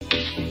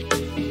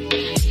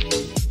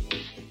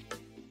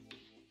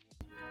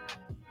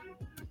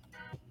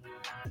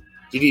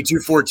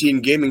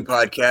DD214 Gaming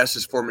Podcast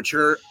is for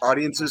mature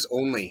audiences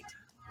only.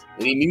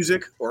 Any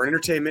music or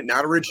entertainment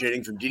not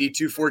originating from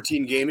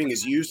DD214 Gaming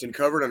is used and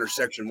covered under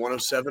Section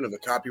 107 of the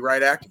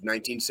Copyright Act of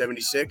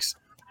 1976,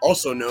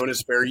 also known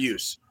as fair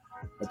use.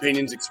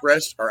 Opinions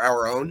expressed are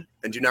our own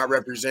and do not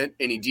represent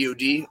any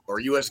DoD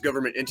or U.S.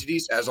 government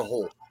entities as a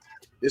whole.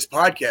 This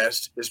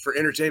podcast is for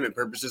entertainment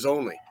purposes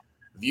only.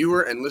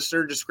 Viewer and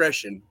listener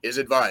discretion is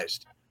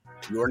advised.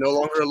 You are no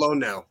longer alone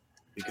now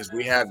because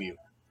we have you.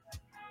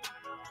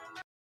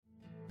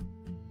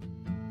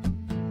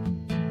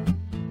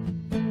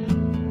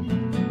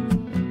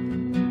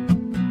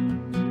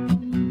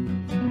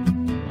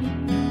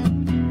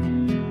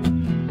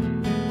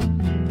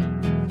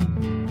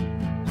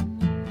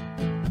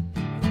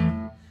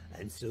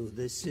 So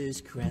this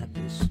is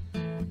Krampus,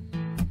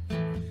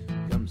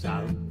 comes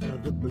out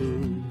of the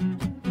blue,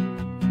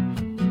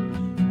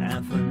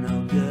 and for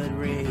no good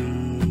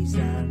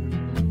reason,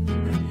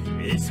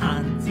 is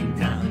hunting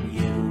down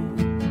you.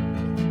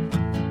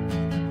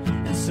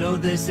 And so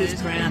this is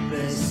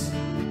Krampus,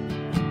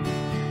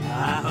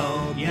 I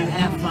hope you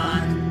have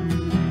fun,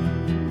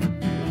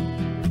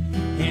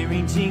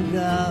 hearing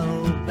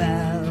jingle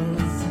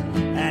bells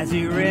as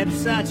he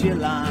rips at your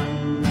lungs.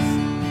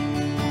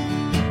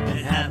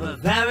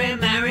 Very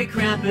Merry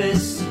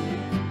Krampus,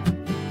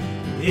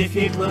 if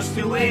you're close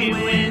to a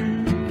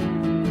win,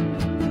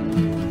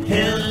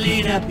 he'll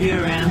lead up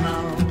your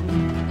ammo,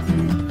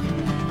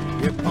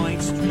 your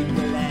point streak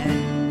will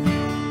end.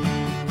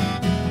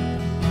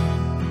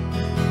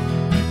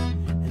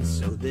 And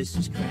so this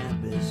is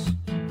Krampus,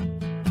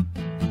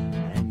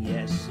 and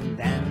yes, and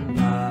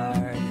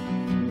Vanguard.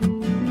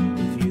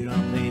 If you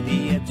don't play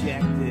the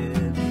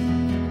objective,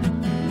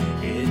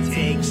 it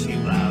takes you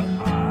out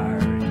hard.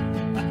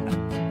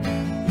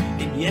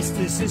 Yes,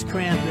 this is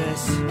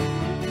Krampus.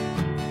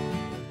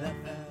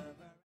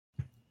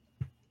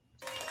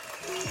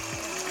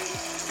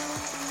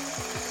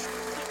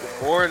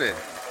 Good morning.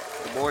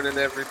 Good morning,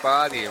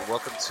 everybody, and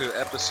welcome to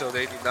episode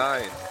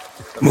 89.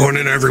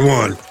 Morning,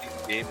 everyone.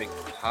 Gaming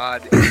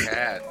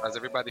Podcast. How's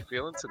everybody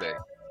feeling today?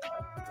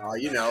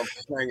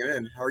 Just hanging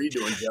in. How are you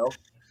doing, Joe?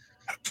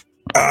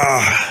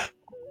 A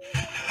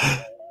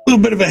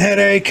little bit of a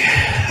headache.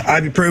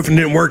 Ibuprofen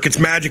didn't work its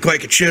magic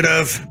like it should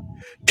have.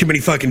 Too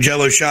many fucking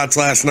Jello shots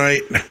last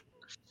night.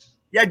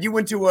 Yeah, you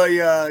went to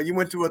a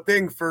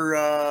thing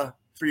for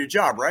your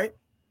job, right?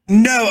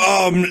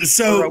 No,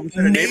 so was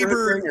it a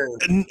neighborhood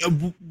thing,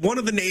 one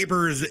of the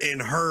neighbors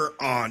and her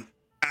aunt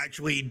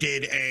actually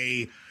did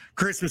a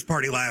Christmas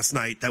party last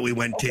night that we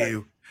went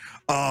to.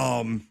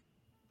 And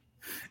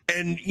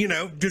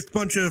just a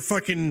bunch of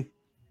fucking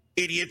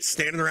idiots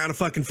standing around a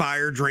fucking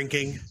fire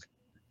drinking,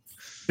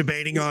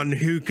 debating on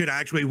who could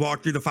actually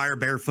walk through the fire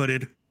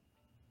barefooted.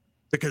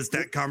 Because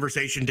that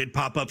conversation did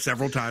pop up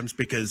several times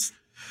because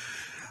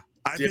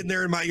I've been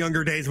there in my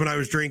younger days when I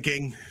was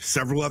drinking.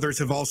 Several others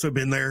have also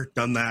been there,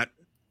 done that.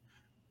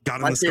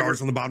 Got the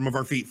scars on the bottom of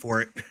our feet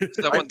for it.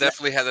 Someone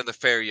definitely had an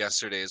affair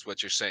yesterday is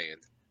what you're saying.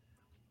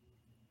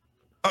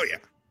 Oh yeah.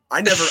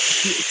 I never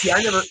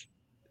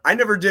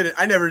did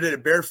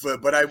it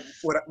barefoot, but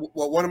what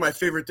one of my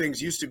favorite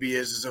things used to be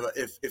is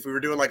if we were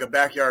doing like a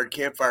backyard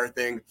campfire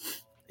thing,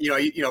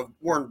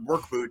 worn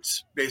work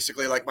boots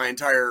basically like my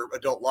entire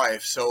adult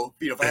life. So,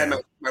 if I had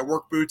my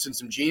work boots and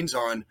some jeans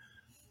on,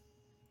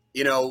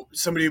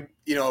 somebody,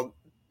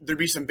 there'd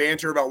be some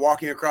banter about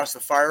walking across the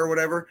fire or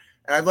whatever.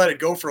 And I'd let it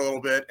go for a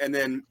little bit. And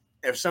then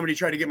if somebody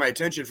tried to get my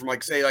attention from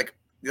the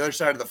other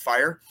side of the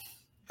fire,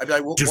 I'd be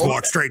like,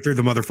 walk straight through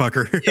the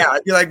motherfucker. Yeah.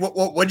 I'd be like,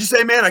 what'd you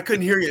say, man? I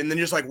couldn't hear you. And then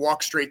just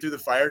walk straight through the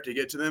fire to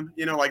get to them.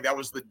 That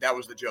was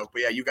the joke.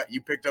 But yeah,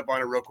 you picked up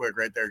on it real quick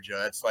right there, Joe.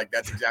 That's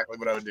exactly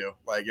what I would do.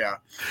 Yeah.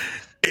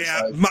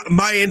 Yeah.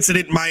 My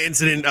incident,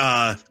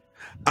 I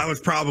was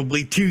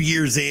probably 2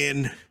 years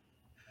in.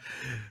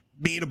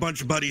 Me and a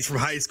bunch of buddies from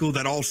high school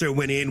that also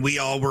went in. We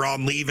all were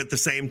on leave at the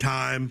same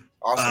time.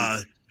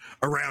 Awesome.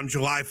 Around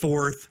July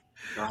 4th.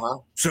 Uh-huh.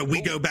 So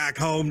we go back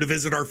home to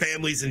visit our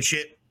families and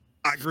shit.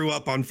 I grew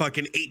up on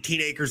fucking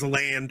 18 acres of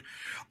land.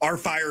 Our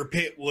fire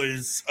pit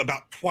was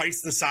about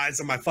twice the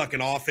size of my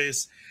fucking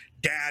office.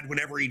 Dad,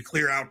 whenever he'd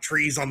clear out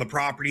trees on the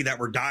property that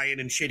were dying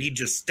and shit, he'd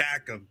just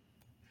stack them.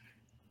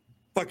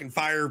 Fucking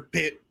fire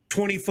pit,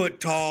 20 foot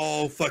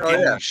tall,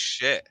 fucking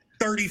shit,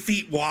 30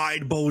 feet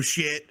wide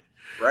bullshit.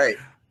 Right.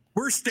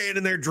 We're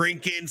standing there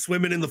drinking,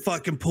 swimming in the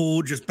fucking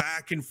pool, just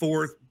back and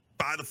forth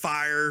by the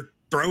fire,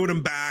 throwing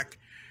them back.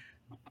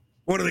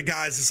 One of the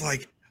guys is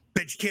like,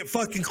 bet you can't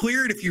fucking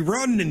clear it if you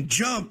run and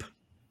jump. I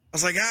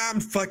was like, I'm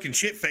fucking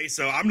shit-faced,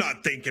 so I'm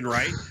not thinking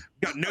right.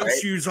 Got no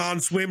shoes on,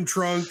 swim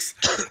trunks.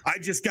 I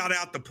just got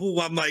out the pool.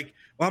 I'm like,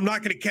 well, I'm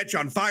not going to catch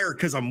on fire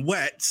because I'm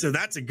wet, so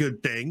that's a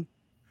good thing.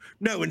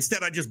 No,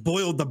 instead I just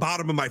boiled the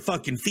bottom of my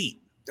fucking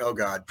feet. Oh,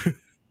 God.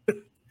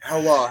 How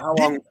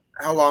long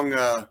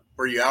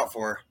were you out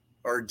for?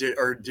 Or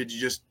did you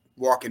just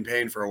walk in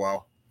pain for a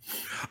while?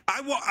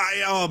 I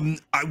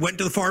went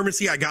to the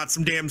pharmacy. I got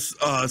some damn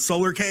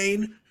Solar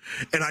Cane.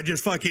 and I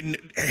just fucking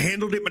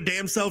handled it my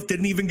damn self.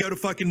 Didn't even go to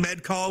fucking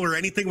med call or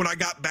anything when I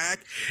got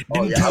back.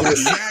 Didn't talk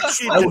jack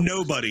shit to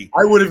nobody.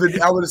 I would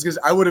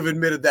have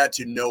admitted that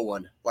to no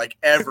one, like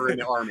ever in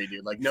the army,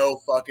 dude. Like no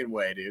fucking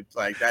way, dude.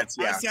 Like that's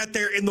I sat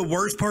there, and the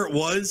worst part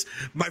was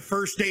my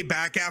first day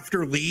back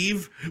after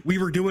leave. We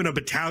were doing a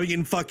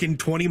battalion fucking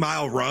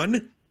 20-mile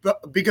run.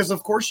 Because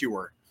of course you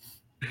were.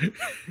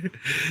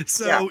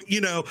 So,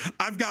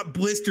 I've got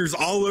blisters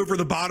all over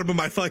the bottom of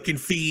my fucking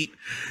feet,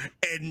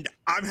 and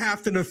I'm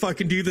having to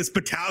fucking do this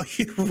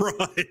battalion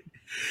run.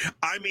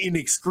 I'm in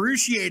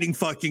excruciating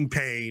fucking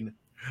pain,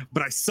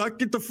 but I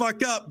sucked it the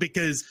fuck up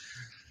because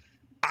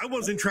I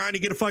wasn't trying to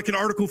get a fucking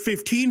Article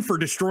 15 for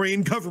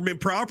destroying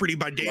government property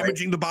by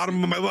damaging the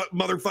bottom of my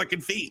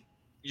motherfucking feet.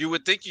 You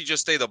would think you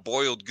just ate a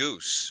boiled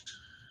goose.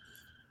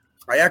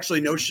 I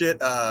actually, no shit,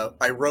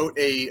 I wrote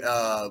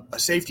a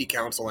safety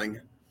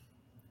counseling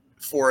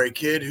for a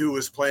kid who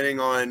was planning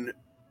on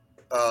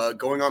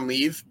going on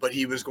leave, but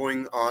he was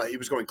going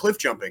cliff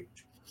jumping.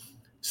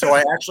 So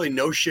I actually,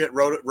 no shit,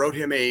 wrote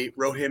him a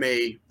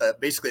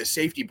basically a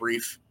safety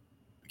brief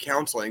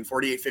counseling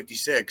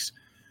 4856,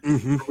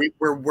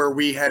 where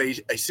we had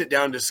a sit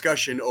down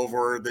discussion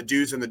over the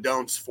do's and the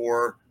don'ts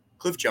for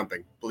cliff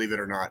jumping. Believe it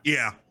or not,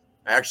 yeah,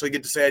 I actually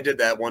get to say I did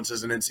that once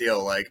as an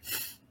NCO. Like,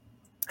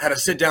 had a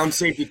sit down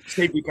safety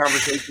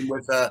conversation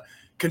with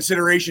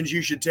considerations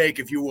you should take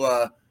if you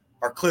are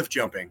cliff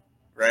jumping,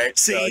 right?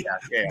 See,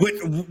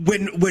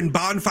 when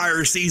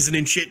bonfire season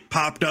and shit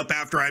popped up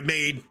after I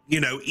made,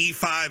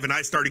 E5 and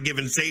I started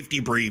giving safety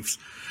briefs,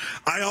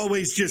 I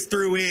always just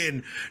threw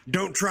in,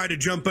 don't try to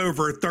jump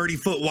over a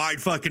 30-foot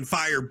wide fucking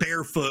fire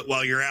barefoot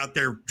while you're out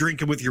there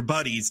drinking with your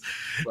buddies.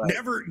 Right.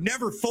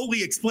 Never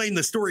fully explained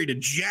the story to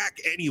jack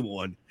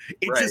anyone.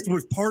 It just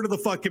was part of the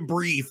fucking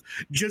brief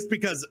just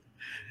because.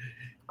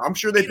 I'm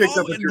sure they picked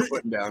up what you're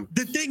putting down.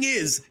 The thing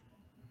is,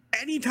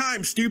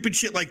 anytime stupid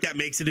shit like that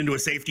makes it into a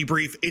safety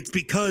brief, it's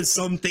because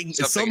someone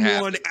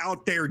happened.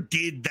 out there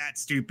did that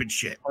stupid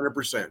shit.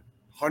 100%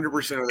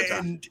 of the time.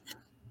 And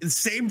the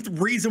same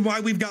reason why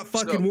we've got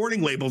fucking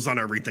warning labels on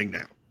everything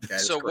now.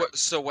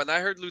 So when I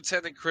heard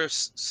Lieutenant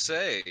Chris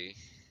say,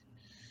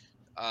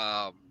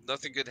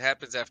 nothing good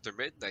happens after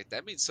midnight,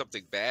 that means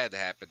something bad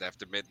happened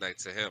after midnight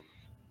to him.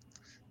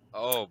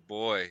 Oh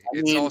boy,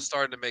 it's all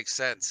starting to make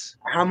sense.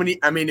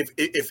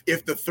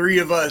 If the three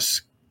of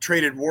us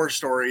traded war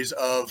stories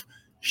of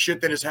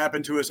shit that has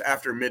happened to us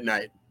after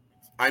midnight,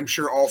 I'm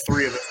sure all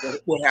three of us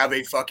would have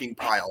a fucking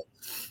pile.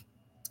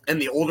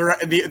 And the older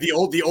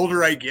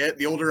I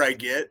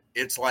get,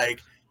 it's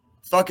like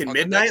fucking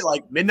midnight.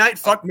 Like midnight,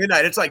 fuck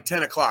midnight. It's like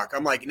 10 o'clock.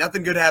 I'm like,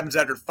 nothing good happens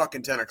after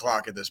fucking 10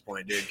 o'clock at this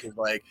point, dude. Because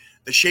like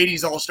the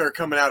shadies all start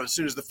coming out as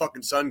soon as the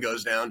fucking sun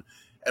goes down.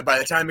 And by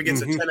the time it gets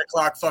to 10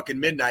 o'clock fucking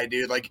midnight,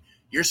 dude, like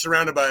you're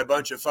surrounded by a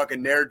bunch of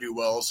fucking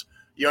ne'er-do-wells.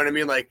 You know what I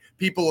mean? Like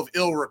people of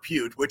ill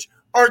repute, which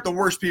aren't the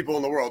worst people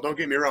in the world. Don't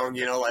get me wrong.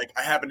 Like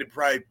I happen to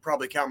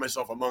probably count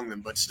myself among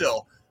them, but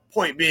still,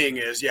 point being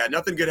is,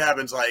 nothing good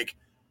happens like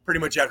pretty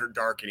much after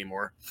dark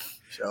anymore.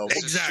 So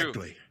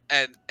exactly.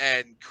 And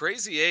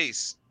Crazy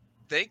Ace,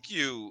 thank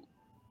you.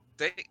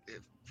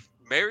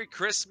 Merry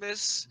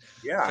Christmas.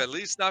 Yeah.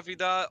 Feliz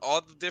Navidad,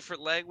 all the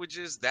different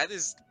languages.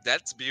 That's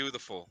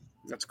beautiful.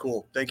 That's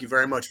cool. Thank you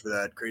very much for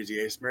that, Crazy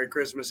Ace. Merry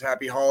Christmas,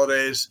 Happy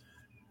Holidays,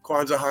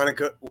 Kwanzaa,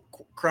 Hanukkah,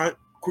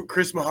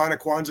 Christmas, Hanukkah,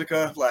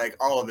 Kwanzaa, like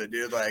all of it,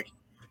 dude. Like,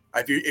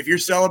 if you're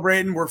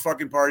celebrating, we're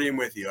fucking partying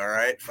with you. All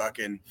right,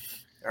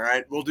 all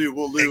right. We'll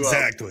do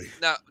exactly.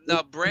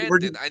 Now,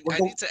 Brandon, I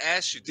need to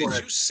ask you.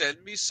 Did you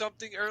send me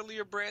something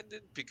earlier,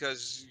 Brandon?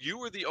 Because you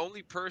were the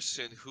only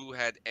person who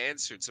had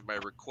answered to my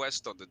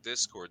request on the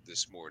Discord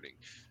this morning.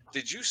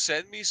 Did you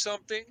send me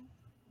something?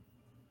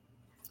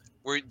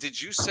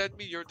 Did you send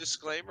me your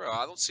disclaimer?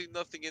 I don't see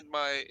nothing in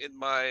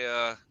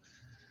my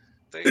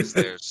things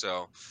there.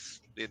 So,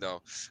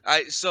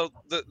 so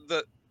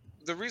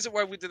the reason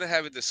why we didn't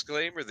have a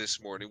disclaimer this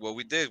morning, well,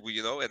 we did,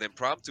 an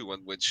impromptu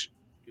one, which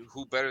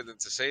who better than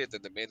to say it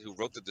than the man who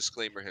wrote the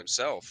disclaimer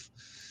himself?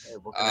 Hey,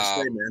 what can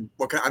I say, man?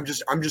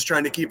 I'm just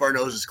trying to keep our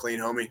noses clean,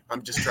 homie.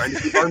 I'm just trying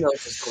to keep our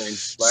noses clean.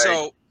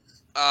 Like,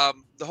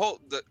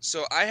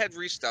 so I had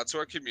reached out to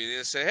our community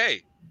and say,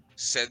 hey,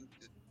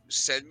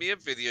 send me a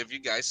video of you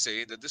guys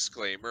saying the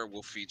disclaimer.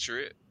 We'll feature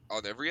it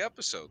on every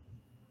episode.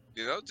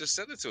 Just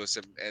send it to us.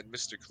 And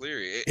Mr.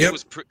 Cleary,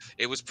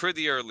 it was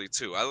pretty early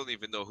too. I don't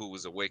even know who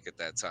was awake at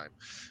that time,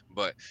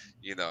 but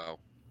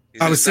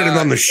I was sitting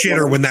on the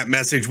shitter when that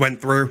message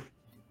went through.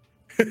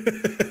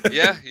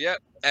 yeah.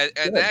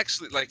 And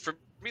actually, like for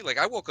me, like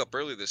I woke up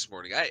early this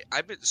morning.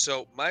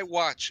 So my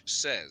watch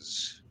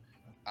says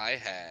I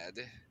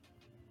had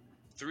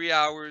 3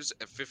 hours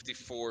and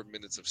 54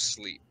 minutes of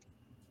sleep.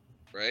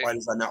 Right? Why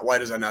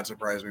does that not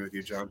surprise me with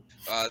you, John?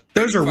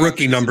 Those are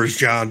rookie numbers,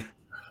 John.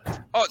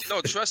 Oh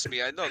no, trust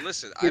me, I know.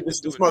 Listen, Dude,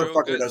 I've been doing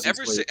real good.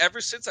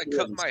 Ever since I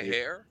cut my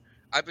hair,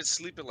 I've been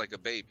sleeping like a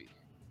baby.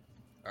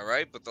 All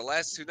right, but the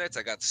last 2 nights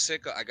I got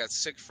sick. I got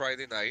sick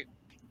Friday night,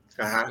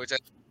 which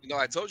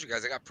I told you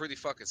guys I got pretty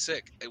fucking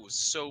sick. It was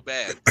so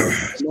bad.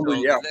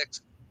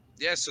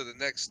 Yeah, so the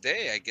next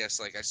day, I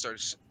guess, like I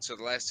started. So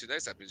the last 2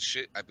 nights, I've been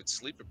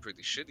sleeping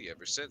pretty shitty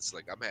ever since.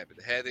 Like I'm having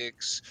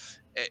headaches.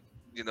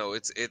 You know,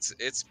 it's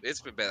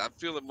been bad. I'm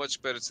feeling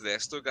much better today. I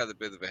still got a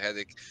bit of a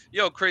headache.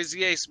 Yo,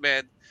 Crazy Ace,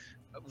 man,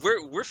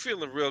 we're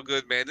feeling real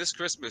good, man. This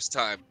Christmas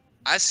time,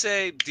 I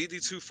say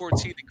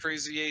DD214 and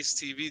Crazy Ace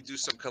TV do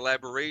some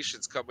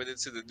collaborations coming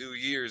into the New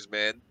Year's,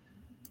 man.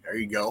 There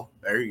you go.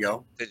 There you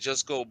go. They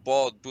just go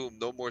bald, boom,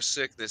 no more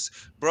sickness,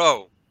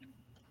 bro.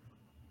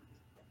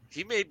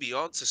 He may be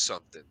onto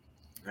something.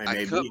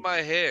 I cut my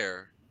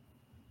hair.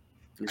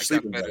 You're I got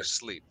sleeping better better.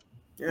 sleep.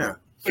 Yeah.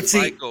 But If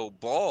I see, go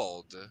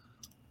bald,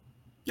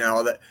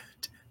 Now that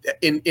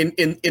in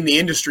the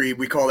industry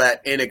we call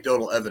that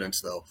anecdotal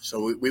evidence, though.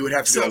 So we would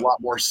have to do a lot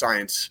more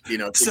science, you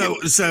know. so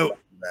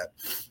That.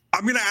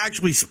 I'm going to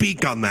actually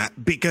speak on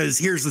that because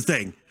here's the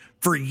thing.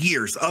 For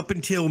years, up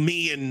until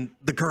me and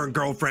the current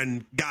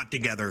girlfriend got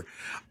together,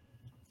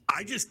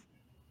 I just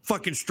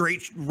fucking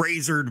straight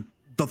razored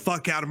the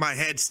fuck out of my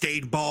head,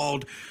 stayed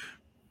bald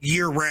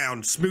year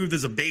round, smooth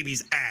as a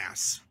baby's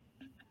ass.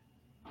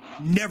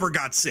 Never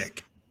got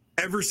sick.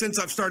 Ever since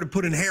I've started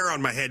putting hair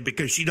on my head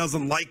because she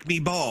doesn't like me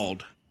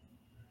bald.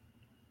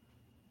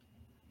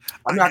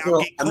 I'm not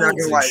gonna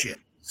lie, shit.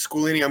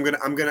 Schoolini, I'm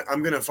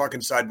gonna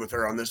fucking side with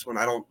her on this one.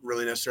 I don't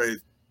really necessarily.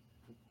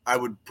 I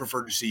would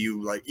prefer to see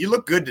you like you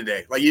look good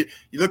today. Like you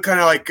look kind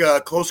of like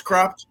close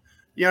cropped.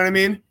 You know what I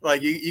mean?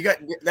 Like you got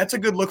that's a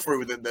good look for you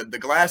with the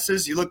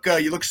glasses. You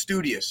look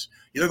studious.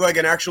 You look like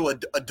an actual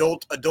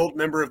adult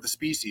member of the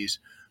species.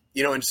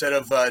 You know, instead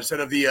of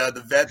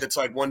the vet that's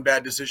like one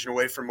bad decision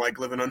away from like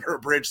living under a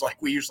bridge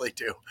like we usually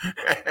do.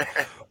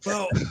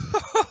 Well,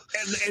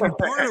 and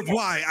part of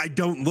why I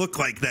don't look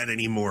like that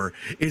anymore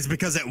is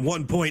because at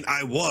one point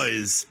I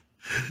was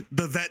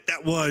the vet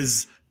that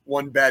was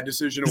one bad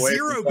decision away.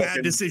 Zero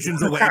bad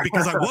decisions away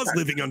because I was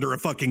living under a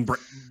fucking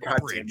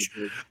bridge.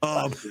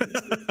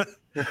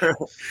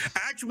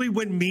 Actually,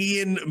 when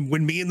me and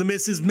the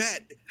missus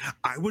met,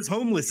 I was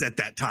homeless at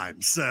that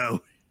time.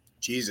 So,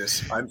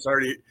 Jesus, I'm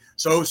sorry.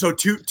 So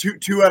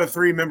two out of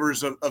three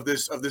members of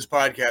this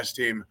podcast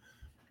team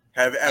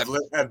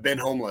have been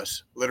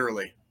homeless,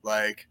 literally.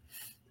 Like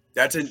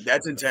that's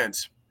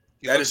intense.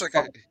 He looks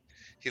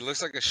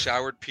like a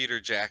showered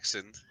Peter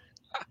Jackson.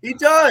 He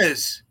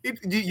does.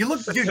 You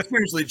look, dude.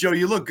 Seriously, Joe,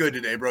 you look good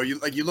today, bro. You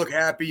look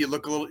happy. You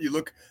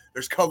look.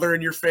 There's color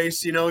in your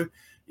face. You know.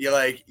 You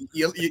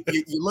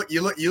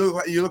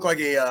look like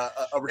a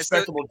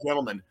respectable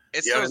gentleman.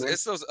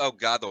 It's those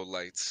Elgato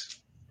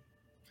lights.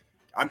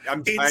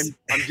 I'm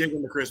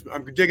digging the Christmas.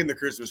 I'm digging the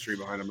Christmas tree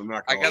behind him. I'm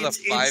not. I got a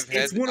 5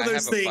 head. It's one of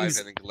those things. 5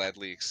 head and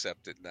gladly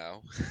accept it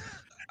now.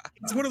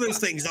 It's one of those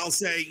things. I'll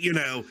say, you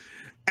know,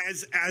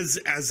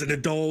 as an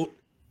adult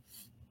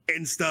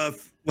and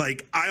stuff.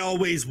 Like I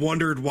always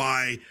wondered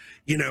why,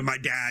 you know, my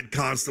dad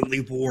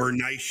constantly wore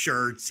nice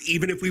shirts,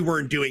 even if we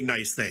weren't doing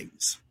nice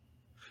things.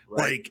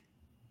 Right. Like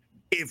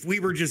if we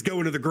were just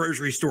going to the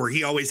grocery store,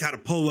 he always had a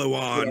polo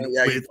on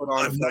with a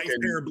nice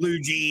pair of blue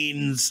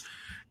jeans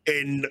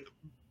and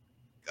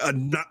a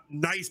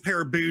nice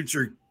pair of boots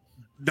or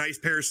nice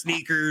pair of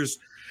sneakers.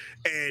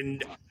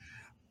 And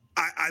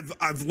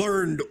I've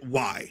learned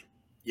why.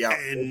 Yeah.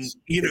 And,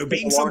 you know,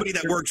 being somebody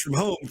that works from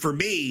home, for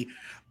me,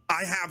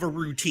 I have a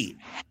routine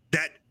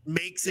that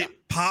makes it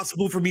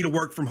possible for me to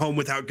work from home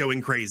without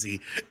going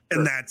crazy.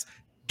 And that's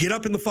get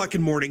up in the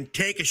fucking morning,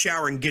 take a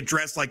shower, and get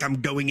dressed like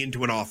I'm going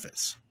into an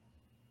office.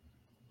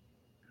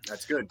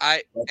 That's good.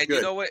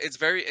 You know what? It's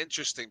very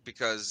interesting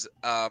because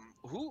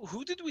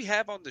who did we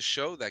have on the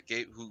show that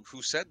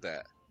who said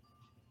that?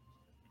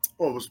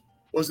 Well,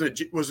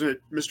 wasn't it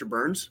Mr.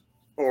 Burns?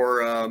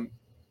 Or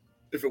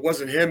if it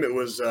wasn't him, it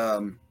was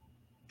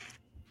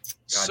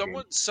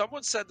someone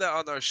said that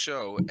on our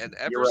show, and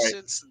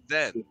since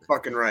then, you're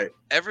fucking right.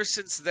 Ever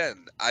since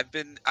then, I've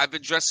been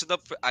dressing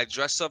up. I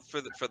dress up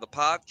for the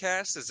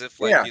podcast as if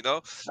you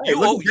know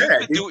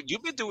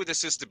you've been doing this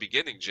since the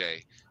beginning,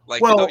 Jay.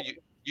 Like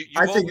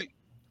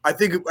I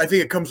think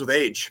it comes with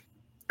age,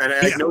 and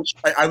I know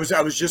I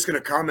was just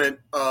going to comment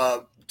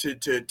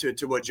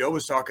to what Joe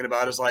was talking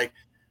about is like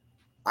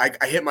I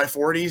hit my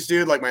 40s,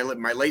 dude, like my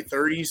late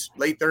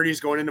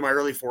 30s going into my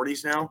early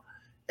 40s now,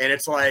 and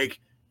it's like.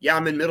 Yeah,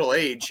 I'm in middle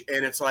age,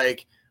 and it's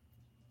like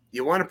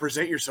you want to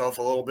present yourself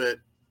a little bit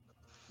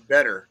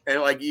better. And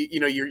like you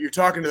know, you're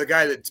talking to the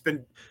guy that's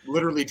been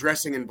literally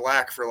dressing in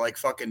black for like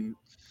fucking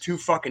 2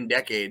 fucking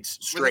decades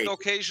straight. With an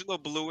occasional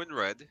blue and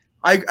red.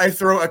 I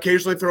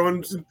occasionally throw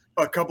in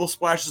a couple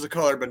splashes of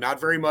color, but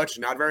not very much,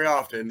 not very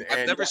often.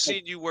 I've never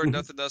seen you wear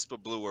nothing else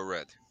but blue or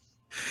red.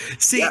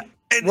 See,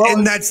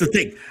 and that's the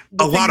thing.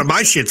 A lot of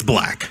my shit's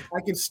black.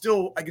 I can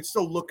still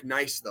look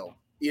nice though.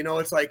 You know,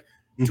 it's like.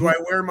 Do I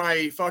wear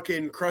my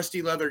fucking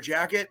crusty leather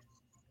jacket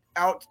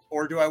out,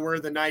 or do I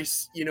wear the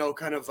nice, you know,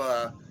 kind of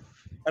I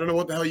don't know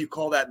what the hell you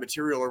call that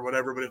material or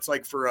whatever, but it's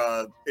like for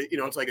you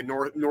know, it's like a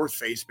North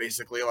Face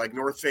basically, like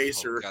North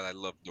Face or God, I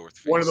love North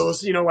Face. One of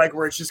those, you know, like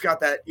where it's just got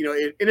that, you know,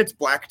 and it's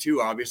black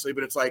too, obviously,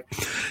 but it's like,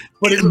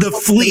 but the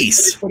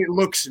fleece, but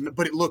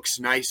it looks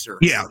nicer.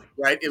 Yeah,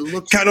 right. It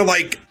looks kind of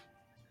like,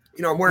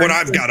 you know, I'm wearing what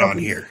I've got on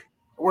here.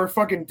 wear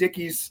fucking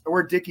Dickies. I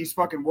wear Dickies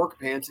fucking work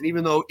pants, and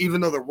even though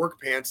they're work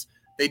pants,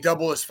 they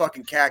double as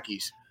fucking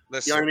khakis.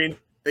 Listen, You know what I mean?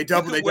 They you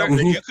double. could They wear,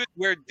 double. you could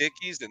wear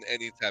Dickies in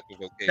any type of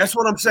occasion. That's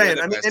what I'm You could wear saying.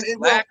 them I mean, as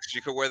and well, slacks,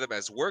 you could wear them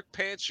as work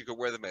pants. You could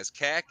wear them as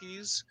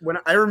khakis. when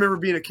I remember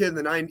being a kid in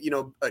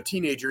the a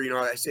teenager.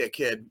 I say a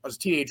kid. I was a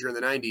teenager in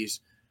the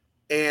 90s,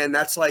 and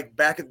that's like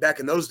back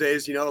in those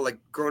days. Like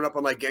growing up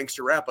on like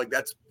gangster rap, like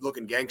that's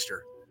looking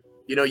gangster.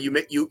 You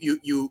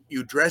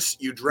dress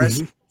you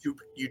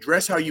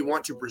dress how you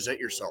want to present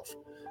yourself.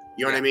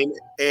 You know what I mean?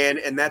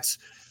 And that's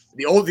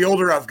the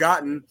older I've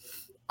gotten.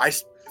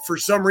 For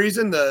some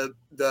reason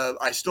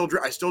I still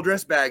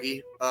dress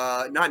baggy,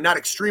 not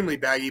extremely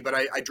baggy, but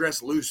I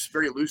dress loose,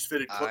 very loose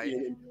fitted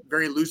clothing.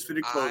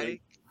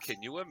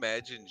 Can you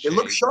imagine Jay? It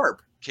looks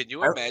sharp. Can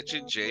you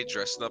imagine Jay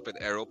dressing up in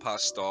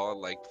Aeropostale,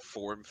 like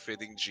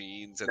form-fitting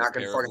jeans and a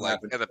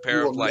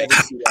pair of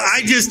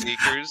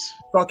sneakers?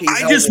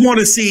 I just want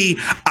to see.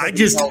 I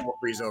just will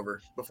freeze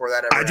over before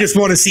that ever. I just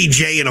want to see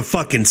Jay in a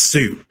fucking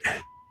suit.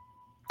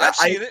 I've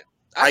seen it.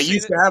 I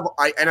used to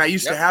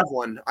have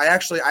one. I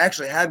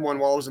actually had one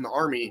while I was in the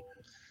Army,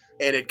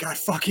 and it got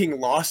fucking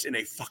lost in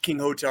a fucking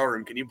hotel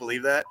room. Can you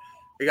believe that?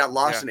 It got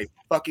lost in a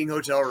fucking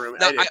hotel room.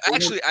 Now,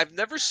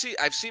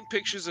 I've seen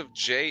pictures of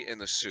Jay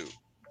in a suit,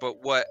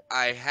 but what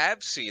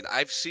I've seen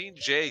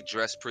Jay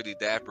dress pretty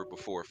dapper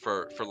before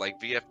for like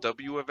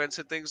VFW events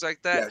and things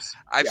like that. Yes.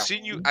 I've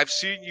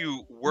seen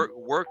you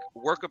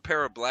work a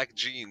pair of black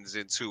jeans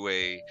into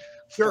a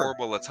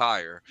formal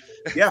attire.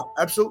 Yeah,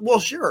 absolutely. Well,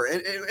 sure,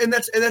 and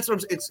that's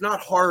what it's not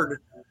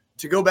hard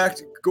to go back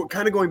to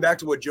going back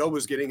to what Joe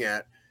was getting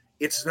at.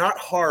 It's not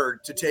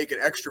hard to take an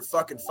extra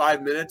fucking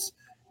 5 minutes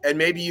and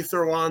maybe you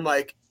throw on,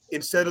 like,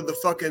 instead of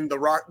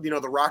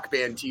the rock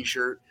band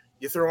t-shirt,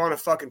 you throw on a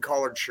fucking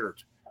collared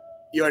shirt.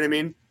 You know what I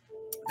mean?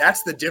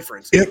 That's the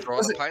difference. Yep. Throw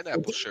on a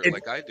pineapple shirt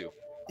like I do.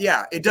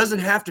 Yeah, it doesn't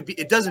have to be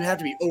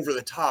over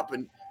the top,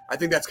 and I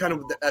think that's kind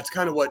of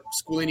what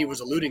Squillini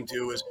was alluding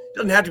to. Is it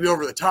doesn't have to be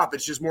over the top.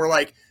 It's just more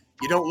like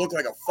you don't look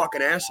like a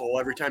fucking asshole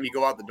every time you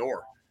go out the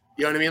door.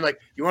 You know what I mean? Like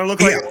you want to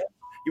look like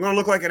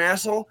an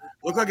asshole.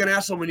 Look like an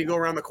asshole when you go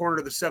around the corner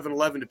to the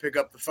 7-Eleven to pick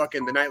up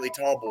the nightly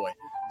tall boy.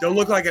 Don't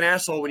look like an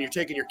asshole when you're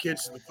taking your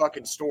kids to the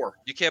fucking store.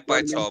 You can't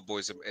buy tall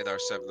boys in our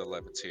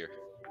 7-Elevens here.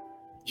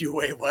 You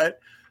wait, what?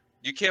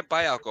 You can't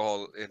buy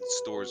alcohol in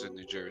stores in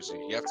New Jersey.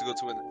 You have to go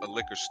to a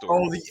liquor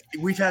store. Oh,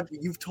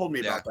 you've told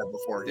me about that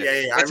before. Yeah.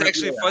 It's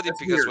actually funny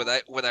because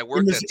when I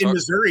worked in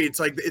Missouri, it's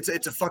like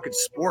it's a fucking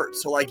sport.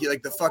 So like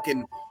the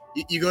fucking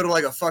you go to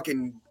like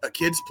a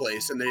kid's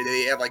place and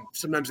they have like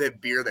sometimes they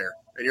have beer there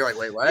and you're like,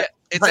 wait, what? Yeah,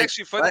 it's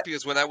actually funny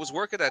because when I was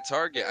working at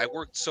Target, I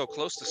worked so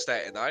close to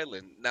Staten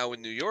Island. Now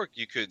in New York,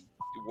 you could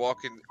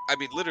walk in. I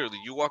mean, literally,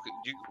 you walk.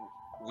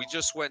 We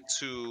just went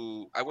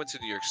to. I went to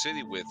New York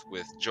City with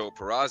Joe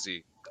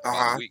Perazzi.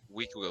 A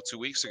week ago, 2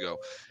 weeks ago,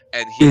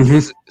 and he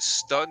was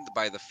stunned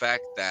by the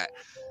fact that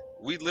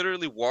we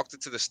literally walked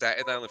into the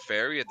Staten Island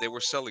Ferry and they were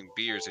selling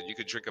beers, and you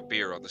could drink a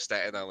beer on the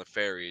Staten Island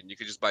Ferry, and you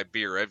could just buy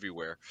beer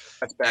everywhere.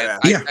 That's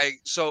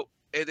badass.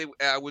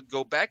 I would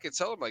go back and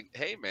tell them like,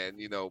 hey man,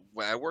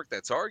 when I worked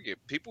at Target,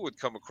 people would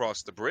come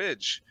across the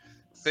bridge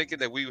thinking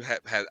that we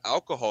had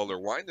alcohol or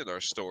wine in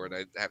our store, and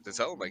I'd have to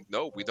tell them like,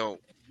 no,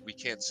 we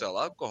can't sell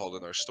alcohol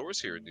in our stores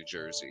here in New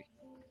Jersey.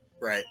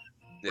 Right.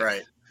 Yeah.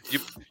 Right.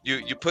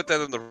 You put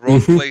that in the wrong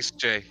place,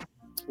 Jay.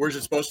 Where's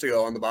it supposed to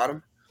go? On the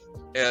bottom?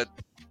 And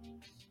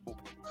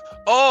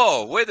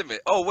oh, wait a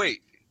minute. Oh,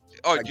 wait.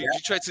 Oh,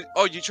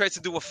 you tried to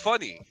do a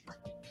funny.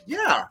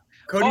 Yeah.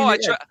 Cody, I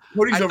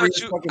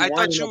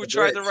thought you were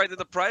trying to write in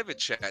the private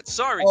chat.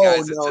 Sorry,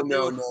 guys.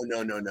 No.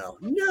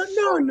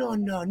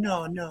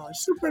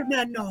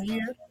 Superman, no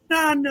here.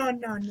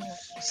 No.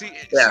 See,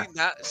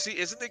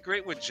 isn't it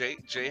great when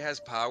Jay has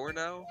power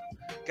now,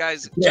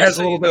 guys? He has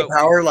a little bit of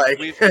power. Like,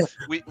 we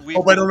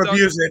hope I don't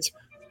abuse it.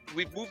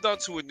 We've moved on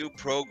to a new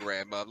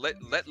program.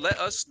 Let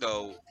us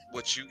know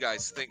what you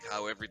guys think,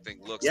 how everything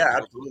looks. Yeah,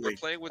 absolutely. We're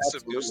playing with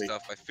some new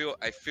stuff. I feel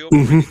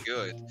pretty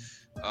good.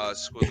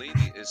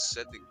 Squillini is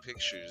sending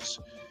pictures.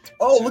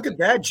 Oh, look at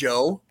that,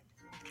 Joe.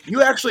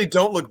 You actually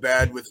don't look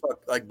bad with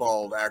like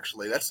bald.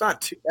 Actually, that's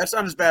not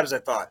as bad as I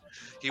thought.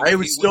 I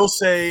would still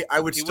say I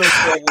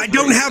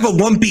don't have a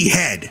lumpy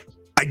head.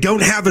 I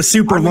don't have a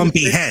super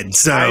lumpy head,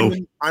 so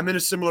I'm in a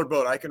similar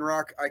boat. I can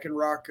rock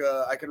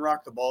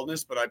the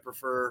baldness, but I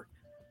prefer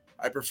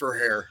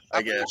hair.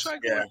 I guess. I'm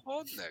gonna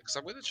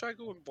try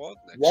going bald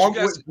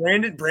next.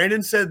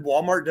 Brandon said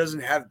Walmart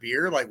doesn't have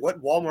beer. Like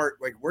what Walmart?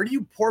 Like where do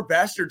you poor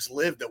bastards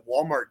live that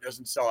Walmart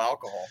doesn't sell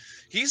alcohol?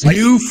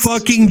 New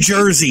fucking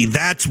Jersey.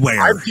 That's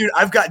where. I don't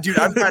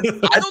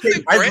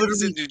think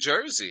Brandon's in New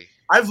Jersey.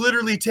 I've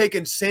literally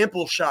taken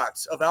sample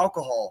shots of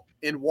alcohol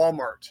in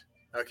Walmart.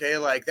 Okay,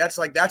 that's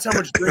how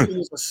much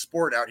drinking is a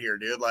sport out here,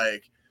 dude.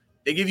 Like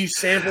they give you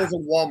samples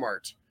in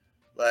Walmart.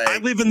 I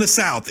live in the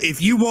South.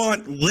 If you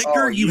want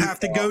liquor, you have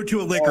to go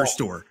to a liquer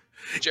store.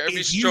 Jeremy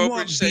if you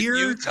want beer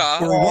Utah.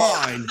 or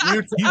wine,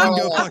 you can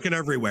go fucking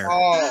everywhere.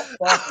 Oh,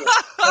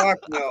 fuck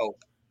no.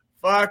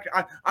 Fuck.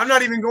 I'm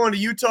not even going to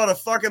Utah to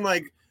fucking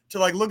to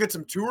like look at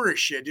some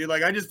tourist shit, dude.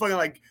 Like I just fucking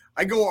like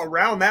I go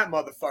around that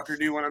motherfucker,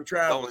 dude, when I'm No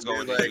traveling. one's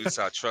going dude. to Like,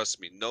 Utah. Trust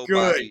me.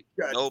 good.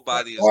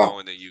 Nobody is Oh.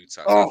 going to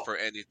Utah. Oh. Not for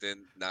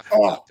anything. Not for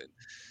Oh. nothing.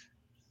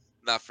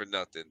 Not for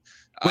nothing.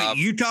 Wait,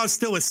 Utah's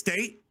still a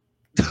state?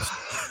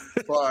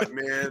 Fuck,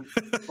 man.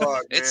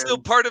 Fuck, It's man. still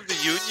part of the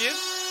union.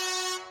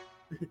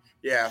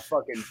 Yeah,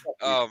 fucking.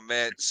 Oh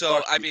man. So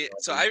Fuck I you, mean,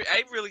 fuck so you.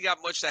 I really got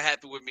much that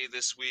happened with me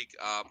this week.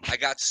 I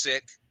got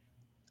sick.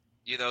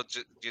 You know,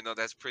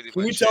 that's pretty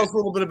Can you much tell it. us a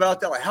little bit about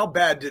that? Like, how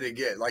bad did it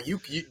get? Like, you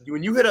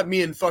when you hit up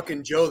me and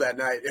fucking Joe that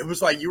night, it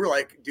was like you were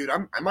like, dude,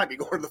 I might be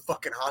going to the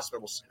fucking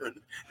hospital soon.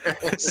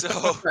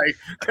 So- like,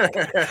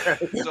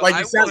 So like I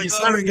you sound, woke you up- Sorry,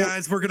 sounded,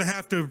 guys, we're gonna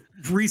have to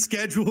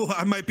reschedule.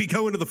 I might be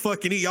going to the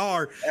fucking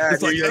ER. Yeah,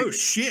 It's like, dude, oh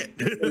shit.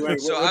 like,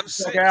 So what I'm the fuck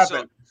sick.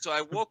 happened? So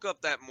I woke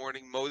up that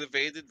morning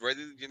motivated,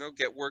 ready to,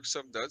 get work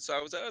some done. So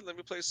I was let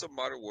me play some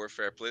Modern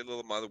Warfare. I played a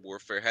little Modern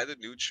Warfare, had a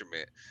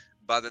nutriment.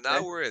 About an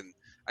hour in,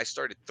 I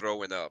started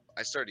throwing up.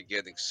 I started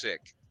getting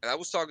sick. And I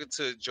was talking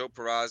to Joe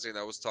Perazzi and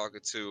I was talking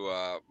to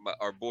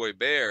our boy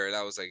Bear, and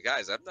I was like,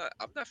 guys, I'm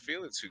not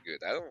feeling too good.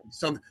 I don't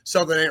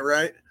Something ain't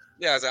right.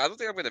 Yeah, I was like, I don't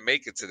think I'm gonna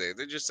make it today.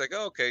 They're just like,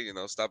 oh, okay,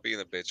 stop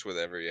being a bitch,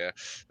 whatever. Yeah,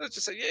 I was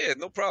just like, yeah,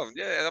 no problem.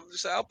 Yeah, and I'm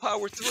just like, I'll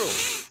power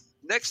through.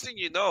 Next thing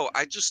you know,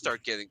 I just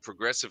start getting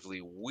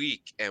progressively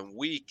weak and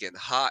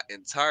hot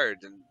and tired.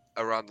 And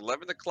around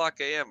 11 o'clock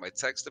a.m., I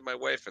texted my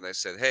wife and I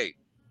said, hey,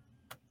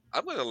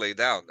 I'm gonna lay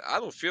down. I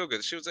don't feel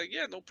good. She was like,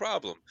 yeah, no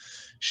problem.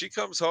 She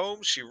comes home.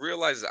 She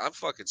realizes I'm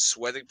fucking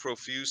sweating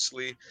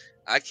profusely.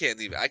 I can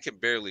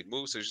barely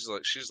move. So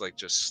she's like,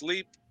 just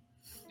sleep.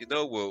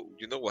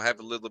 We'll have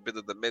a little bit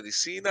of the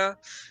medicina,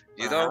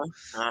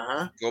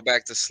 go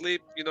back to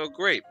sleep,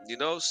 great,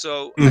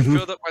 So I Mhm.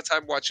 filled up my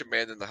time watching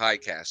Man in the High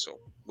Castle,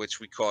 which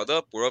we caught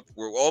up. We're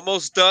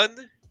almost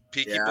done.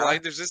 Peaky Yeah.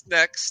 Blinders is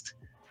next.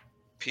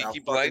 Peaky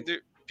fucking-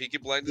 Blinders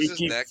is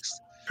Peaky-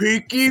 next.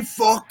 Peaky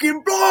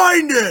fucking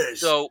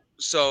blinders.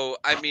 So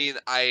I mean,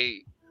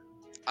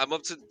 I'm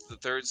up to the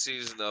third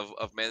season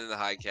of Man in the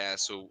High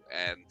Castle,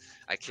 and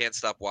I can't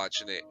stop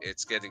watching it.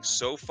 It's getting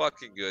so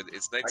fucking good.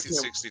 It's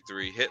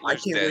 1963. I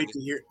Hitler's can't dead. wait to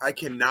hear. I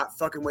cannot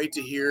fucking wait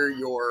to hear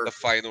your The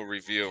final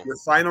review.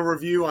 final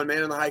review on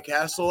Man in the High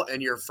Castle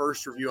and your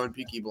first review on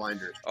Peaky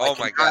Blinders. Oh I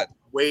my cannot God.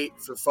 Wait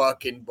for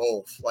fucking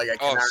both. Like I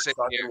cannot same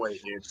fucking here.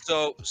 wait, dude.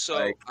 So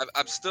Like-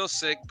 I'm still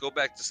sick. I go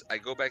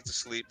back to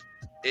sleep.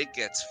 It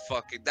gets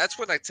fucking. That's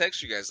when I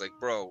text you guys like,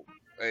 bro,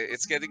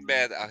 it's getting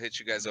bad. I'll hit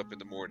you guys up in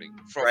the morning.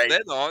 From Right.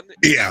 then on,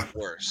 it Yeah. got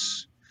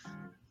worse.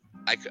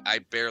 I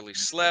barely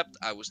slept.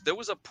 There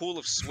was a pool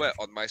of sweat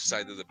on my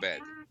side of the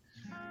bed.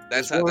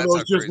 That's Just one of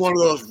those, crazy. one of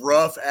those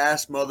rough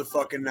ass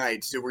motherfucking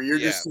nights, dude, where you're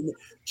Yeah.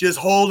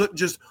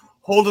 just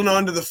holding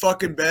on to the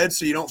fucking bed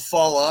so you don't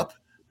fall up.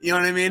 You know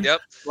what I mean?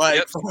 Yep. Like,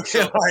 Yep. fucking, So-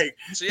 like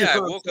So you yeah,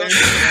 know what I'm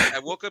saying? I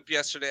woke up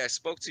yesterday. I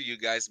spoke to you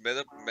guys. Met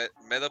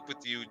up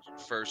with you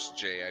first,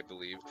 Jay, I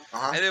believe.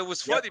 Uh-huh. And it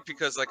was Yep. funny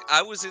because like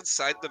I was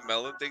inside the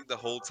melon thing the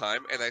whole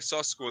time, and I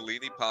saw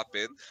Squilini pop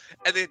in,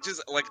 and it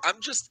just like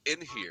I'm just in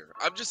here,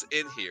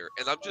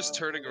 and I'm just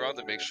turning around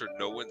to make sure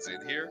no one's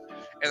in here,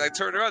 and I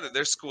turn around and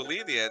there's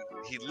Squilini, and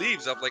he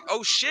leaves. I'm like,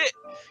 oh shit,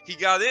 he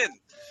got in,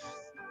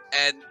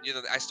 and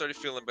I started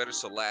feeling better.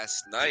 So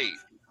last night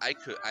I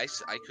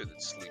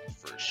couldn't sleep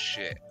for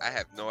shit. I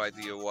have no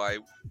idea why.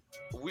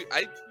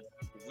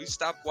 We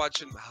stopped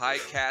watching High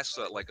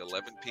Castle at like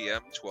 11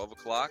 p.m., 12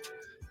 o'clock.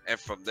 And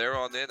from there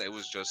on in, it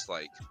was just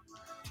like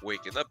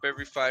waking up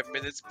every 5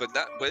 minutes, but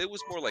it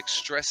was more like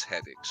stress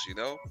headaches,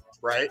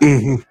 Right?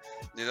 Mhm.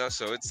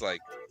 So it's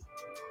like,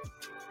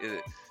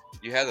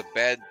 you had a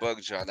bad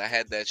bug, John. I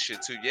had that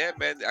shit too. Yeah,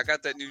 man, I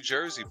got that New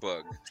Jersey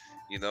bug,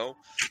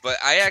 but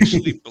I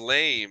actually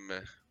blame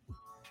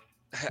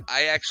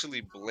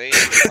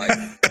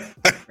like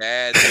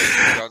bad.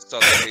 John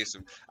started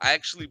facing. I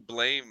actually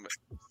blame,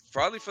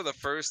 probably for the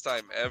first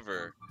time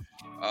ever.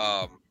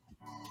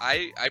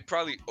 I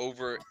probably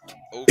over.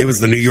 It was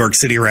the New York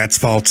City Rats'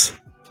 fault.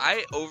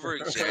 I over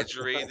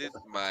exaggerated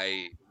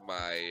my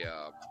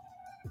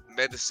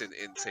medicine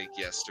intake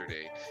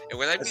yesterday, and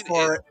when I As mean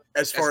far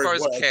as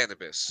what?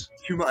 cannabis,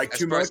 Too much, as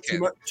too far as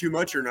much, too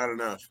much, or not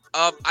enough?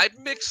 I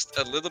mixed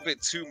a little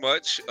bit too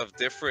much of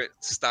different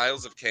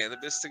styles of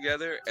cannabis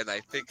together, and I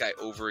think I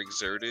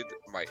overexerted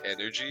my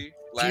energy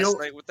last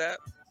night with that.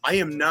 I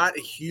am not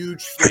a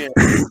huge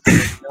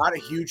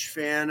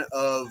fan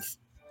of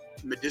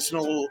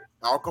medicinal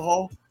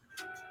alcohol,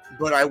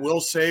 but I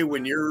will say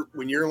when you're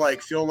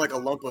like feeling like a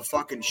lump of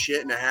fucking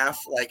shit and a half,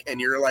 like, and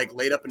you're like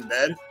laid up in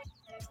bed,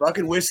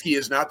 fucking whiskey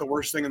is not the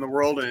worst thing in the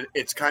world, and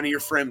it's kind of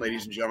your friend,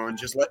 ladies and gentlemen.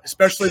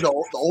 Especially the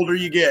older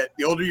you get,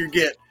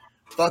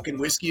 fucking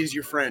whiskey is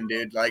your friend,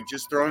 dude. Like,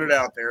 just throwing it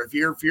out there. If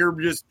you're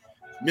just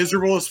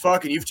miserable as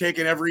fuck and you've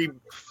taken every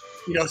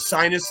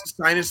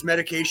sinus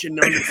medication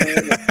known to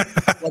man,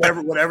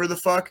 whatever the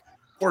fuck,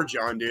 poor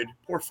John, dude.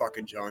 Poor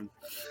fucking John.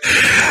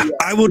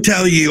 I will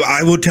tell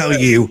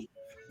you,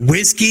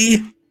 whiskey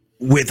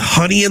with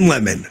honey and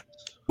lemon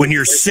when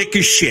you're sick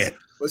as shit.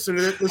 Listen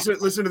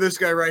to this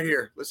guy right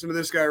here.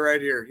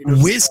 He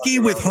knows Whiskey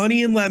with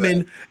honey and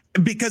lemon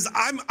because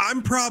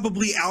I'm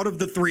probably out of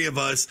the three of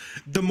us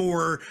the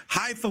more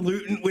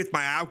highfalutin with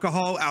my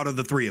alcohol out of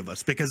the three of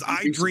us because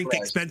I drink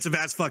expensive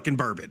ass fucking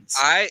bourbons.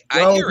 I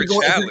Well, hear a if you're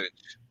going- challenge.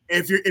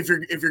 If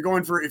you're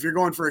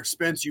going for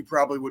expense, you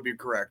probably would be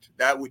correct.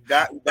 That would you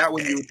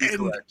would be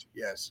correct.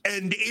 Yes.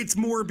 And it's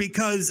more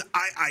because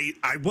I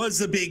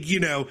was a big,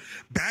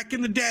 back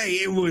in the day,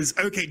 it was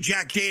okay,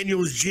 Jack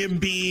Daniels, Jim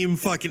Beam,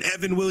 fucking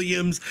Evan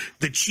Williams,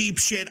 the cheap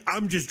shit.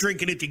 I'm just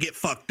drinking it to get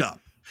fucked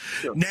up.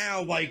 Sure.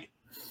 Now, like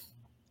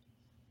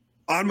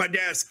on my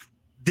desk,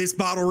 this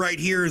bottle right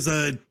here is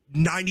a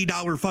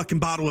 $90 fucking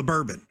bottle of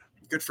bourbon.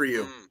 Good for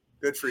you.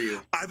 Good for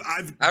you. I've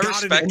I got it a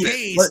respect it.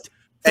 taste.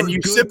 And for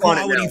you good sip on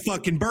it quality now.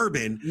 fucking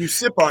bourbon. You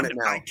sip on it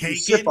now. I You take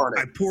sip it, on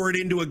I pour it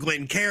into a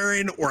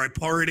Glencairn, or I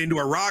pour it into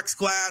a rocks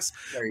glass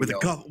There you with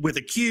go. with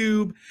a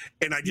cube,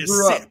 and I just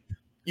grew up. sip.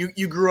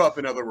 You grew up,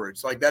 in other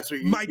words. Like that's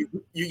what you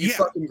Yeah.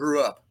 fucking grew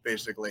up,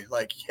 basically.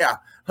 Like, yeah.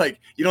 Like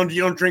you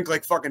don't drink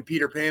like fucking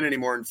Peter Pan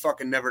anymore and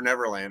fucking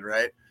Neverland,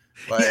 right?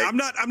 Like, Yeah, I'm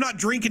not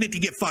drinking it to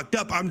get fucked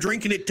up. I'm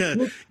drinking it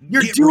to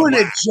you're get doing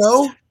relaxed. it,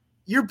 Joe.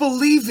 You're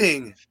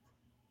believing.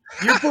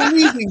 You're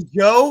believing,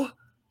 Joe.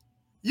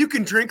 You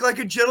can drink like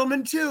a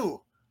gentleman too.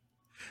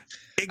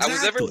 I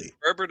was never Exactly.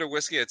 bourbon or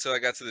whiskey until I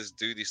got to this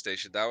duty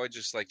station. Now I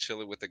just like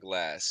chilling with a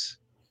glass.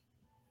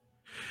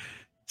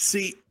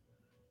 See,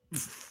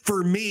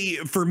 for me,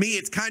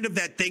 it's kind of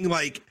that thing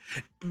like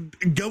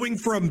going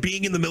from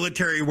being in the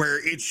military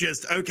where it's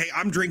just, okay,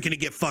 I'm drinking to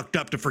get fucked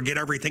up to forget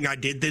everything I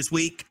did this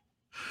week,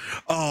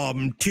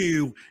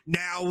 to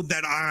now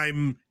that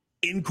I'm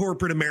in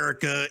corporate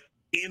America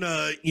in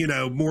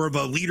a, more of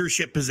a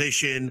leadership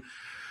position,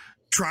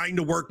 trying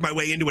to work my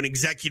way into an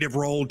executive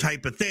role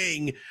type of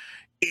thing.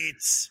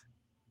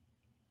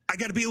 I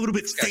got to be a little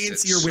bit This guy said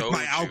fancier with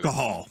my soju.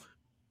 alcohol.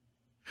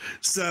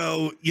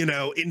 So,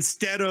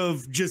 instead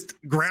of just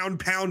ground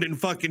pounding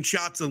fucking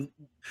shots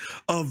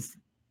of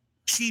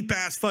cheap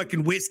ass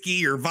fucking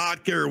whiskey or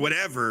vodka or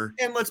whatever.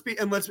 And let's be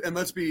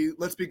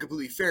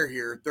completely fair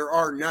here. There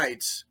are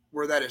nights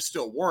where that is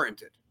still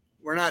warranted.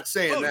 We're not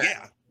saying Oh that.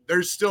 yeah.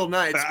 There's still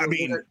nights. I where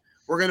mean-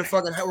 we're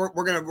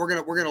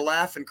gonna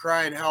laugh and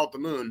cry and howl at the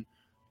moon.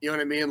 You know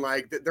what I mean?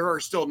 Like there are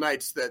still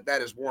nights that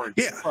is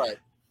warranted. Yeah. But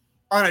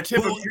on a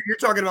typical, Well- you're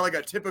talking about like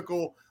a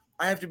typical.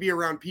 I have to be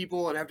around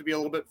people and have to be a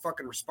little bit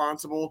fucking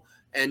responsible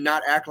and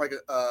not act like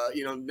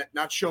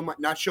not show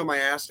my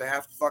ass to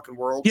half the fucking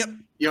world. Yep.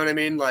 You know what I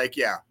mean? Like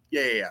yeah.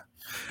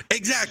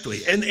 Exactly.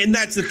 And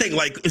that's the thing.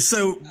 Like,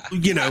 so,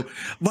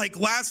 like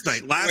last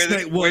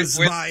night was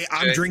wait, my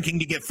I'm Jay. drinking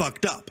to get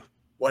fucked up.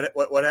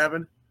 What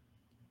happened?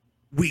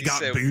 We You got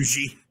said-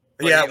 bougie.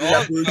 But Yeah, he, we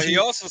got but he bougie.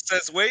 also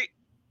says, "Wait."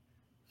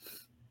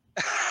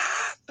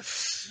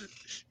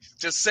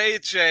 Just say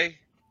it, Jay.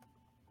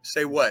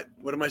 Say what?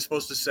 What am I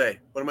supposed to say?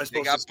 What am I They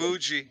supposed got to say?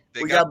 bougie.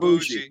 They We got got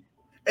bougie.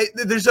 Hey,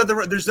 there's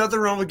nothing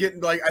wrong with getting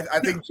like I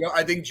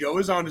think Joe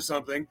is onto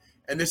something,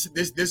 and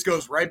this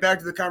goes right back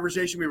to the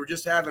conversation we were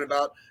just having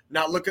about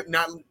not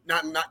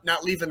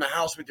leaving the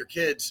house with your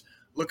kids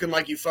looking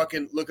like you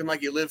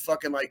live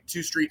fucking like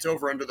 2 streets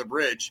over under the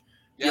bridge.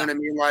 You know Yeah. what I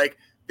mean? Like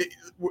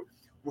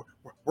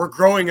we're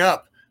growing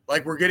up.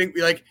 Like we're getting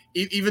like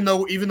even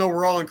though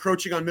we're all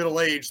encroaching on middle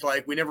age,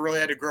 like we never really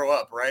had to grow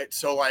up, right?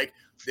 So like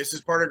this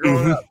is part of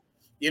growing Mhm. up.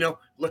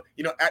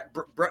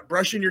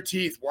 Brushing your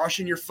teeth,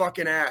 washing your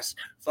fucking ass,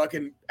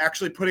 fucking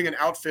actually putting an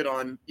outfit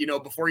on,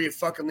 before you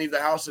fucking leave the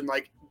house and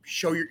like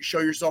show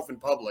yourself in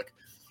public.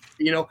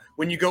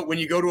 When you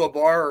go to a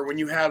bar or when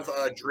you have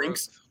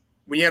drinks,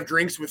 when you have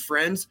drinks with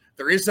friends,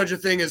 there is such a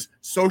thing as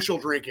social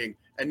drinking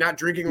and not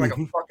drinking like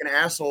a fucking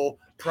asshole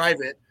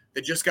private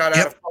that just got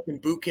out of fucking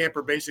boot camp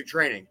or basic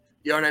training.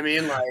 You know what I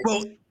mean? Like,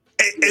 Well,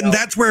 and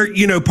that's where,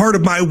 part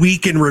of my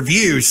week in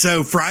review.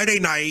 So Friday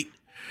night,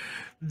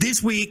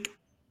 this week,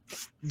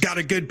 got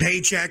a good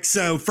paycheck.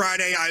 So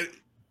Friday,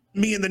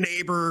 me and the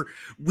neighbor,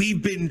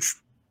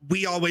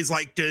 we always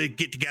like to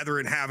get together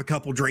and have a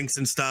couple drinks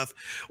and stuff.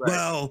 Right.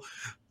 Well,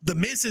 the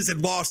missus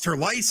had lost her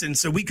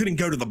license, so we couldn't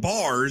go to the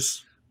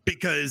bars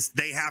because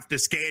they have to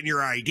scan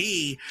your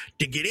ID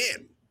to get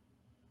in.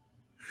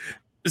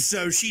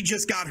 So she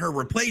just got her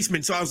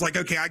replacement. So I was like,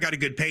 okay, I got a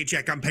good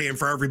paycheck. I'm paying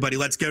for everybody.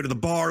 Let's go to the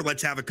bar.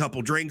 Let's have a couple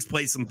drinks,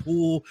 play some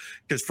pool,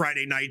 because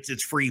Friday nights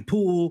it's free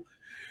pool.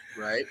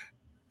 right.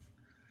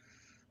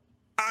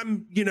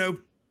 I'm,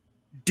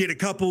 did a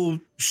couple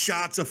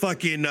shots of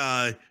fucking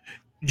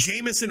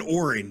Jameson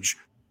Orange.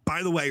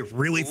 By the way,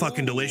 really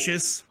fucking Ooh.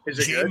 delicious. Is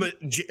it good?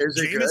 Is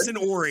it Jameson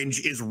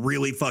Orange is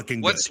really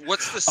fucking good.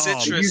 What's the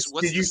citrus?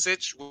 did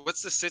you-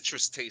 What's the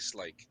citrus taste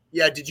like?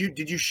 Yeah. Did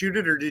you shoot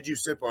it or did you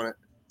sip on it?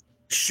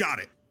 Shot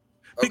it.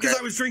 Because Okay.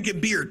 I was drinking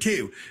beer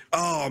too.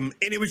 And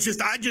it was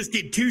I just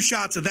did 2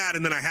 shots of that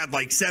and then I had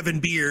like 7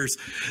 beers.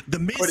 The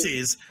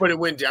missus, But it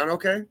went down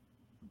okay.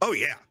 oh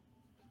yeah.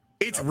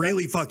 It's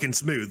really fucking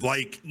smooth.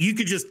 Like you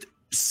could just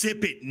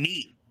sip it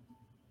neat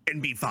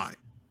and be fine.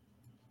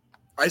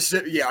 I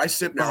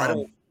sip now.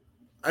 Um,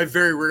 I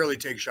very rarely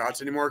take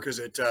shots anymore because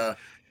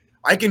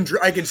I can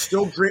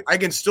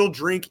still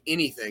drink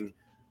anything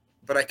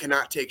but I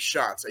cannot take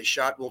shots. A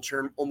shot will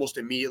almost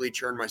immediately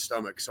churn my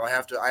stomach. So I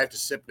have to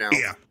sip now.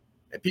 Yeah.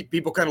 And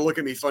people kind of look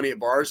at me funny at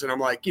bars, and I'm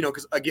like,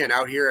 because again,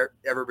 out here,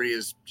 everybody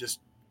is just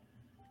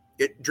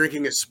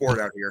drinking is sport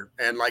out here.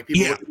 And like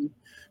people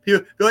be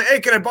like, hey,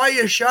 can I buy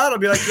you a shot? I'll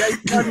be like, yeah, you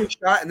can buy me a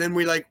shot. And then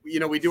we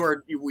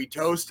we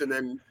toast, and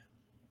then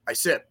I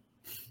sip.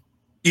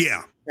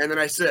 Yeah. And then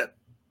I sip.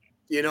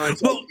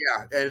 It's Well, like,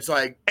 yeah. And it's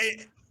like,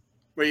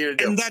 what are you gonna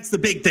do? And that's the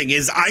big thing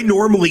is I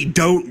normally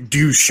don't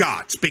do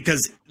shots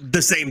because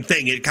the same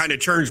thing. It kind of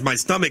churns my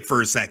stomach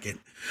for a second.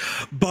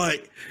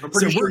 But I'm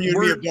pretty sure you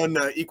have done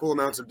equal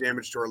amounts of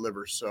damage to our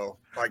livers. So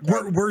like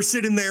we're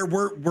sitting there,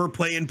 we're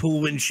playing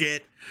pool and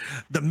shit.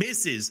 The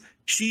missus,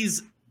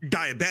 she's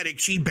diabetic.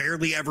 She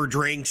barely ever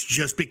drinks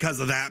just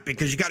because of that,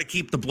 because you got to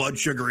keep the blood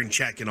sugar in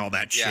check and all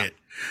that shit.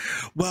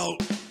 Well,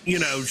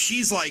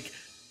 she's like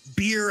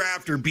beer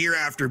after beer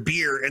after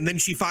beer. And then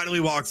she finally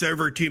walks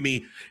over to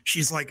me.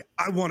 She's like,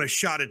 I want a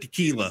shot of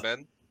tequila.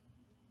 Ben?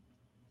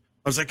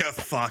 I was like, oh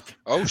fuck.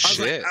 Oh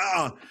shit.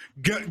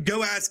 Like,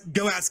 go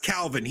ask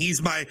Calvin.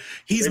 He's my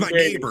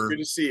neighbor. Good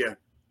to see you.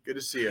 Good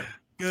to see you.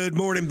 Good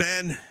morning,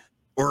 Ben.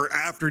 Or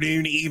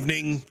afternoon,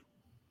 evening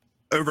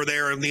over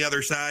there on the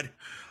other side.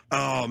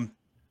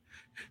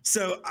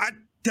 So I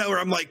tell her,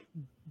 I'm like,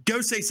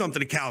 go say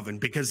something to Calvin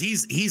because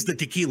he's the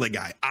tequila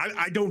guy.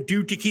 I don't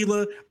do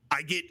tequila.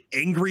 I get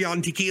angry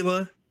on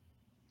tequila.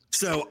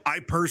 So I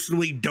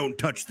personally don't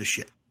touch the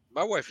shit.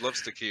 My wife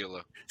loves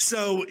tequila.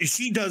 So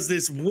she does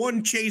this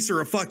one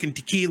chaser of fucking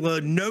tequila,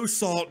 no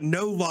salt,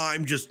 no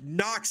lime, just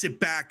knocks it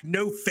back,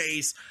 no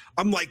face.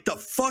 I'm like, the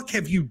fuck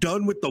have you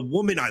done with the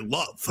woman I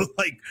love?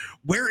 Like,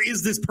 where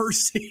is this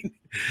person?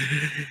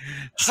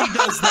 She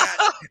does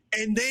that.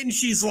 And then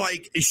she's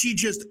like, she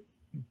just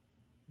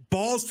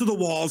balls to the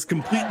walls,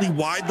 completely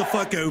wide the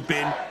fuck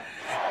open.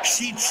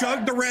 She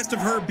chugged the rest of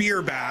her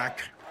beer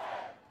back.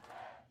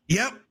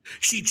 Yep.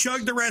 She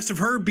chugged the rest of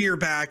her beer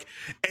back.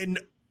 And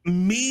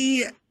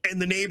me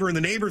and the neighbor and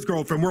the neighbor's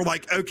girlfriend were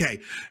like, okay,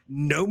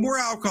 no more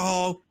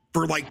alcohol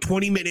for like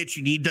 20 minutes.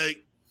 You need to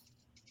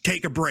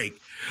take a break.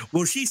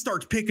 Well, she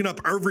starts picking up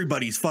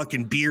everybody's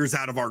fucking beers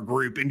out of our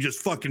group and just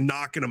fucking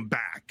knocking them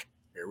back.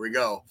 Here we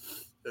go.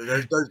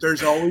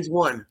 There's always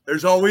one.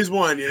 There's always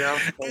one,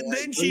 And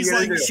then she's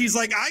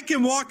like, I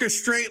can walk a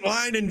straight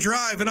line and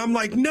drive. And I'm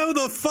like, no,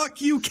 the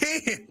fuck you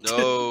can't.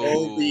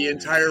 No. The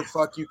entire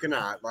fuck you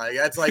cannot. Like,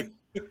 that's like,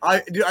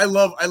 I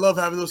love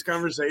having those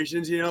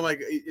conversations, like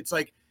it's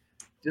like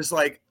just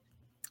like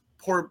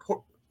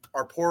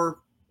our poor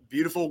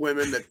beautiful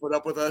women that put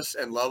up with us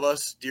and love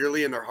us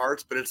dearly in their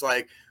hearts, but it's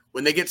like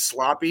when they get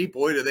sloppy,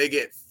 boy, do they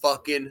get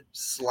fucking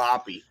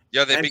sloppy.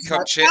 Yeah, they and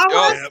become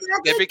like,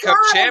 they become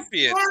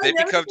champions. They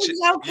become you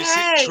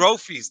see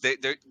trophies. They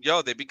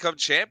become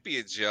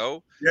champions,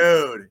 yo.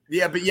 Dude.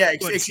 Yeah, but yeah,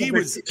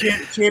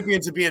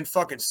 champions of being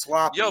fucking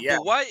sloppy. Yo, yeah.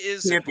 but why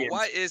is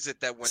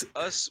it that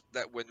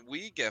when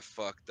we get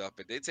fucked up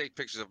and they take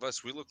pictures of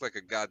us, we look like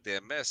a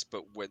goddamn mess,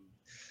 but when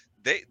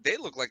they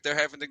look like they're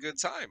having a good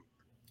time.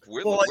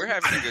 We're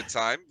having a good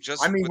time.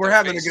 We're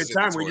having a good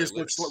time. We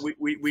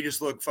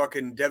just look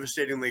fucking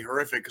devastatingly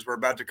horrific because we're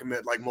about to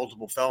commit like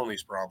multiple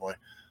felonies, probably.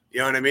 You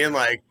know what I mean?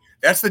 Like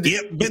that's the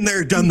yep, been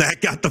there, done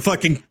that. Got the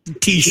fucking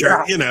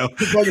t-shirt.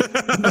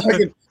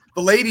 The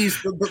ladies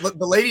have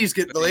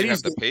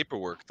the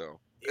paperwork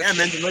though. Yeah,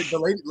 man.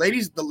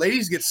 The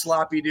ladies get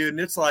sloppy, dude, and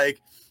it's like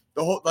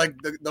the whole like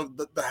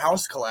the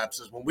house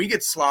collapses when we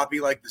get sloppy.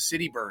 Like the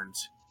city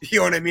burns. You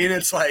know what I mean?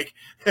 It's like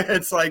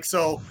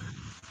so.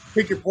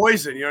 Pick your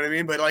poison, you know what I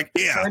mean? But like,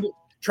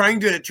 trying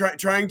to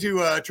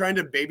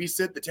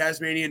babysit the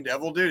Tasmanian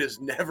devil, dude, is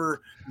never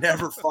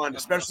fun,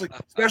 especially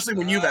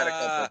when you've had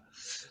a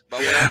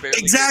couple.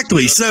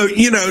 Exactly. So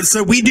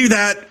so we do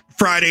that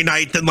Friday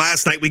night. Then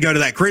last night we go to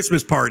that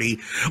Christmas party.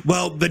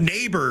 Well, the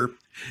neighbor,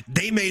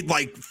 they made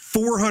like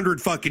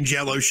 400 fucking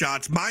Jello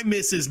shots. My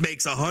missus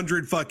makes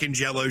 100 fucking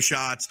Jello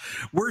shots.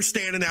 We're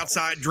standing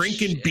outside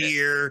drinking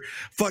beer,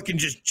 fucking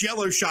just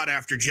Jello shot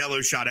after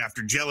Jello shot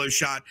after Jello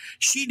shot.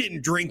 She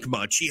didn't drink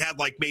much. She had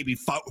like maybe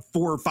 4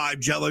 or 5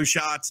 Jello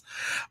shots.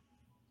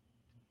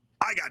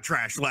 I got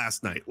trashed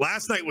last night.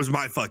 Last night was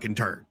my fucking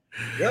turn.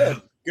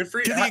 Good for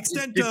you. To the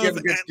extent of at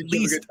least. Did you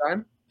have a good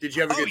time? Did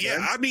you have a good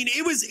time? I mean,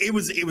 it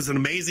was an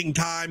amazing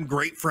time.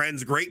 Great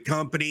friends, great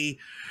company.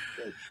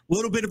 A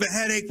little bit of a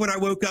headache when I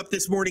woke up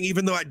this morning,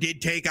 even though I did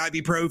take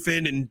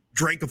ibuprofen and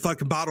drank a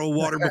fucking bottle of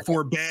water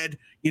before bed.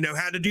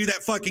 Had to do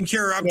that fucking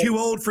cure. I'm too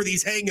old for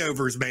these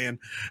hangovers, man.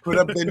 Put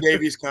up Ben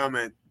Davies'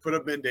 comment.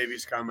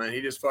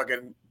 He just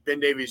fucking, Ben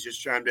Davies just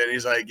chimed in.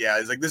 He's like,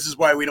 this is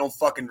why we don't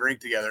fucking drink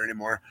together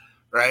anymore.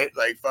 Right?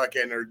 Like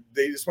fucking,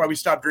 that's why we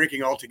stopped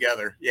drinking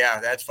altogether.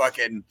 Yeah, that's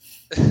fucking,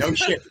 no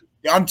shit.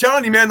 I'm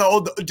telling you, man,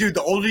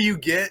 the older you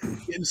get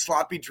getting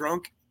sloppy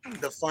drunk,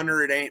 the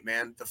funner it ain't,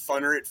 man. The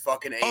funner it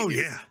fucking ain't. Oh, dude.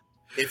 yeah.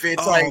 If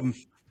it's like,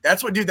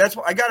 that's what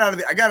I got out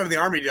of the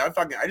army, dude.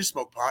 I just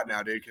smoke pot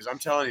now, dude. Cause I'm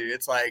telling you,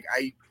 it's like,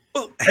 I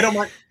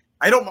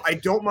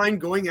don't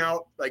mind going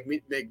out. Like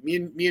me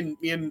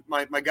and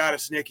my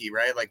goddess Nikki,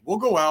 right? Like we'll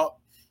go out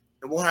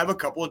and we'll have a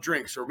couple of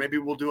drinks, or maybe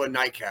we'll do a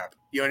nightcap.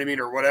 You know what I mean,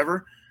 or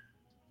whatever.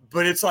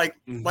 But it's like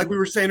we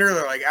were saying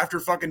earlier, like after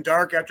fucking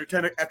dark, after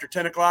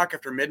 10 o'clock,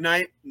 after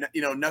midnight,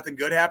 nothing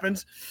good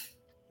happens.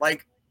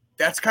 Like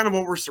that's kind of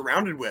what we're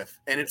surrounded with,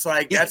 and it's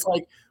like that's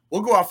like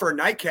we'll go out for a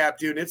nightcap,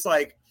 dude. And it's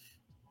like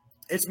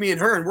it's me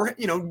and her, and we're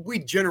we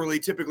generally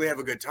typically have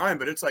a good time,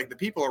 but it's like the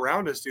people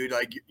around us, dude.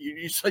 Like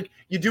you just like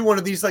you do one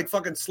of these like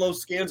fucking slow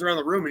scans around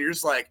the room, and you're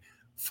just like,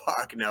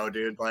 fuck no,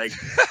 dude. Like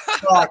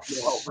fuck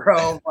no,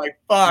 bro. Like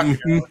fuck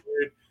no,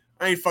 dude.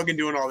 I ain't fucking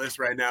doing all this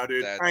right now,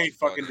 dude. I ain't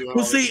fucking doing all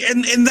this. Well,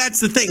 see, and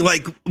that's the thing.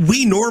 Like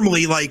we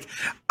normally,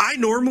 I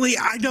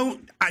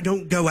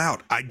don't go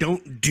out. I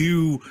don't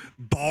do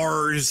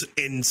bars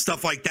and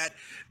stuff like that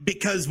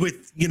because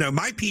with,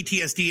 my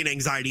PTSD and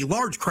anxiety,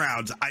 large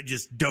crowds, I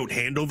just don't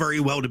handle very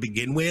well to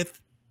begin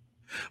with.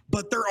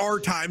 But there are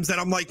times that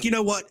I'm like, you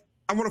know what?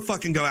 I want to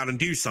fucking go out and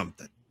do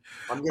something.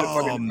 I'm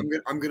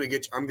gonna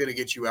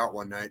get you out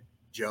one night,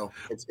 Joe.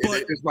 It's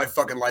my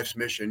fucking life's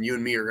mission. You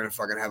and me are gonna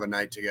fucking have a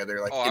night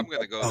together. Like, I'm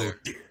gonna go there.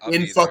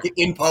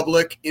 In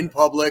public.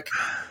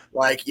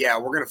 Like, yeah,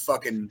 we're gonna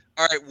fucking.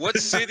 All right, what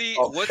city?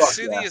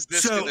 Is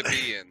this gonna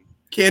be in?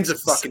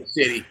 Kansas fucking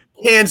City.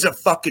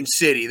 Kansas fucking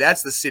City.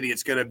 That's the city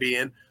it's gonna be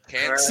in.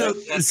 So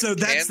that's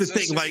Kansas the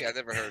thing. City? Like, I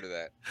never heard of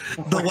that.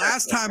 The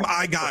last time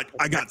I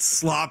got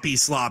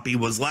sloppy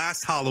was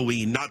last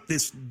Halloween, not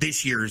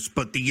this year's,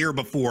 but the year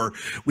before.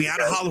 We had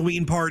a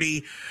Halloween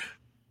party.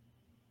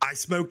 I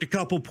smoked a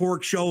couple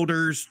pork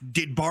shoulders,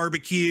 did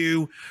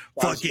barbecue,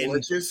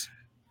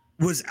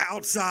 was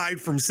outside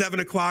from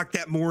 7 o'clock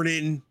that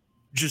morning,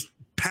 just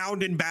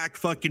pounding back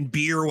fucking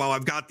beer while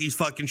I've got these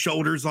fucking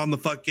shoulders on the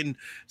fucking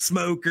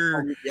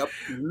smoker. Yep.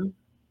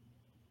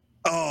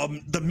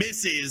 The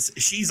missus,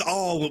 she's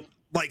all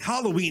like,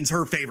 Halloween's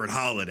her favorite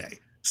holiday.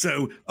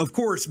 So of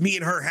course me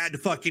and her had to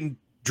fucking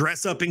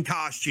dress up in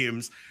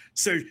costumes.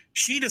 So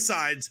she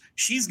decides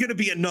she's going to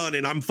be a nun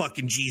and I'm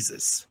fucking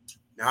Jesus.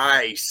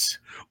 Nice.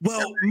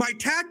 Well, my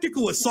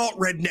tactical assault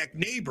redneck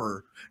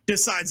neighbor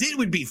decides it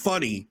would be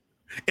funny.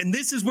 And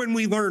this is when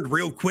we learned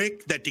real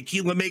quick that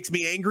tequila makes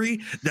me angry,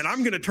 that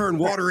I'm going to turn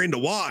water into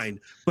wine,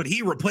 but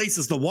he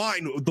replaces the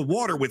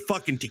water with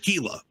fucking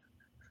tequila.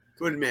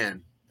 Good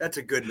man. That's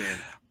a good man.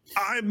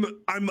 I'm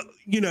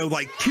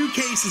like 2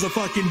 cases of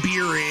fucking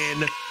beer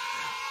in,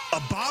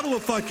 a bottle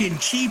of fucking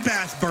cheap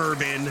ass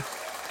bourbon,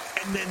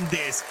 and then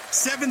this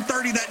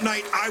 7:30 that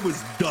night, I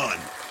was done.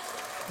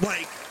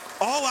 Like,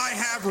 all I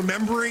have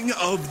remembering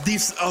of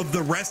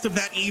the rest of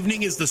that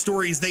evening is the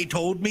stories they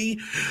told me.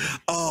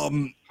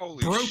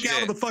 Broke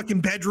out of the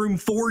fucking bedroom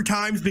 4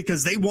 times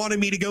because they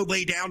wanted me to go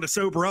lay down to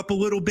sober up a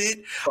little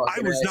bit. I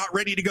was not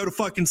ready to go to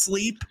fucking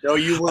sleep. No,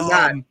 you were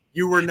not.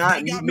 You were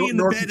not. They got me in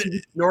the bed.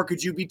 Nor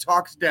could you be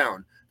talked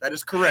down. That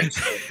is correct.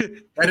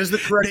 That is the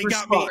correct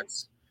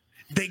response.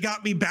 They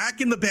got me back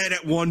in the bed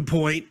at one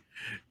point.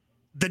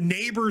 The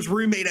neighbor's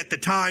roommate at the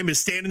time is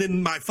standing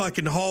in my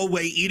fucking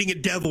hallway eating a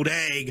deviled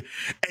egg,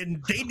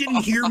 and they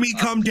didn't hear me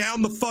come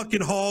down the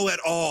fucking hall at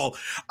all.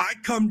 I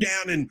come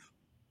down and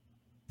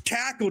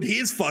tackled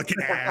his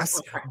fucking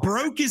ass,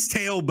 broke his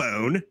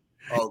tailbone.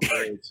 Oh,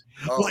 great.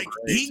 Great.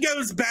 He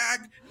goes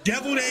back,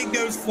 deviled egg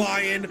goes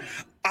flying.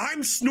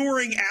 I'm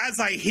snoring as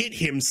I hit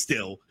him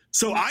still.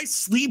 So I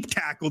sleep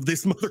tackled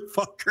this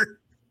motherfucker.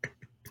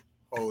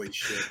 Holy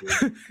shit,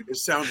 dude.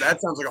 That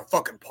sounds like a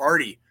fucking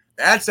party.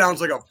 That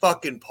sounds like a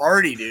fucking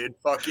party, dude.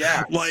 Fuck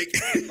yeah.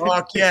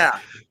 Fuck yeah.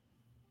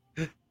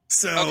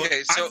 So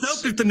I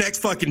felt it the next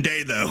fucking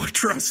day, though.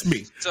 Trust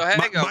me. So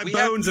hang on. My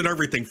bones and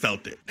everything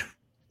felt it.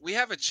 We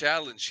have a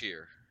challenge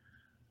here.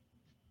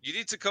 You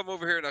need to come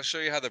over here and I'll show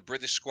you how the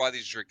British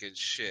squatties drinking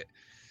shit.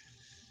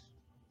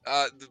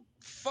 The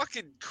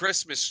fucking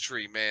Christmas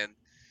tree, man.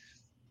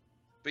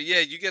 But yeah,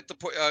 you get the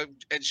point,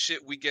 and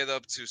shit we get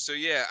up to. So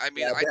yeah, I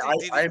mean,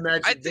 I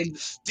imagine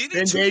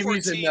Ben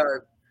Davies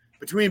and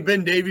between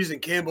Ben Davies and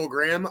Campbell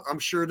Graham, I'm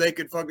sure they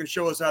could fucking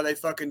show us how they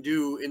fucking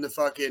do in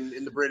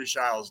the British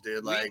Isles,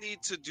 dude. Like, we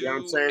need to do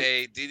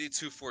a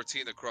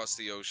DD214 across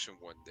the ocean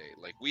one day.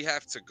 Like, we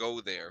have to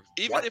go there.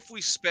 Even if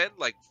we spend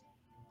like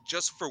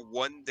just for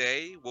one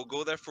day, we'll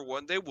go there for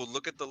one day. We'll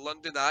look at the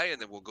London Eye and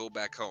then we'll go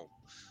back home.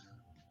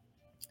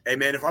 Hey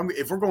man, if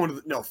we're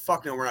going to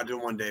fuck no, we're not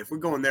doing one day. If we're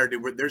going there,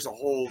 dude, there's a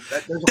whole.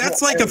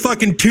 That's like a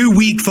fucking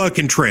 2-week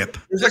fucking trip.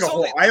 There's like a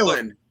whole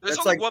island. There's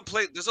only one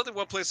place. There's only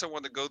one place I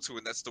want to go to,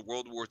 and that's the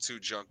World War II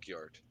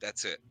junkyard.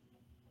 That's it.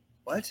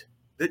 What?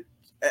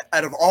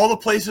 Out of all the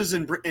places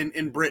in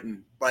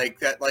Britain,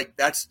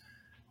 that's.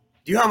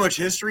 Do you know how much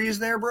history is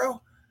there, bro?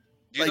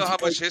 Do you know how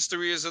much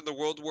history is in the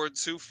World War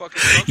II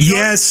fucking junkyard?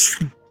 Yes,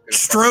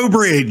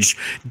 Strobridge,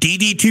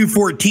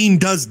 DD214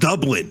 does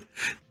Dublin.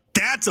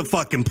 That's a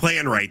fucking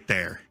plan right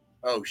there.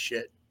 Oh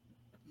shit,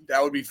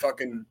 that would be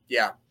fucking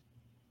yeah.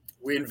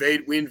 We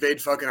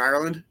invade fucking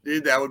Ireland,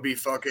 dude. That would be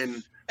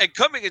fucking. And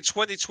coming in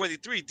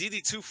 2023,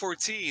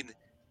 DD214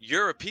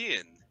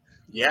 European.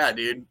 Yeah,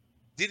 dude.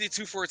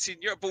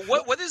 DD214 Europe. But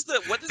what is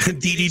the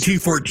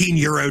DD214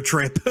 Euro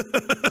trip?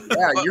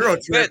 Yeah, Euro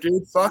trip,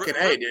 dude. Fucking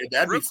hey, dude.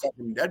 That'd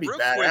be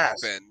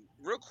badass. Ben,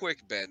 real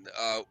quick, Ben.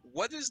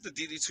 What is the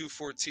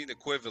DD214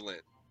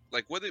 equivalent?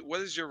 Like, what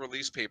is your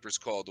release papers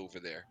called over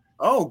there?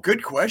 Oh,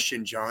 good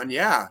question, John.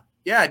 Yeah.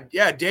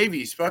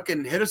 Davies,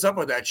 fucking hit us up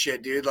with that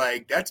shit, dude.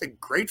 Like, that's a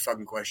great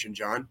fucking question,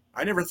 John.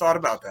 I never thought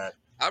about that.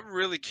 I'm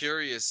really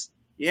curious.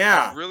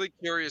 Yeah. I'm really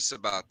curious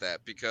about that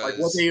because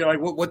Like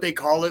what they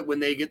call it when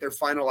they get their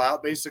final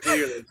out,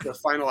 basically, or the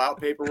final out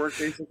paperwork,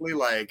 basically.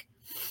 Like,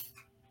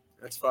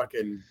 that's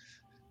fucking.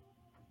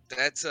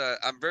 that's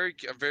I'm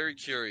very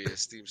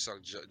curious. Theme song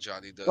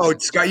Johnny does. Oh,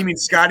 Scott, you mean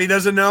Scotty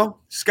doesn't know?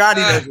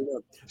 Scotty doesn't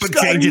know. But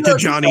Scotty change it to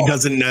Johnny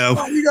doesn't know.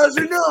 Scotty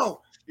doesn't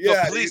know. No,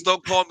 Yeah, please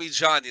don't call me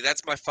Johnny.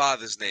 That's my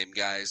father's name,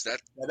 guys.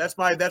 that's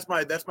my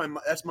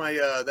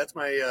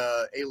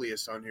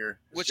alias on here.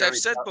 It's Which Johnny I've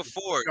said Tower.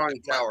 before. Johnny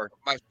Tower.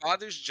 My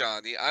father's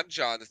Johnny. I'm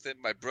Jonathan.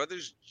 My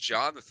brother's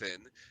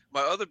Jonathan.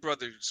 My other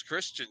brother's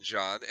Christian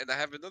John, and I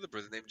have another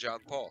brother named John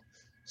Paul.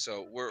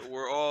 So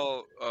we're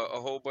all a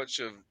whole bunch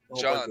of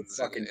Johns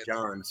fucking in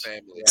Johns. the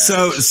family.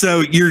 Yeah. So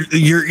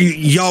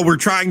y'all were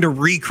trying to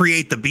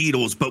recreate the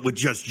Beatles, but with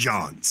just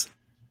Johns.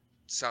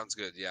 Sounds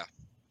good. Yeah.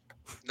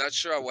 Not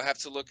sure. I will have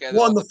to look at it.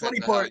 Well, All and the depends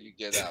funny on how part- you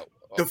get out.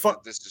 the fu-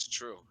 This is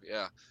true.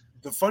 Yeah.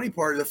 The funny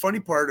part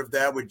of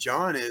that with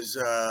John is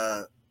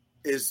that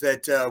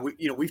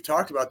we've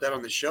talked about that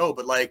on the show,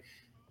 but like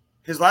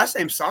his last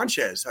name's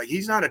Sanchez. Like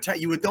he's not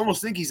Italian. You would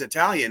almost think he's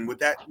Italian with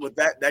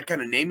that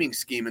kind of naming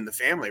scheme in the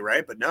family,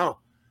 right? But no.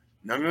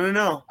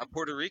 I'm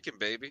Puerto Rican,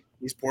 baby.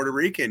 He's Puerto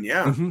Rican.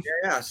 Yeah, Mhm.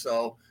 yeah.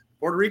 So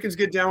Puerto Ricans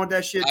get down with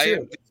that shit I am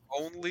too. the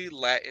only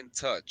Latin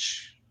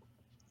touch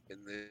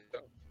in the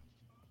show.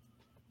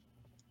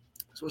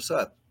 That's what's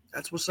up.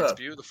 That's what's It's up.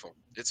 beautiful.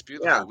 It's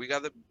beautiful.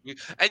 Yeah.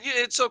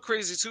 It's so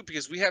crazy too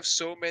because we have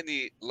so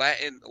many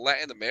Latin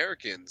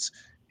Americans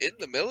in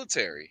the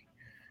military.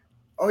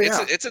 Oh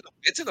yeah. It's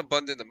an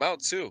abundant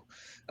amount too.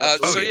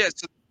 Absolutely.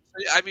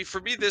 I mean,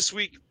 for me this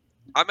week,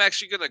 I'm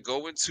actually gonna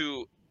go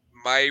into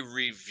my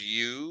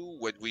review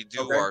when we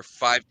do Okay. our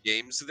 5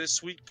 games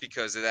this week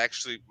because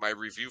my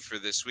review for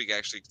this week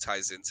actually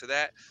ties into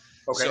that.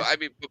 Okay. So I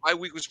mean, but my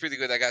week was pretty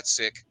good. I got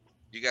sick.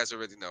 You guys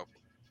already know.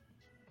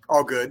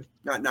 All good.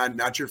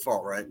 Not your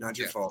fault, right? Not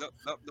your fault.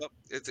 No.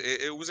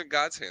 It was in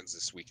God's hands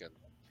this weekend.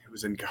 It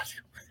was in God.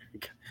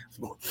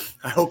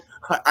 I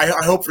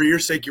hope for your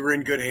sake you were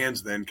in good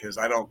hands then, because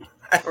I don't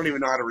even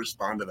know how to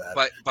respond to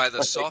that. By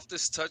the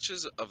softest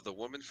touches of the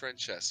woman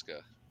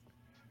Francesca.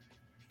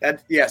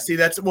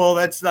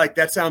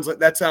 That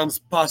sounds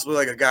possibly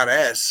like a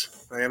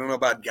goddess. Like, I don't know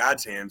about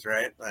God's hands,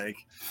 right? Like,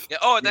 Yeah.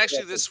 Oh, and Yeah.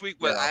 actually, this week,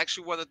 what Yeah. I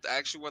actually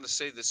want to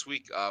say this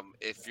week,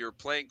 if you're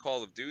playing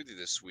Call of Duty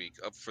this week,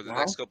 up for the Uh-huh.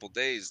 next couple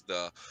days,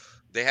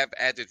 they have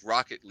added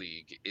Rocket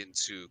League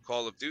into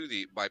Call of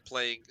Duty by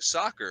playing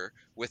soccer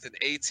with an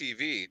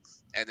ATV,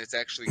 and it's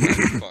actually kind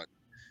of fun.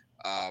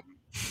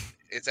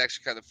 It's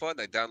actually kind of fun.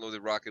 I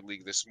downloaded Rocket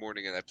League this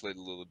morning and I played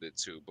a little bit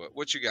too. But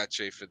what you got,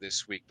 Jay, for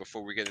this week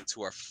before we get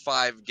into our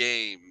 5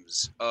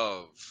 games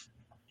of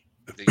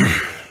the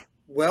year?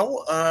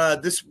 well,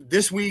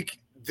 this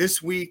week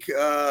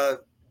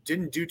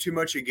didn't do too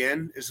much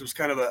again. This was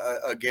kind of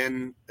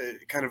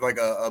kind of like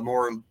a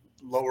more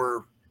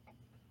lower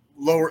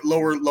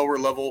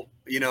level,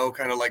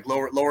 kind of like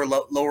lower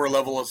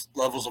levels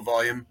of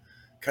volume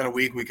kind of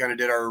week. We kind of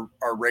did our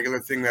regular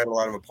thing. We had a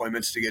lot of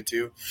appointments to get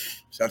to,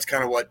 so that's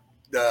kind of what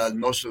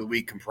most of the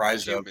week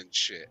comprised of. Human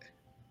shit.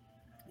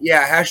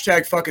 Yeah,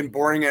 hashtag fucking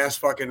boring ass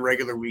fucking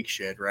regular week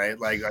shit, right?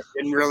 Like I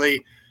didn't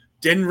really.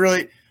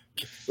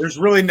 There's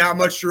really not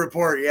much to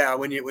report. Yeah,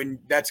 when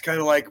that's kind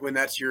of like when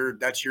that's your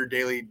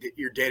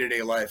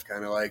day-to-day life,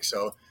 kind of like.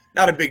 So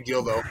not a big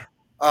deal though.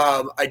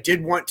 I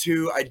did want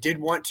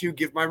to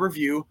give my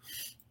review.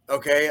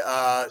 Okay,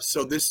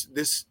 so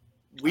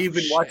we've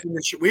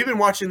been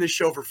watching this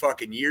show for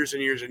fucking years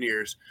and years and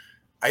years.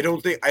 I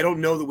don't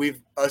know that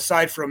we've,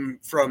 aside from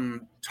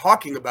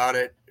talking about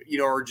it,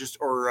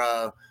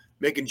 or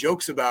making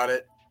jokes about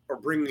it or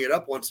bringing it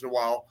up once in a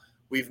while,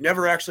 we've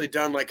never actually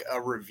done like a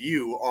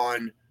review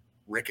on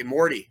Rick and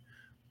Morty.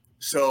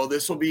 So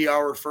this will be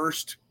our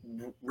first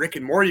Rick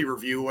and Morty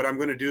review. What I'm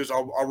going to do is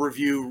I'll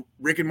review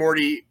Rick and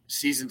Morty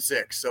season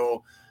 6.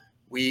 So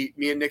me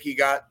and Nikki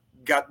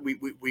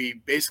we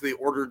basically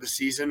ordered the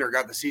season, or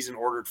got the season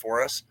ordered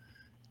for us.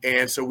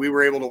 And so we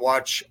were able to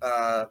watch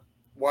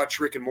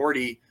Rick and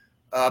Morty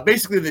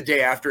basically the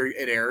day after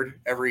it aired,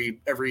 every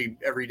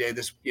day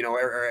this,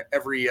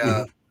 every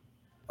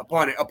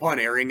upon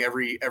airing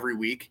every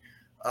week.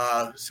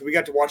 So we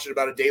got to watch it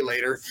about a day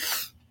later.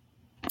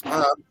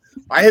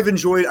 I've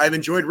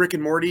enjoyed Rick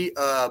and Morty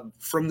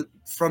from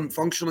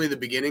functionally the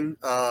beginning.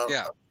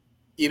 Yeah.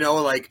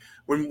 Like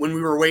when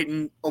we were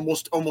waiting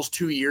almost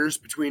 2 years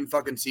between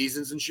fucking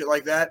seasons and shit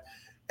like that,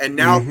 and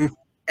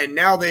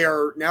now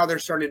they're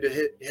starting to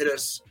hit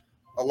us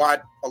a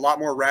lot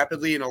more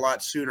rapidly and a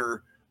lot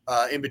sooner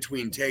in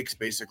between takes,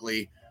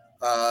 basically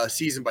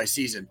season by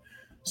season.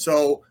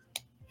 So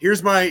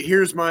here's my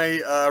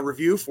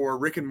review for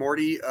Rick and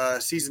Morty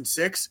season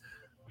 6.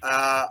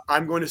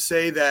 I'm going to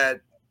say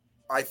that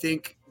I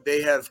think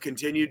they have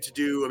continued to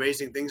do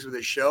amazing things with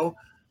this show.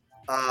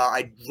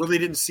 I really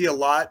didn't see a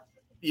lot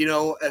you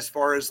know, as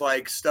far as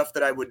like stuff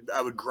that I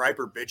would gripe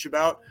or bitch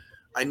about,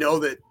 I know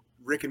that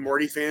Rick and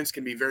Morty fans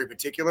can be very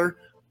particular.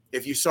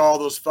 If you saw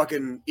those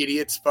fucking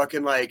idiots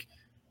fucking like,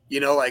 you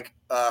know, like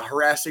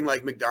harassing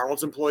like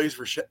McDonald's employees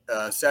for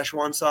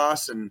Szechuan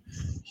sauce and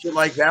shit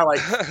like that,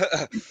 like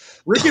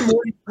Rick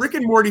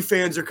and Morty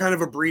fans are kind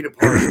of a breed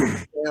apart.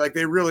 Like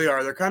they really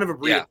are. They're kind of a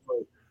breed apart.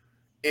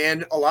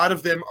 And a lot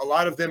of them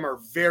are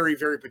very,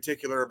 very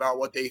particular about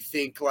what they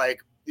think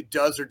like it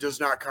does or does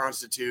not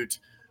constitute,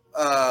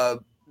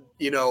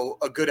 you know,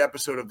 a good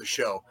episode of the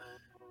show.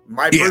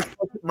 My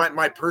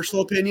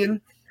personal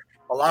opinion,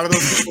 a lot of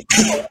those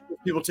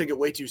people take it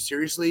way too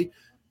seriously.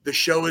 The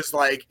show is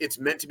like it's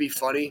meant to be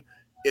funny.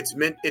 It's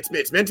meant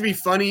to be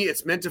funny.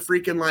 It's meant to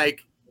freaking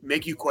like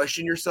make you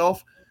question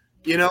yourself.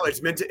 You know,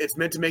 it's meant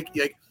to make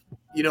like,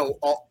 you know,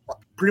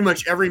 pretty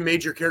much every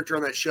major character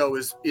on that show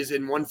is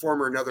in one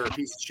form or another a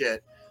piece of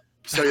shit.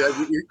 So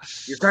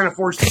you're kind of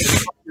forced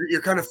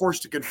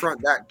to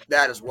confront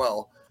that as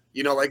well.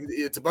 You know, like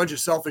it's a bunch of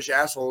selfish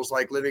assholes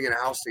like living in a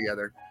house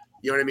together.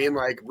 You know what I mean?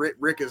 Like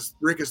Rick is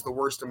the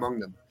worst among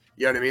them.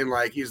 You know what I mean?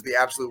 Like he's the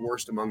absolute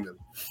worst among them.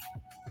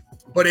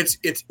 But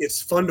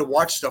it's fun to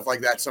watch stuff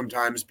like that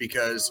sometimes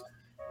because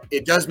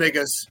it does make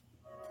us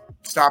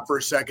stop for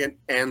a second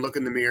and look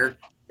in the mirror.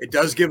 It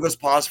does give us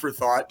pause for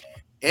thought,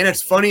 and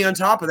it's funny on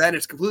top of that.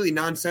 It's completely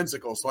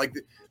nonsensical. So like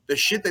the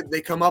shit that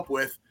they come up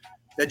with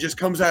that just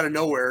comes out of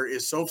nowhere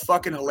is so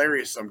fucking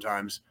hilarious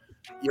sometimes.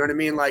 You know what I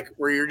mean? Like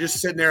where you're just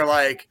sitting there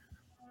like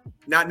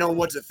not knowing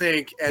what to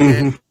think, and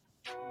then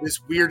this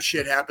weird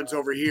shit happens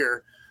over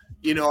here.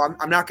 You know,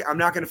 I'm not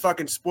going to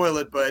fucking spoil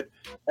it, but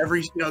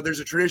there's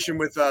a tradition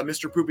with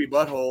Mr. Poopy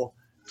Butthole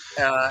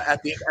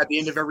at the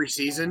end of every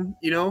season,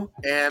 you know,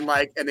 and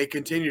they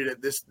continued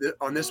it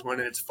on this one,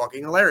 and it's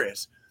fucking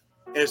hilarious.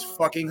 It's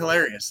fucking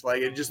hilarious.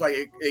 Like it just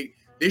like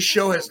this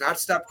show has not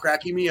stopped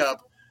cracking me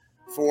up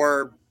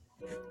for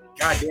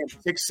goddamn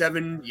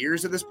 6-7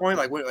 years at this point.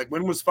 Like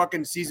when was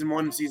fucking season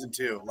 1 and season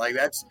 2? Like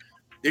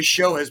this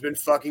show has been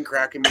fucking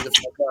cracking me the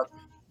fuck up.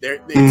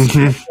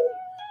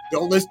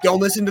 Don't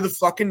listen to the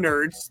fucking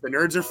nerds. The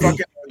nerds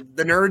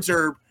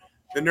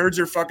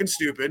are fucking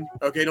stupid.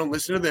 Okay, don't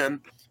listen to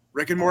them.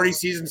 Rick and Morty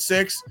season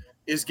 6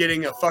 is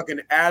getting a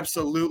fucking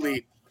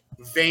absolutely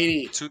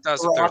veiny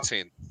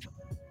 2013.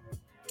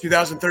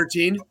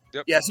 2013?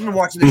 Yep. Yeah, so I've been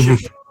watching this shit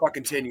for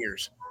fucking 10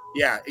 years.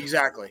 Yeah,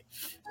 exactly.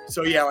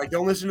 So yeah, like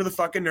don't listen to the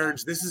fucking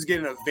nerds. This is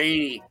getting a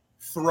veiny,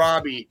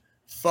 throbby,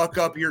 fuck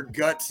up your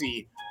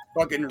gutsy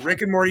fucking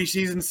Rick and Morty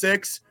season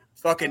 6,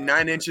 fucking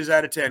 9 inches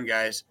out of 10,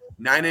 guys.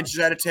 9 inches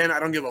out of 10. I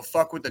don't give a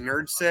fuck what the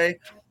nerds say.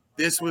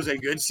 This was a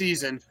good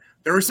season.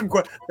 There is some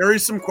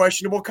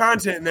questionable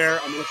content in there.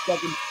 I'm gonna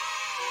fucking.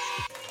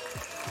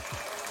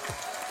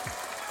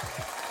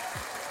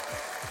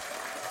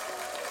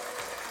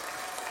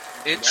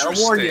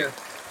 Interesting.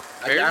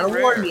 I gotta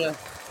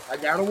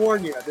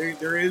warn you.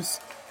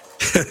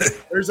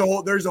 There's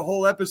a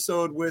whole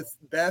episode with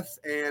Beth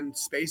and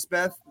Space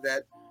Beth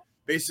that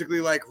basically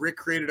like Rick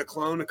created a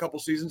clone a couple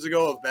seasons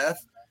ago of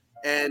Beth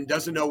and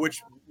doesn't know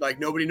which, like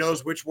nobody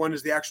knows which one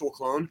is the actual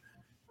clone.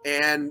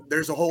 And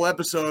there's a whole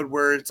episode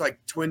where it's like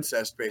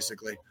twincest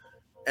basically.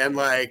 And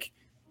like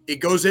it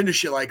goes into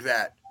shit like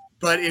that.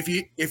 But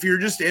if you're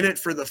just in it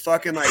for the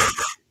fucking like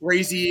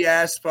crazy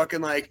ass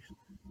fucking like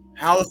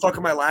how the fuck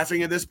am I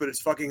laughing at this, but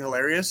it's fucking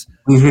hilarious.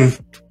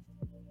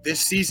 This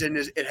season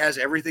it has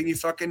everything you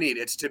fucking need.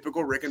 It's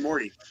typical Rick and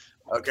Morty.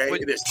 Okay,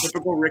 it is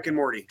typical Rick and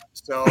Morty.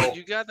 So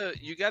you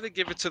gotta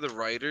give it to the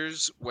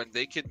writers when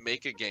they could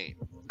make a game.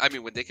 I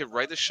mean, when they could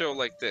write a show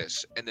like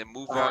this and then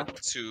move on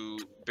to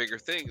bigger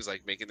things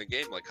like making a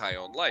game like High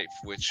on Life,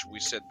 which we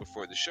said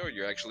before the show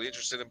you're actually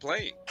interested in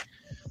playing,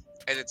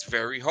 and it's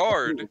very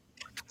hard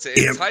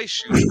to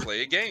entice you to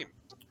play a game.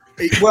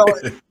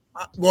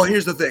 Well,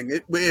 here's the thing.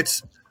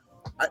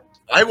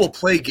 I will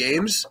play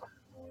games.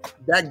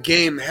 That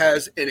game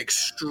has an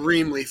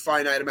extremely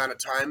finite amount of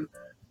time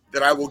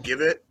that I will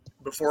give it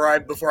before I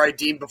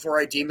deem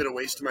it a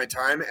waste of my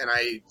time, and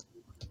I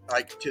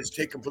just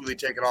take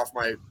it off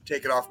my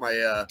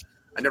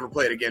I never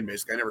play it again.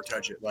 Basically, I never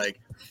touch it. Like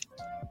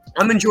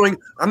I'm enjoying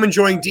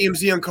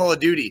DMZ on Call of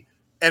Duty,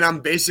 and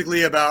I'm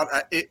basically about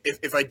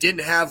if I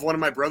didn't have one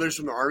of my brothers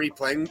from the army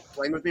playing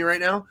with me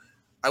right now,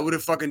 I would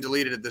have fucking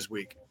deleted it this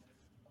week.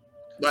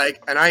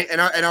 Like, and I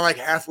like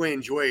halfway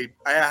enjoy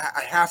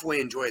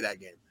that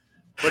game,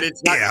 but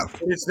it's not. Yeah.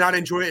 It's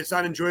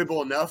not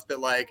enjoyable enough that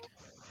like,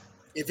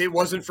 if it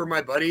wasn't for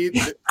my buddy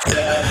that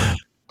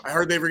I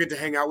hardly ever get to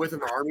hang out with in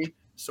the army,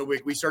 so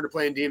we started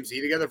playing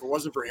DMZ together. If it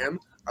wasn't for him,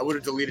 I would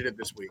have deleted it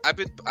this week. I've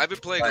been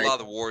playing a lot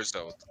of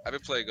Warzone. I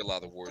didn't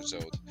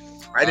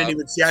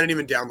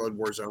even download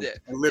Warzone. Yeah.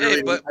 I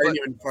didn't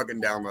even fucking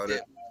download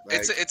it. Like,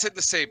 it's in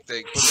the same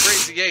thing. But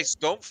Crazy Ace,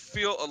 don't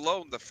feel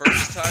alone. The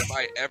first time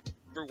I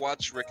ever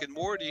watched Rick and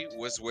Morty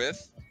was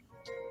with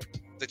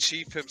the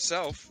Chief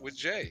himself, with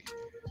Jay.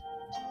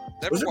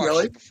 Never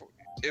watched it before.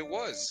 It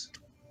was.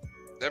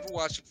 Never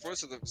watched it before,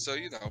 so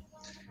you know,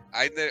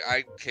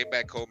 I came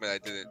back home and I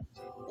didn't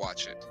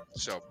watch it.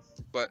 So,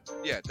 but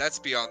yeah, that's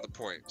beyond the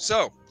point.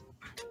 So,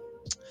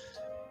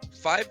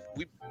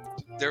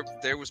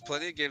 there was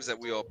plenty of games that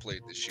we all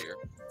played this year.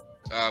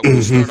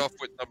 We'll start off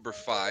with number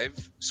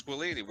 5.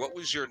 Squilini, what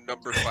was your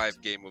number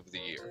 5 game of the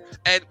year?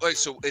 And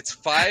so it's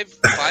five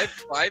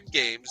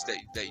games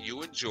that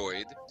you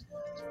enjoyed,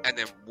 and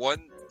then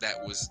one that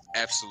was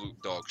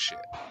absolute dog shit.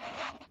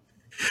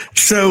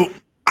 So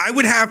I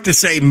would have to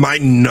say my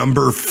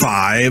number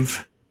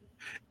 5,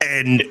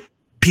 and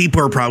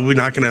people are probably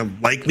not going to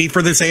like me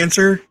for this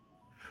answer,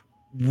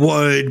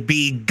 would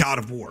be God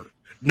of War.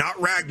 Not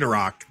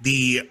Ragnarok,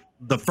 the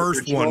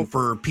first one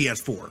for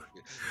PS4.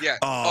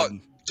 Yeah.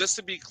 Just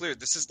to be clear,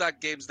 this is not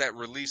games that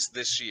released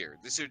this year.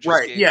 This is just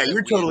Right. games Yeah, that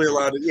you're we totally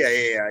enjoyed. allowed to.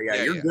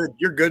 Yeah. You're good.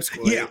 You're good,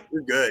 Squilly. Yeah.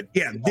 You're good.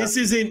 Yeah, this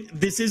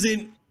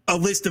isn't a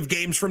list of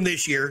games from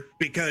this year,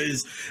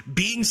 because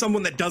being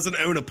someone that doesn't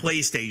own a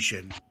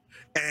PlayStation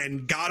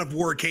and God of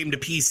War came to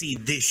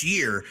PC this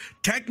year,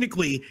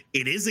 technically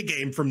it is a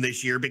game from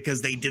this year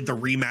because they did the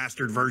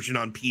remastered version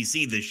on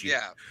PC this year.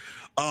 Yeah.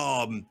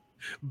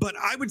 But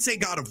I would say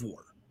God of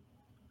War.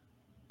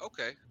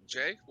 Okay.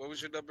 Jay, what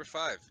was your number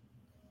 5?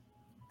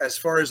 As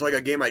far as like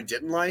a game I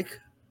didn't like,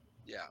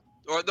 Yeah.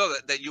 Or no,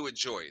 that you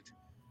enjoyed.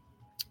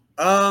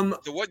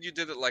 the one you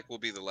didn't like will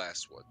be the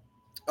last one.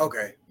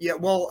 Okay. Yeah.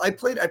 Well, I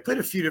played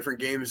a few different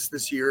games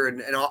this year,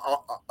 and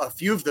a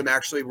few of them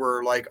actually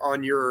were like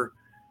on your,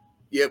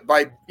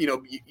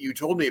 you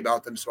told me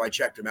about them, so I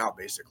checked them out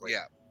basically.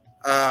 Yeah.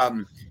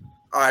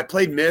 I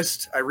played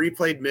Myst. I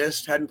replayed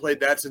Myst. Hadn't played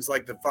that since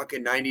like the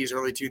fucking 90s,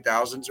 early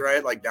 2000s,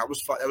 right? Like that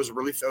was fun. That was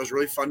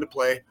really fun to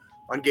play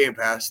on Game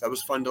Pass. That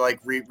was fun to like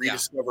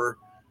rediscover,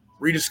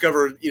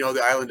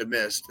 the island of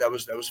Myst. That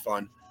was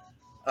fun.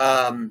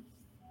 I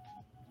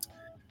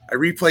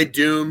replayed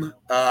Doom.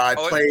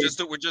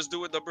 We're just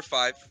doing number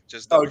 5.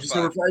 Number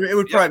 5. It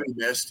would probably be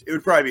Myst. It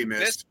would probably be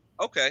Myst.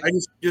 Okay. I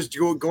just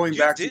going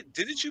back.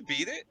 Didn't you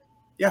beat it?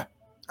 Yeah,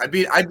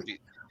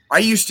 I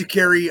used to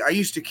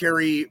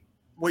carry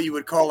what you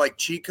would call like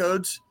cheat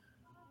codes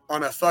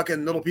on a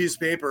fucking little piece of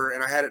paper,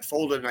 and I had it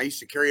folded, and I used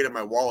to carry it in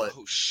my wallet.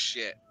 Oh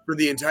shit! For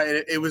the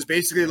entire, it was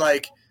basically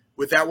like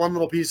with that one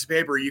little piece of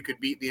paper, you could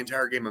beat the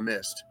entire game of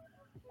Myst.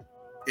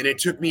 And it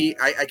took me,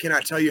 I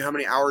cannot tell you how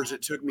many hours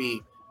it took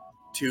me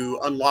to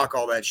unlock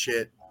all that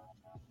shit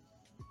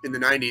in the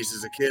 90s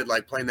as a kid,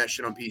 like playing that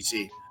shit on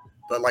PC.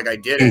 But like I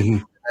did it.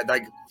 And,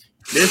 like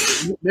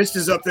Myst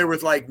is up there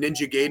with like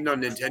Ninja Gaiden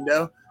on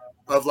Nintendo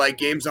of like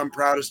games I'm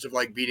proudest of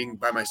like beating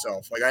by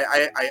myself. Like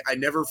I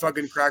never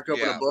fucking cracked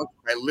open a book.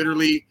 I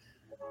literally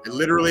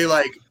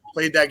like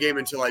played that game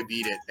until I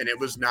beat it, and it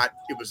was not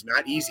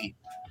easy.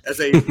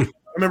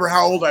 I remember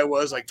how old I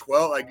was, like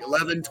 12, like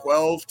 11,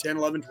 12, 10,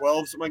 11,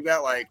 12, something like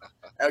that. Like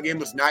that game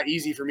was not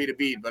easy for me to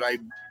beat, but I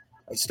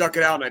stuck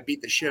it out and I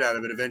beat the shit out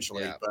of it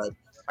eventually. Yeah. But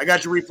I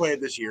got to replay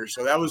it this year,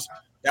 so that was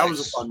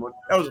a fun one.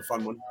 That was a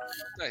fun one.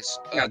 Nice.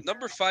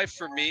 Number 5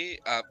 for me.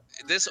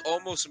 This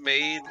almost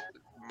made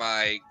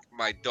my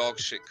dog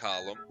shit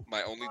column,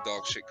 my only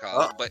dog shit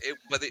column, but it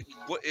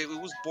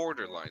was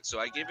borderline. So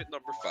I gave it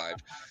number 5.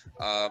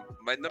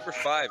 My number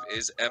 5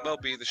 is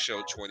MLB The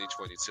Show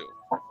 2022.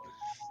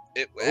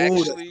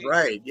 That's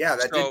right. Yeah,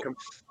 that did come.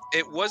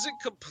 It wasn't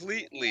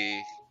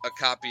completely a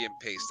copy and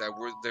paste.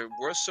 There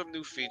were some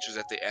new features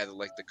that they added,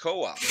 like the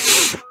co-op.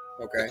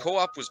 Okay. The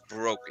co-op was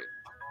broken,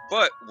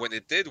 but when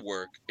it did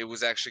work, it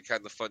was actually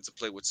kind of fun to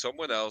play with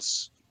someone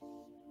else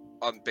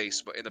in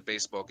a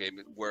baseball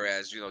game.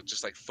 Whereas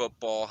just like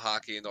football,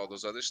 hockey, and all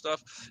those other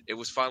stuff, it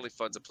was finally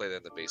fun to play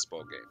that in a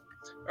baseball game.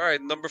 All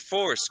right, number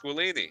 4,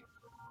 Squilini.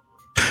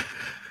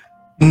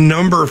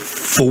 Number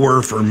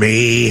 4 for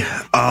me.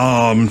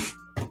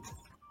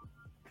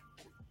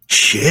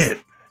 Shit.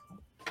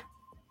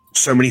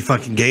 So many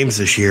fucking games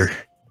this year.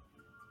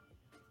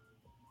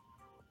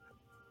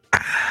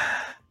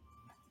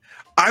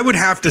 I would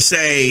have to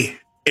say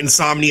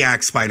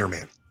Insomniac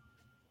Spider-Man.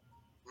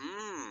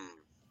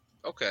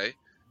 Okay.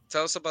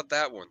 Tell us about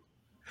that one.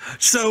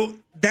 So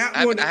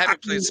I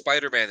haven't played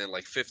Spider-Man in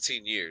like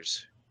 15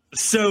 years.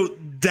 So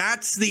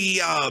that's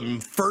the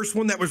first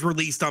one that was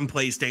released on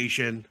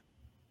PlayStation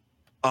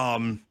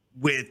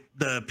with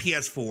the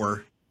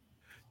PS4.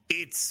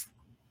 It's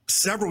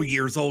several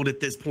years old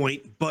at this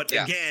point, but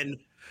again,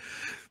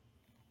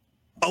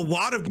 a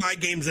lot of my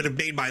games that have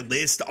made my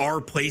list are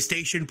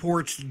PlayStation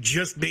ports,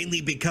 just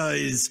mainly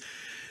because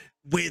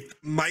with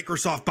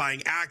Microsoft buying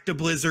Activision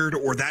Blizzard,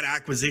 or that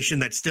acquisition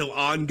that's still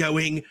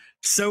ongoing,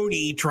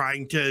 Sony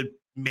trying to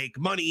make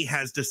money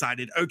has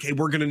decided, okay,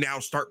 we're going to now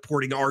start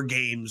porting our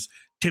games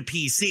to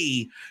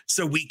PC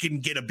so we can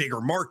get a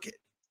bigger market.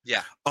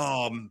 Yeah.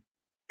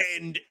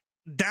 And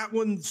that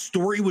one's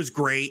story was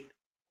great.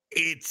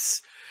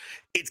 It's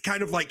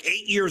kind of like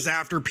 8 years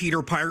after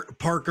Peter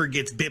Parker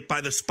gets bit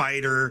by the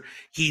spider.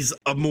 He's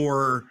a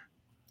more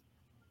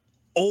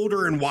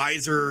older and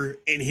wiser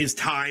in his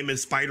time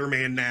as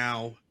Spider-Man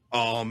now.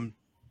 And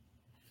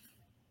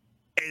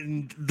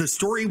the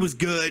story was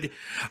good.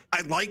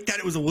 I like that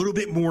it was a little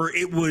bit more,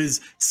 it was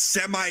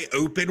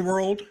semi-open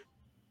world.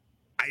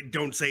 I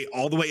don't say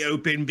all the way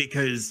open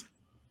because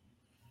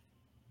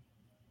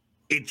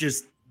it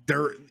just,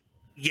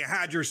 you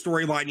had your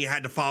storyline you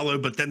had to follow,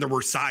 but then there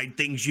were side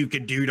things you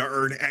could do to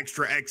earn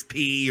extra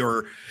XP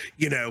or,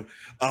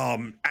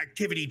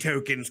 activity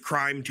tokens,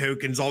 crime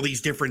tokens, all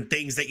these different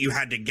things that you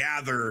had to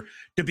gather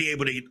to be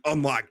able to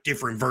unlock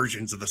different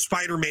versions of the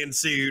Spider-Man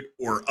suit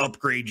or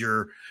upgrade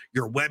your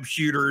web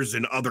shooters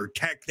and other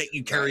tech that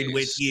you carried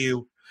with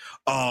you.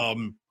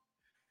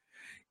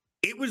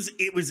 It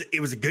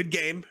was a good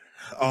game.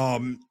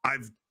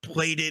 I've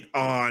played it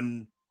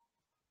on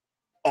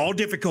all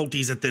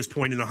difficulties at this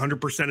point, and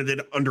 100% of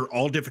it under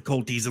all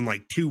difficulties in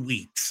like 2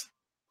 weeks.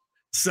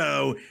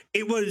 So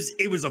it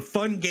was a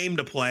fun game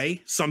to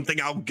play,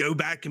 something I'll go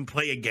back and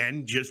play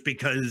again just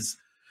because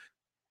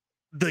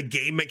the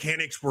game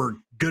mechanics were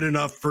good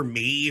enough for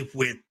me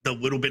with the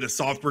little bit of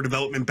software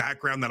development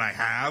background that I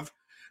have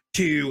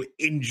to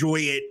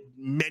enjoy it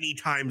many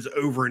times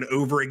over and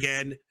over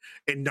again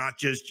and not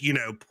just,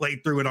 play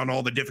through it on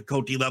all the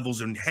difficulty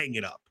levels and hang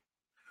it up.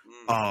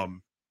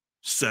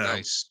 So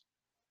Nice.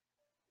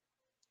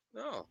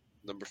 Oh,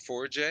 number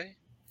 4, Jay?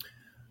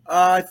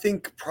 I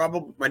think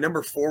probably my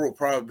number 4 will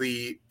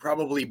probably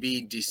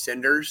be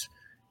Descenders.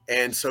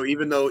 And so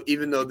even though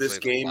this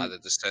game, a lot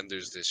of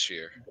Descenders this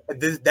year,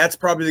 that's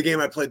probably the game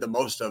I played the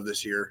most of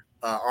this year,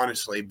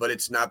 honestly. But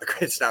it's not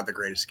the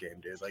greatest game,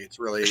 dude. Like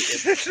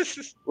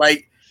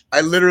like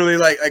I literally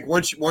like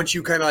once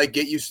you kind of like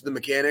get used to the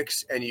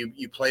mechanics and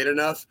you play it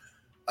enough,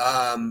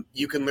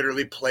 you can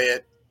literally play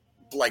it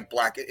like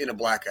in a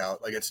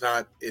blackout. Like it's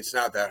not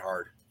that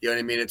hard. You know what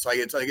I mean? It's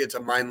a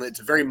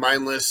very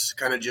mindless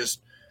kind of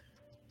just.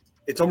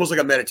 It's almost like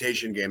a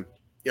meditation game.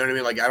 You know what I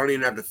mean? Like I don't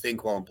even have to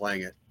think while I'm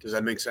playing it. Does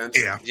that make sense?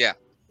 Yeah.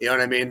 You know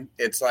what I mean?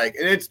 It's like,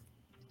 and it's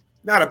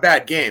not a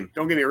bad game.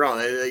 Don't get me wrong.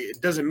 It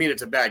doesn't mean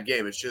it's a bad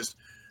game. It's just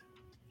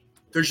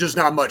there's just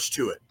not much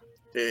to it,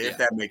 if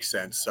that makes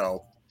sense.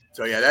 So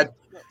yeah, that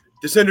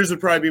Descenders would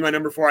probably be my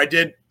number 4. I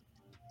did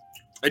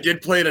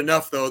play it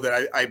enough though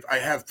that I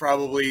have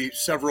probably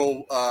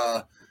several.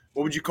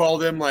 What would you call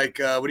them? Like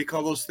what do you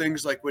call those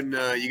things? Like when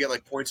you get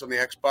like points on the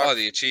Xbox? Oh,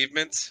 the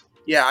achievements.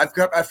 Yeah, I've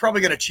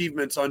probably got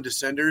achievements on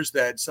Descenders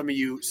that some of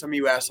you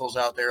assholes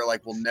out there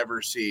like will never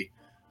see.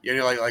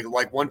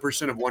 Like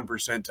 1% of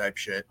 1% type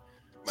shit.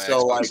 My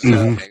So Xbox like, is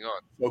not, hang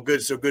on.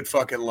 so good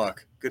fucking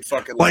luck. Good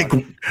fucking luck.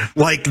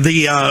 Like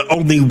the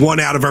only one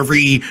out of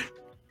every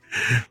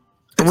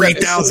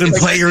 3,000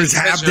 players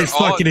have this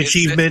fucking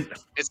achievement.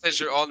 It says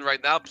you're on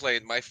right now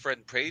playing My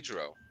Friend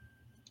Pedro.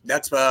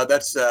 That's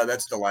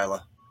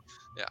Delilah.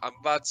 Yeah, I'm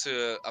about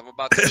to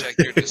check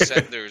your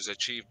Descenders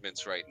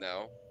achievements right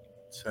now.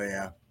 So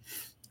yeah,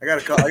 I got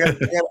a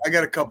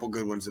couple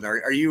good ones in there.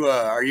 Are you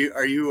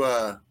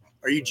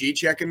G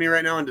checking me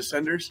right now on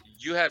Descenders?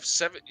 You have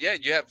 7. Yeah,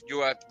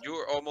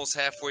 you're almost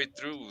halfway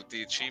through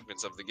the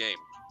achievements of the game.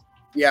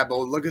 Yeah, but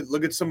look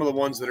at some of the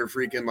ones that are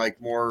freaking like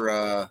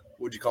more.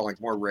 What'd you call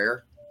like more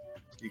rare?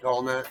 You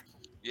call them that?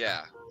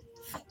 Yeah.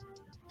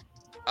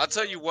 I'll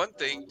tell you one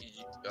thing.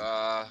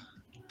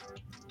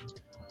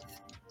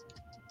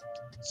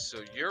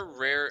 So your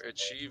rare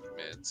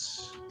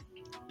achievements.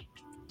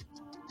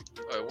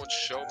 Oh, it won't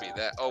show me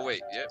that. Oh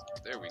wait, yep,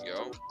 there we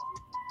go.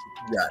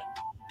 Yeah.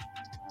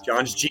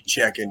 John's G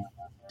checking.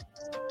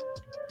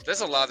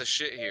 There's a lot of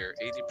shit here.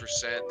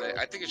 80%.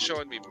 I think it's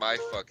showing me my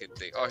fucking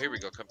thing. Oh, here we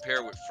go.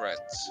 Compare with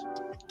friends.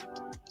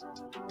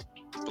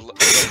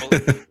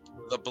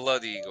 The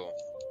Blood Eagle.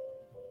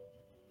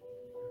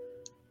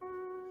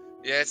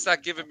 Yeah, it's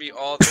not giving me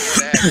all the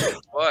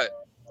stats, but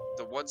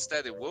the one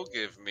stat it will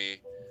give me.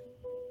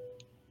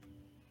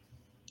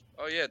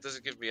 Oh yeah, it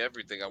doesn't give me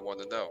everything I want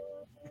to know.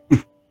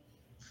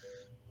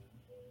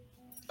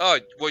 Oh,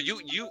 well,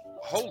 you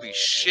holy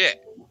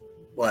shit.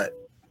 What?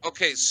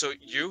 Okay, so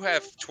you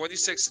have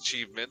 26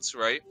 achievements,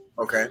 right?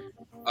 Okay.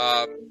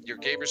 Your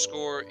gamer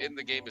score in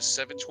the game is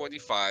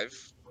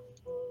 725.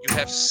 You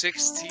have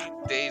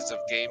 16 days of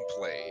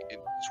gameplay in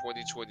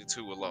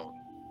 2022 alone.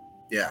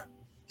 Yeah,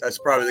 that's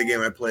probably the game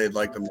I played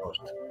like the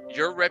most.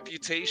 Your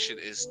reputation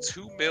is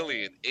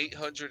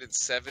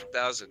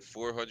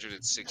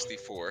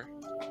 2,807,464.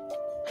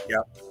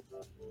 Yep.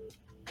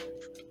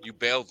 You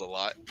bailed a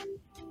lot.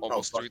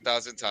 Almost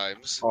 3,000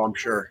 times. Oh, I'm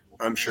sure.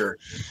 You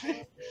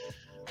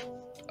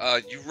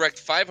wrecked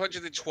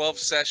 512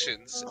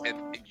 sessions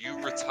and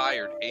you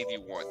retired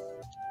 81.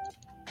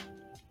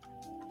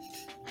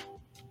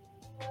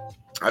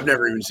 I've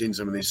never even seen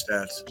some of these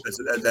stats.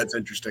 That's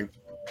interesting.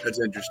 That's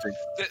interesting.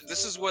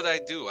 This is what I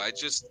do. I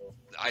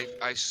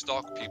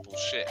stalk people's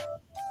shit.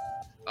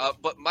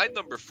 But my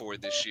number 4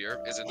 this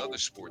year is another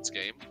sports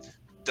game.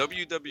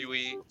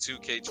 WWE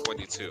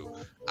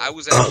 2K22. I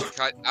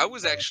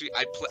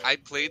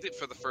played it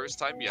for the first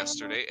time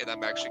yesterday, and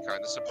I'm actually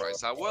kind of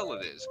surprised how well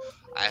it is.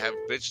 I have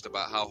bitched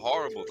about how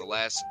horrible the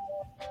last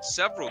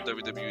several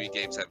WWE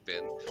games have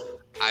been.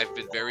 I've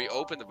been very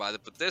open about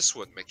it, but this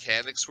one,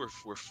 mechanics were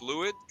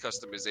fluid,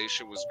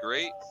 customization was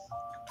great,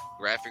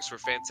 graphics were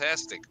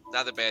fantastic.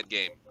 Not a bad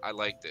game. I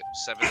liked it.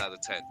 7 out of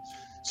 10.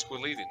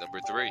 Squilini, number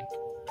 3.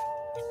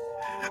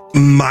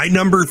 My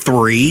number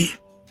 3.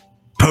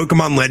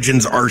 Pokemon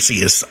Legends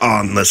Arceus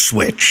on the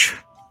Switch.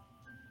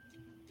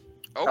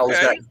 How was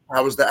that? Okay.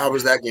 How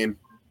was that game?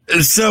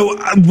 So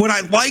what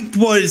I liked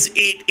was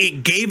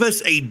it gave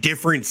us a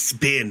different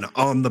spin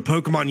on the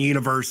Pokemon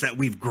universe that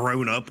we've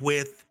grown up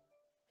with.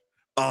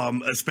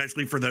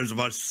 Especially for those of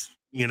us,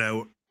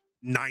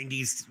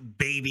 90s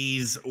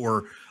babies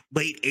or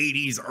late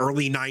 80s,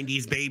 early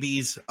 90s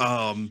babies.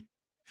 And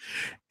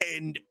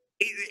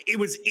it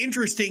was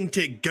interesting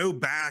to go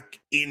back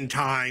in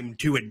time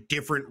to a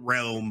different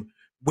realm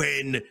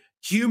when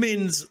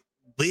humans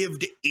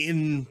lived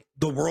in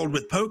the world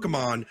with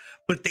Pokemon,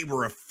 but they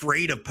were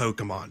afraid of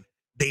Pokemon.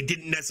 They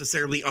didn't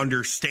necessarily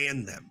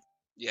understand them.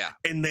 Yeah.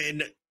 And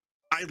then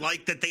I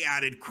like that they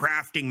added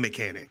crafting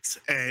mechanics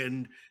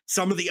and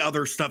some of the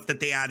other stuff that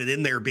they added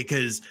in there,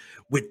 because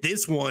with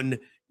this one,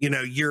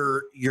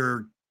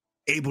 you're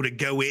able to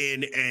go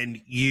in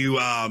and you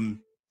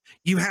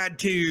had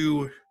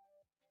to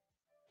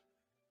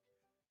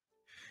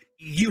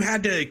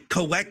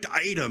collect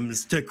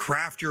items to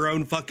craft your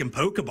own fucking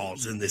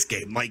Pokeballs in this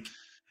game. Like,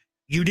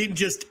 you didn't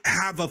just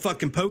have a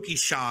fucking Poke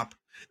shop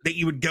that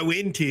you would go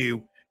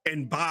into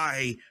and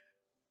buy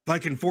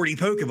fucking 40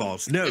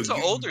 Pokeballs. No, It's an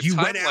older you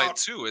went timeline out.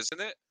 too,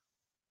 isn't it?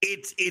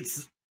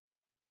 It's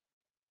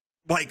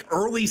like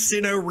early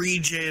Sinnoh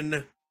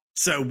region.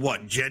 So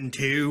what, Gen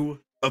 2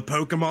 of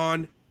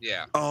Pokemon?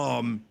 Yeah.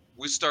 Um,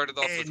 We started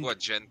off with and what,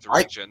 Gen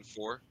 3, Gen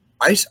 4?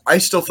 I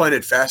still find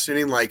it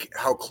fascinating, like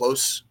how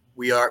close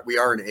we are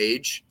in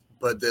age,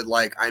 but that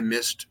like I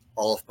missed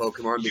all of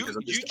Pokemon because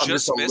I'm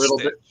just a little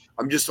bit.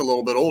 I'm just a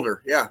little bit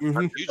older. Yeah, Mhm.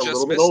 I'm You just a just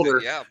little bit missed older.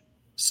 it, yeah.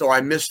 So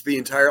I missed the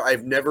entire.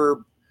 I've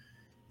never.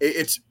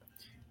 It's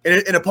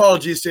and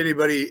apologies to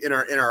anybody in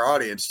our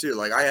audience too.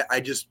 Like I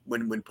just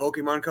when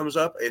Pokemon comes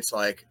up, it's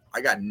like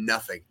I got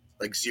nothing,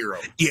 like zero.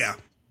 Yeah.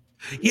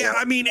 Yeah,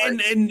 I mean,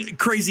 and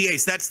Crazy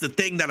Ace, that's the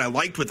thing that I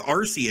liked with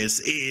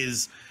Arceus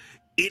is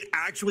it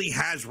actually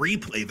has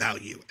replay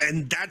value.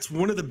 And that's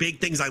one of the big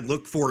things I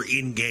look for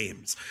in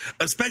games,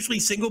 especially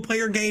single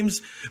player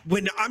games.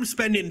 When I'm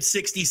spending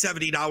 $60,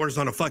 $70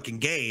 on a fucking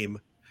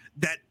game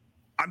that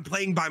I'm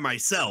playing by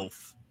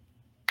myself,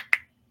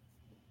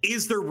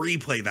 is there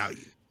replay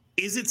value?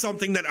 Is it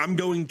something that I'm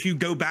going to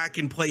go back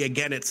and play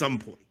again at some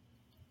point?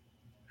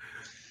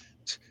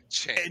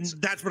 Chance.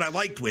 And that's what I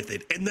liked with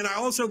it. And then I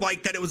also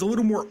liked that it was a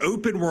little more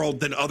open world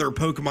than other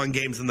Pokemon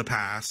games in the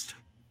past,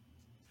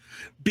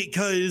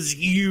 because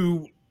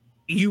you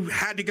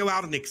had to go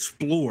out and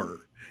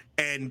explore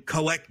and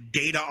collect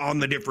data on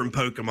the different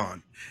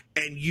Pokemon.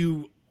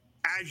 And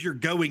as you're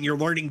going, you're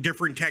learning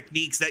different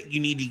techniques that you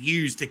need to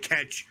use to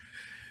catch,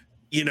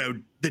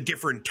 the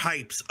different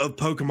types of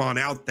Pokemon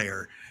out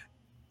there.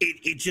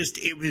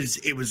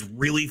 It was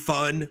really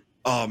fun.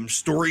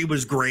 Story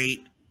was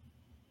great.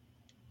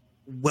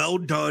 Well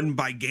done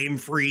by Game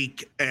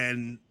Freak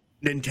and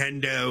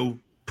Nintendo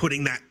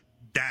putting that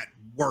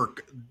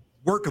work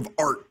of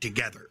art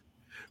together.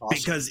 Awesome.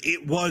 Because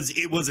it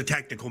was a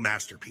technical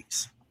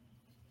masterpiece.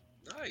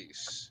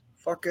 Nice.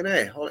 Fucking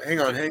A.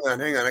 Hang on.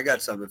 I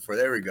got something for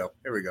you. There we go.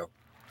 There we go.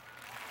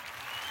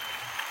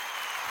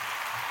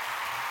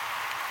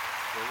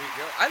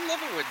 I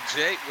love it when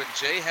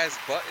Jay has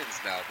buttons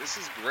now. This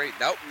is great.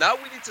 Now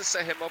we need to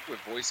set him up with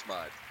voice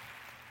mod.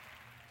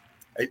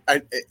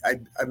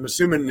 I'm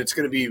assuming it's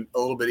going to be a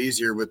little bit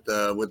easier with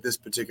this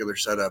particular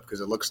setup because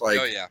it looks like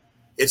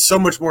it's so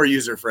much more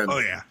user friendly. Oh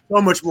yeah,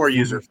 so much more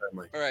user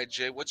friendly. All right,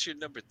 Jay, what's your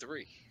number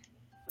 3?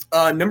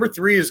 Number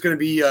 3 is going to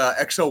be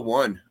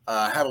XO1.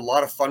 Had a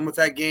lot of fun with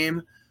that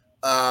game.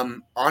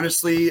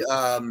 Honestly,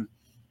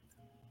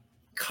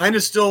 kind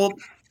of still.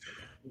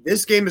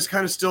 This game is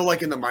kind of still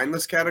like in the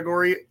mindless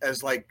category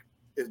as like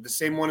the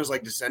same one as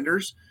like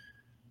Descenders.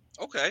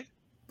 Okay.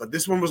 But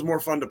this one was more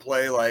fun to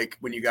play like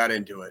when you got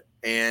into it.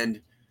 And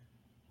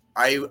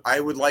I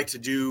would like to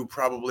do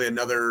probably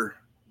another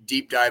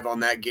deep dive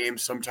on that game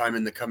sometime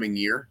in the coming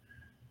year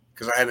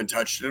because I haven't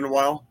touched it in a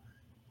while.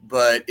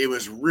 But it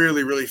was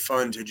really, really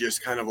fun to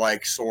just kind of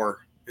like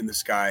soar in the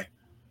sky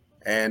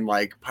and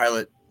like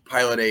pilot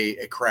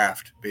a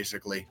craft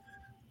basically,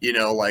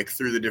 like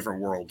through the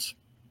different worlds.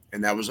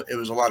 And it was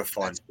a lot of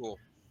fun. That's cool.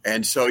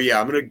 And so, yeah,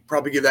 I'm going to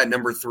probably give that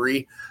number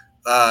 3.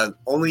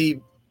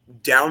 Only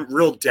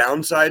real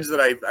downsides that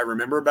I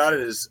remember about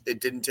it is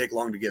it didn't take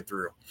long to get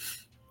through.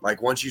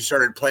 Like once you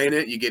started playing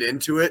it, you get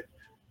into it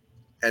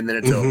and then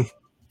it's over.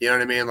 You know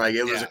what I mean? Like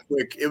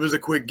it was a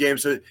quick game.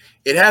 So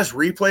it has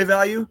replay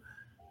value,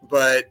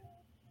 but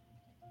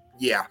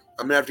yeah,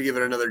 I'm gonna have to give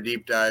it another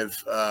deep dive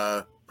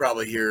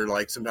probably here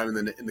like sometime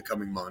in the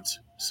coming months.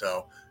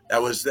 So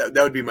that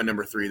would be my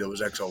number 3. That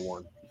was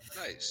XO1.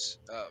 Nice.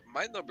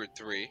 My number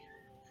 3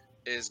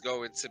 is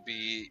going to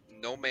be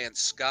No Man's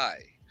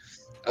Sky.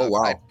 Oh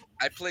wow!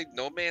 I played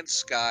No Man's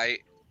Sky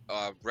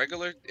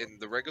in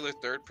the regular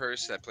third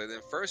person. I played it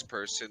in first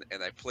person,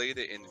 and I played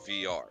it in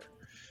VR.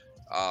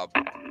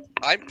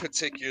 I'm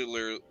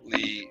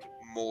particularly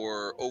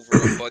more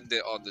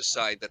overabundant on the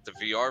side that the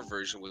VR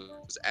version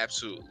was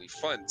absolutely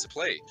fun to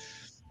play.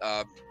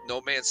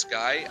 No Man's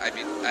Sky. I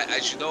mean,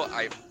 as you know,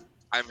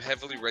 I'm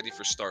heavily ready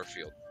for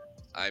Starfield.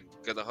 I'm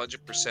gonna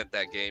 100%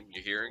 that game.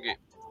 You're hearing it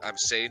I'm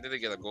saying it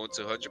again. I'm going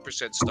to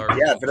 100% start.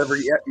 Yeah,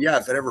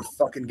 if it ever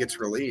fucking gets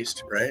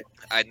released, right?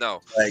 I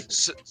know. Like,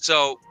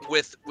 So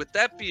with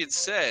that being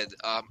said,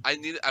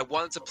 I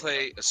wanted to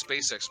play a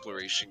space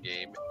exploration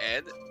game,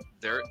 and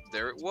there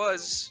it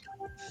was.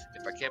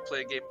 If I can't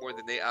play a game more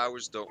than 8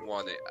 hours, don't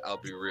want it. I'll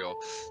be real.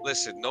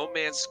 Listen, No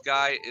Man's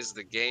Sky is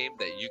the game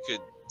that you could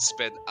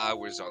spend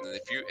hours on, and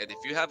if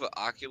you have an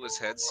Oculus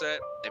headset,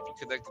 if you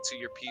connect it to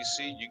your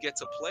PC, you get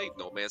to play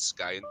No Man's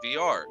Sky in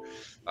VR.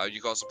 You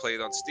can also play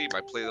it on Steam.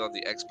 I played it on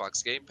the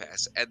Xbox Game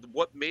Pass, and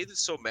what made it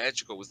so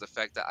magical was the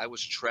fact that I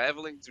was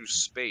traveling through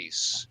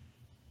space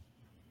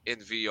in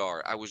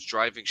VR. I was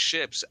driving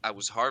ships. I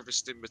was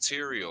harvesting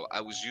material.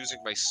 I was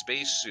using my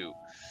spacesuit.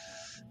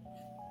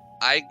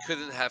 I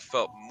couldn't have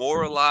felt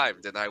more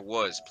alive than I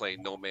was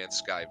playing No Man's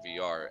Sky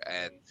VR,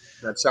 and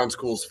that sounds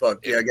cool as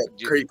fuck. Yeah, I got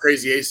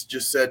Crazy Ace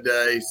just said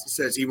he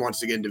says he wants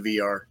to get into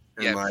VR.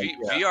 Yeah,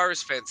 VR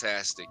is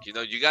fantastic. You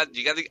know, you got.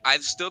 I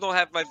still don't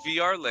have my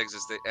VR legs,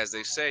 as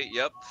they say.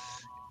 Yep.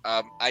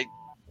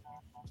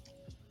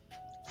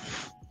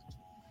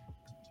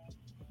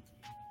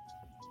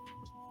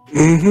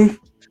 Mm-hmm.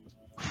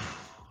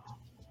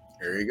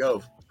 There you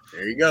go.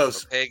 There he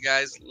goes. Hey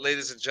guys,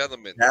 ladies and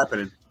gentlemen,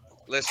 Happening.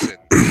 listen.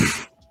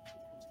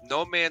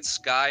 No Man's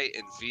Sky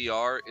in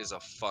VR is a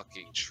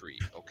fucking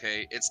treat.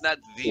 Okay, it's not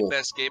the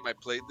best game I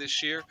played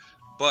this year,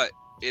 but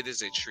it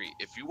is a treat.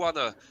 If you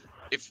wanna,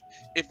 if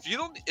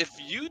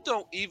you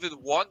don't even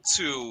want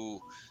to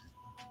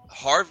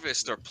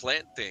harvest or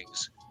plant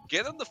things,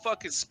 get on the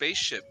fucking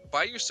spaceship.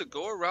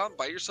 Go around,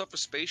 buy yourself a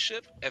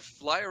spaceship, and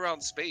fly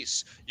around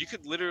space. You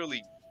could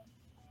literally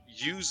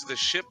use the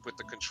ship with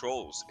the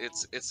controls.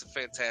 It's a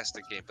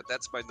fantastic game. But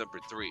that's my number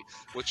 3.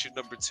 What's your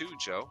number 2,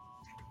 Joe?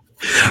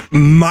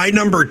 My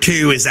number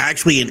 2 is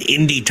actually an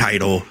indie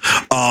title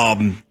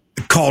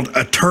called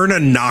Eterna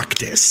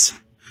Noctis.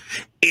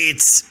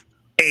 It's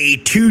a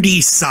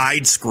 2D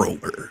side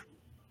scroller.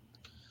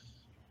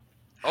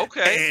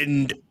 Okay.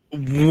 And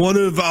one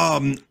of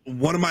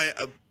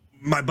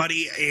my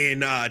buddy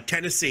in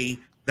Tennessee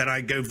that I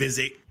go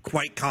visit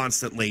quite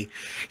constantly,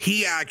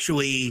 he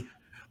actually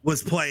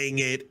was playing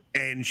it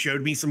and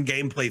showed me some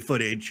gameplay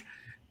footage.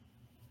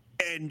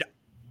 And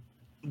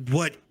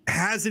what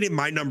has it in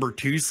my number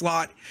 2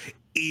 slot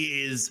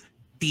is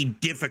the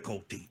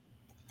difficulty.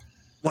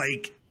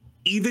 Like,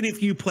 even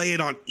if you play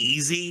it on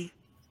easy,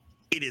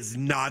 it is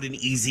not an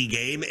easy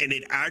game, and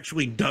it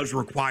actually does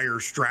require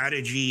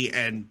strategy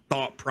and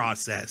thought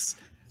process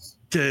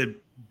to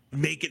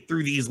make it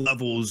through these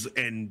levels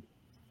and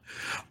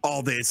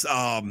all this.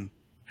 I've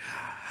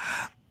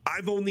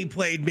only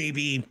played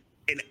maybe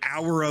an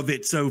hour of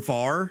it so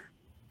far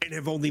and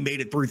have only made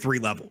it through 3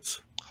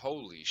 levels.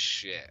 Holy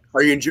shit.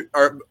 Are you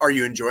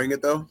enjoying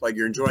it though? Like,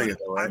 you're enjoying it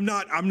though, right?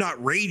 I'm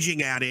not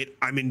raging at it.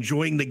 I'm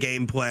enjoying the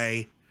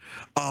gameplay.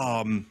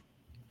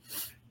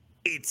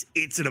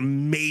 It's an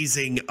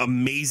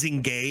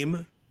amazing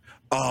game.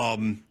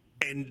 And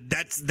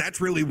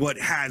that's really what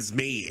has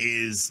me,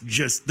 is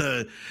just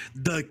the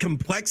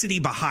complexity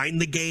behind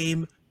the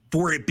game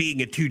for it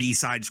being a 2D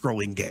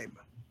side-scrolling game.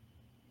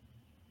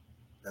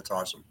 That's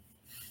awesome.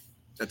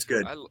 That's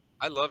good. I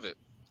love it.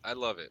 I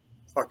love it.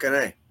 Fucking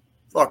A.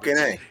 Fucking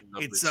A.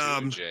 It's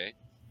 2, Jay.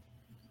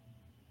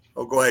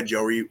 Oh, go ahead,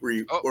 Joe.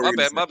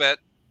 My bad.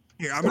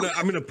 Here, I'm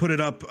gonna put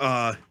it up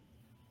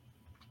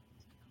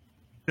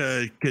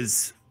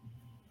because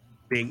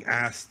being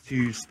asked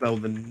to spell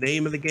the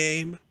name of the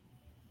game.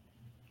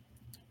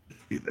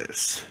 Let's do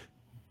this.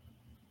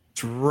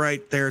 It's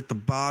right there at the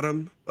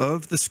bottom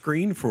of the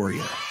screen for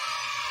you.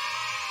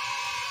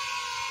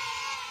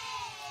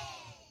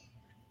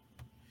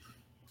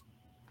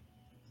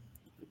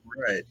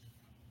 Right.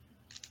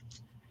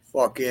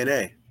 Fucking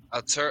A.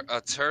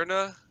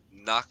 Eterna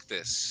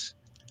Noctis.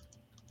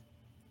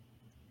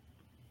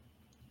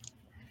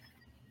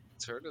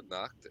 Eterna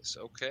Noctis.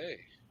 Okay.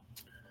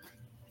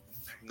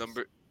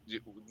 Number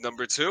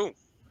 2.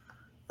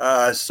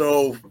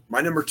 So my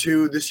number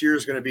 2 this year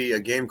is going to be a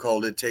game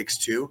called It Takes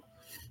Two.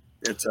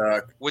 It's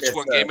Which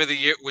one game of the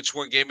year? Which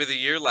one game of the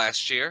year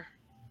last year?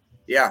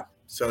 Yeah.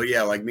 So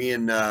yeah, like me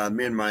and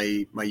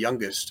my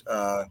youngest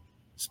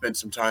spent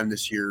some time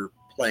this year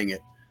playing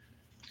it,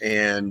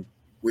 and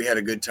we had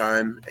a good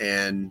time,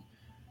 and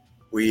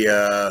we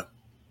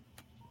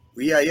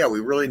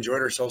really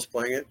enjoyed ourselves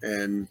playing it,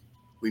 and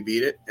we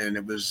beat it, and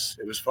it was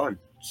fun.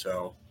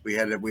 So we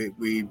had it.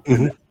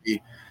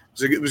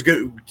 It was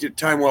good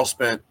time well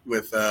spent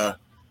with one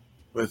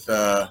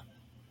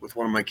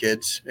of my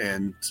kids,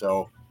 and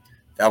so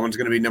that one's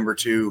going to be number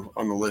 2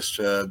 on the list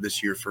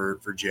this year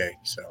for Jay.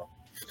 So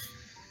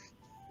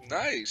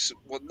nice.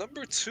 Well,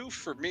 number 2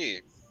 for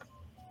me,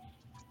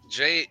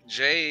 Jay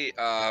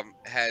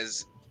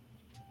has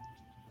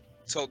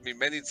told me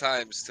many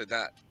times to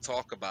not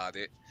talk about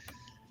it,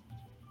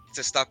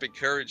 to stop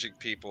encouraging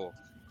people,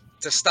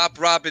 to stop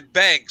robbing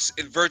banks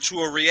in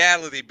virtual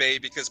reality,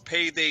 babe, because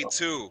Payday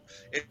 2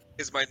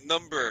 is my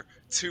number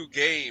 2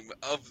 game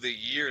of the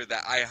year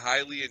that I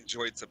highly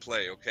enjoyed to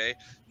play, okay?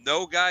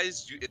 No,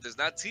 guys, it does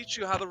not teach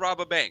you how to rob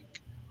a bank.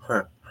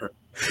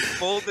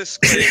 full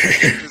disclaimer,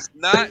 it does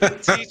not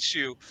teach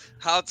you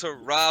how to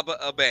rob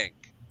a bank.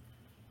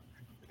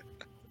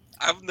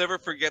 I'll never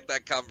forget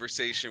that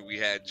conversation we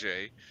had,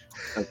 Jay.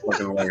 That's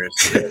fucking hilarious.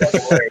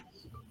 That's hilarious.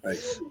 Like,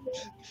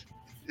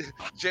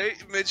 Jay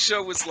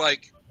mid-show was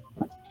like,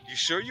 "You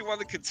sure you want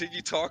to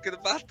continue talking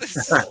about this?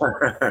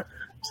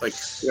 it's like,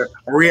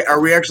 yeah, are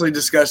we actually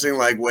discussing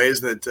like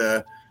ways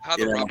that How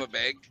to rob a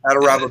bank? how to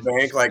rob a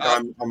bank like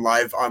Um, on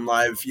live on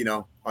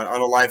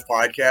a live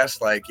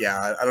podcast? Like,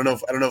 yeah, I don't know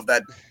if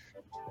that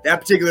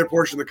particular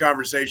portion of the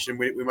conversation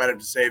we might have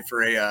to save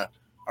for a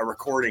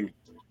recording,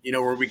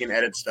 where we can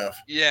edit stuff.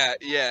 Yeah.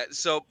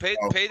 So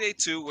Oh. Payday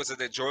 2 was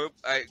an enjoyable,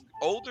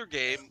 older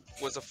game.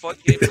 Was a fun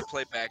game to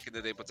play back in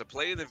the day, but to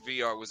play it in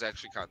VR was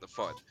actually kind of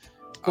fun.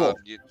 Cool.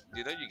 You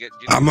get.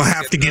 I'm gonna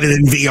have to get it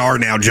in VR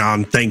now,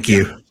 John. Thank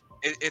you.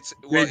 It's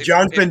Dude, well,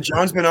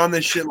 John's been on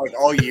this shit like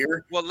all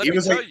year. Well, let he me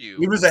was tell like, you.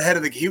 he was ahead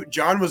of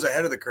John was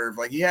ahead of the curve.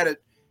 Like he had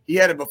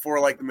it before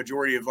like the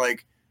majority of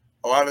like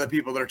a lot of the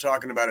people that are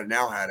talking about it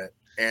now had it.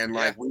 And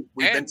like we've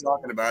been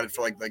talking about it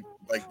for like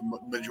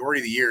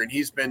majority of the year, and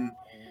he's been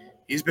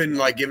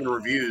like giving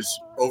reviews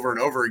over and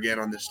over again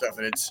on this stuff,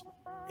 and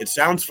it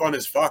sounds fun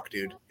as fuck,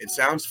 dude. It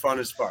sounds fun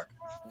as fuck.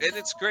 And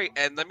it's great.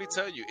 And let me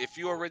tell you, if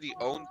you already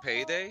own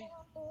Payday,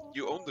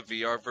 you own the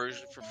VR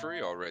version for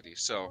free already.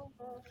 So,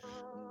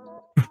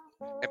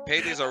 and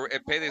Payday's like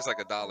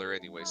 $1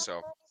 anyway.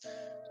 So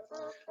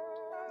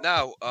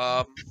now,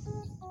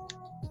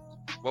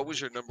 what was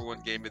your number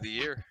one game of the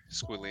year,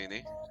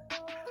 Squillini?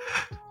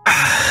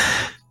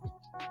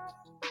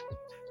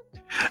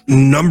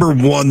 Number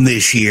one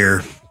this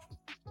year,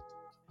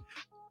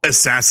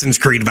 Assassin's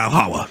Creed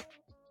Valhalla.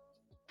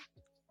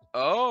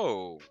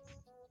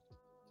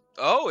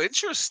 Oh,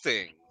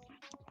 interesting.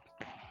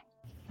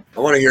 I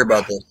want to hear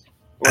about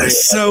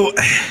this. So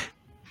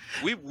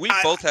We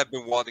both have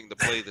been wanting to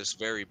play this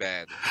very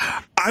bad.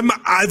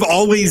 I've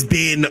always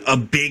been a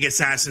big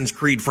Assassin's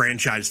Creed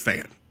franchise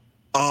fan.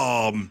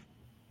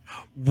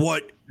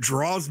 What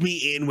draws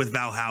me in with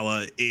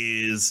Valhalla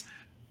is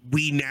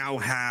we now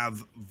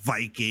have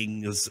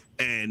Vikings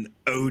and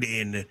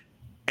Odin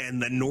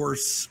and the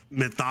Norse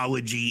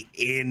mythology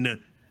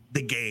in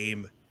the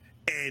game.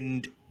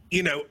 And,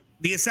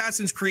 the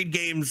Assassin's Creed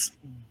games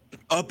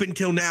up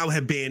until now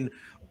have been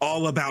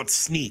all about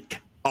sneak,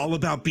 all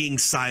about being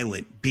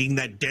silent, being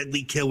that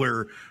deadly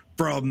killer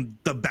from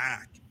the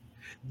back.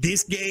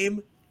 This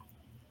game,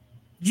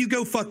 you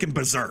go fucking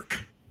berserk.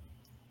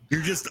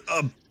 You're just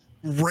a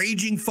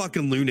raging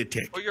fucking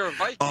lunatic. Well, you're a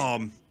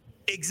Viking.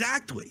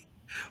 Exactly.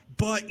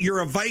 But you're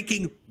a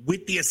Viking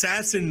with the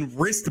assassin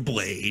wrist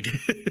blade.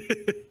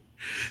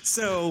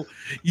 So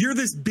you're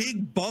this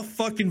big buff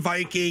fucking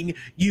Viking.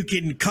 You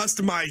can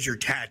customize your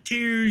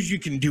tattoos. You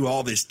can do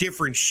all this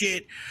different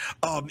shit.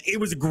 It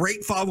was a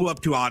great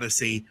follow-up to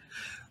Odyssey.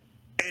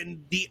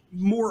 And the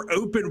more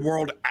open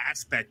world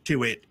aspect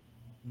to it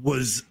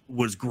was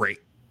great.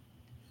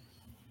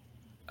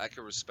 I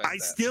can respect that. I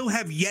still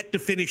have yet to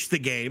finish the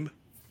game.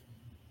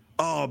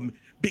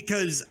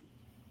 Because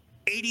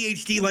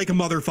ADHD like a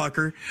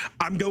motherfucker.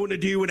 I'm going to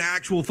do an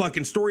actual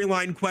fucking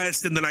storyline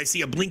quest, and then I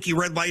see a blinky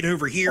red light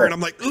over here, and I'm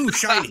like, ooh,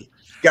 shiny.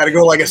 Got to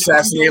go like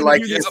assassinate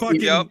like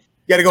Yep.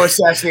 Got to go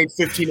assassinate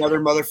 15 other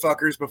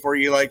motherfuckers before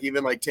you like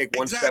even like take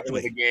one step into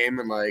Exactly. the game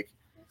and like.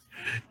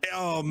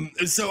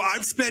 So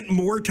I've spent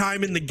more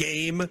time in the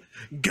game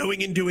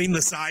going and doing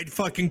the side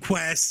fucking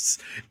quests,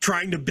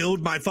 trying to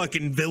build my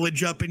fucking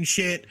village up and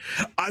shit.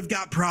 I've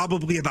got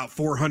probably about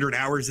 400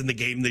 hours in the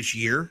game this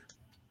year.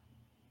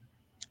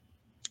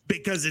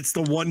 Because it's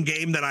the one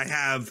game that I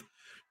have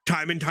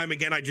time and time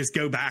again, I just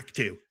go back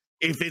to.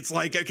 If it's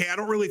like, okay, I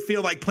don't really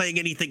feel like playing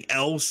anything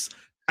else,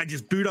 I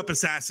just boot up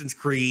Assassin's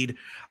Creed.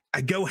 I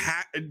go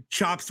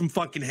chop some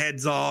fucking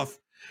heads off,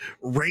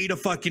 raid a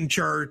fucking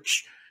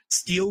church,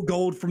 steal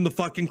gold from the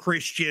fucking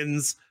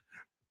Christians,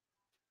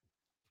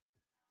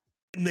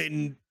 and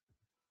then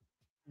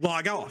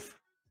log off.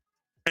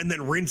 And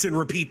then rinse and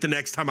repeat the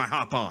next time I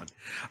hop on.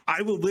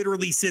 I will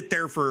literally sit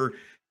there for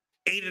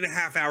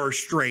 8.5 hours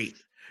straight,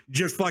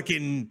 just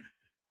fucking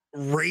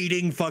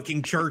raiding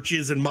fucking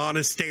churches and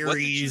monasteries. What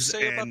did you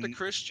say about the and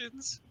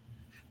Christians?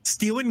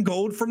 stealing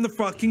gold from the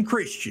fucking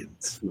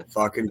Christians. The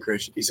fucking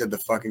Christian. He said the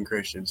fucking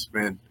Christians,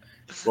 man.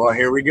 Well,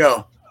 here we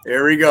go.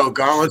 Here we go.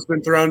 Gauntlet's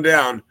been thrown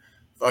down.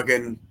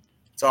 Fucking,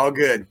 it's all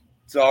good.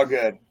 It's all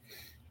good.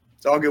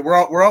 It's all good.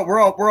 We're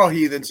all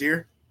heathens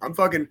here. I'm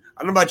fucking.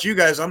 I don't know about you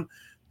guys. I'm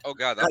Oh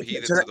God, I'm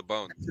heated to the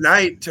bone.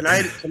 tonight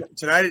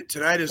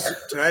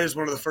is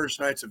one of the first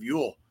nights of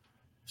Yule.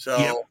 So.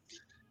 Yep.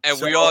 And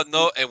So-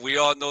 we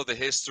all know the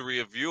history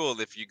of Yule.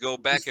 If you go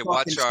back It's and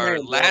watch fucking our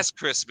insane, bro. last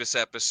Christmas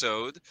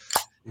episode,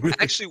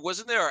 actually,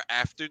 wasn't there our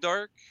After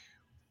Dark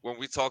when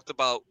we talked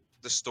about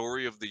the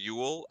story of the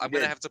Yule? I'm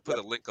gonna did. have to put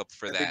a link up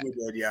for I that. think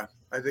we did. Yeah,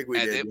 I think we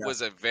And did. it Yeah.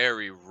 was a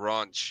very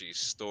raunchy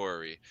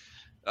story.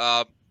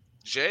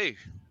 Jay,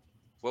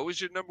 what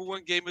was your number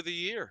one game of the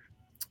year?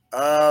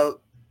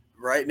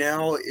 Right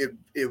now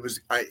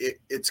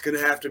it's gonna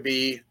have to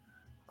be.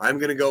 I'm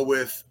gonna go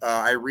with.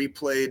 I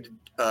replayed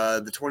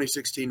the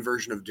 2016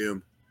 version of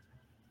Doom.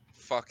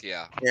 Fuck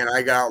yeah. and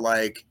I got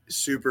like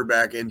super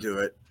back into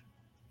it.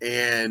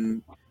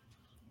 And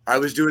I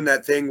was doing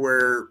that thing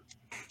where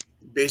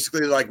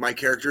basically like my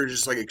character is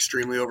just like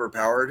extremely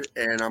overpowered,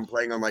 and I'm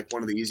playing on like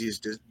one of the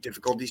easiest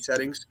difficulty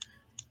settings,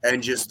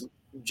 and just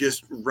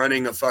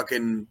running a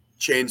fucking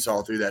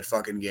chainsaw through that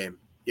fucking game.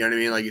 You know what I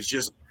mean? Like it's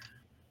just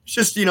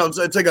you know,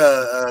 it's like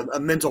a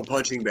mental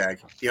punching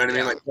bag. You know what I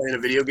mean? Yeah. Like playing a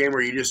video game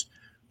where you just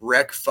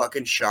wreck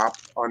fucking shop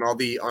on all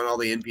the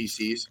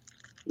NPCs.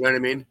 You know what I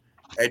mean?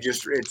 And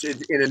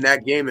in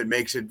that game it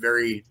makes it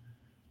very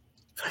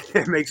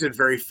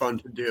fun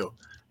to do.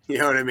 You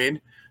know what I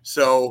mean?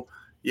 So,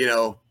 you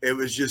know, it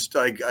was just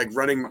like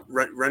running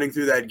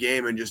through that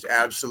game and just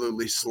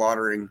absolutely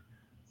slaughtering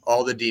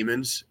all the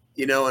demons,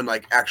 you know, and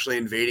like actually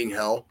invading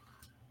hell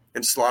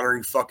and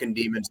slaughtering fucking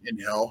demons in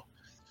hell.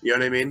 You know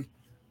what I mean?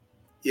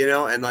 You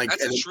know, and like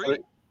That's a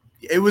treat.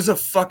 It was a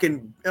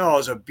fucking it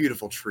was a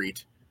beautiful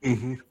treat.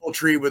 Mm-hmm. Beautiful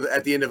treat with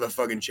at the end of a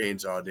fucking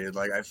chainsaw, dude.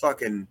 Like I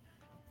fucking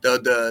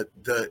the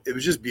it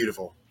was just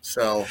beautiful.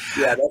 So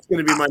yeah, that's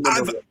gonna be my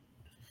number one.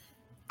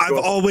 I've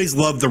always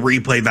loved the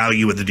replay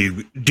value of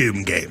the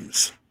Doom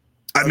games.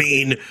 I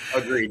mean,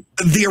 Agreed.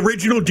 The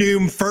original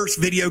Doom, first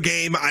video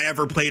game I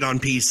ever played on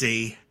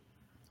PC.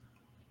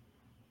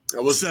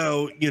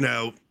 So, you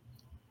know,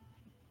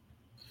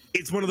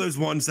 it's one of those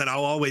ones that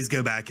I'll always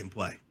go back and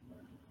play.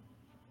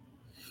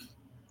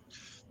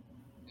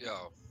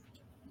 Yo.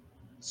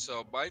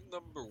 So my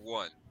number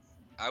one,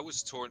 I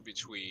was torn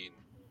between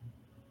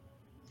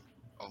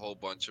a whole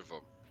bunch of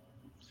them.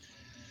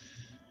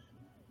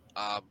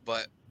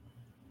 But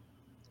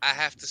I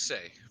have to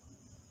say,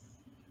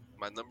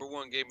 my number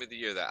one game of the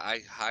year that I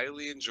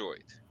highly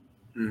enjoyed.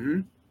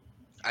 Mm-hmm.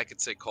 I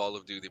could say Call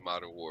of Duty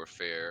Modern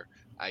Warfare.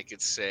 I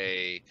could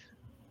say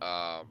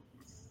Among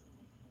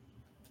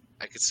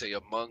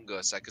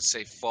Us. I could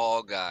say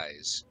Fall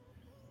Guys.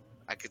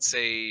 I could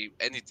say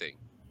anything.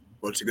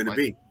 What's it going to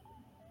be?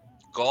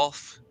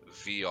 Golf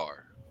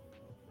VR.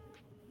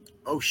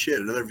 Oh shit!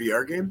 Another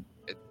VR game?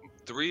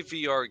 3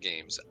 VR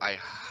games I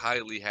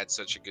highly had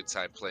such a good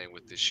time playing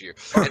with this year.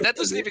 And that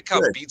doesn't even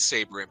count Good. Beat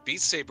Saber, and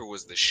Beat Saber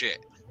was the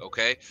shit,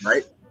 okay?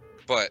 Right.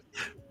 But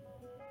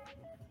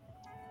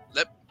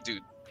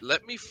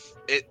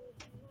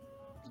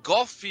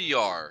Golf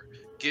VR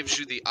gives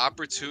you the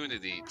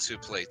opportunity to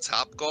play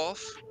Top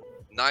Golf,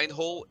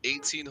 9-hole,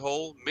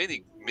 18-hole,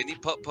 mini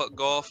putt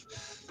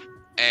golf,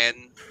 and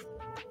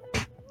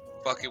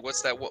fucking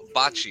what's that? What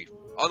bocce?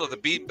 Oh no, the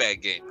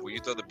beanbag game where you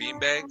throw the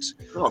beanbags.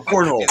 Oh,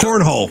 cornhole.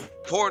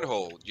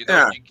 Cornhole. You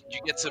know, Yeah.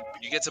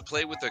 you get to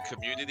play with a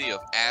community of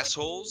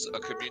assholes, a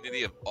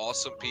community of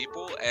awesome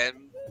people,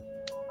 and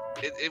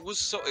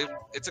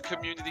it's a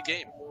community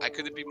game. I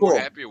couldn't be more Cool.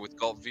 happier with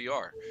Golf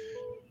VR.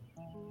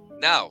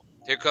 Now,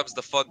 here comes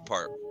the fun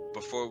part.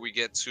 Before we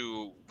get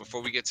to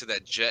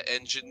that jet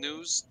engine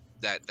news,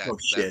 that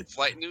shit.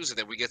 flight news, and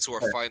then we get to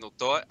our Yeah. final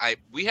thought.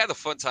 We had a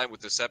fun time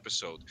with this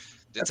episode.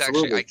 It's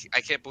Absolutely. actually I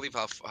can't believe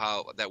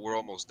how that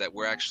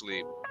we're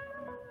actually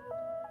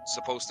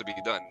supposed to be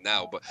done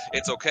now, but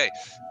it's okay.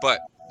 But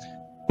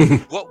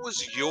what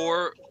was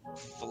your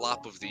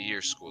flop of the year,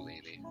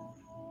 Scolini?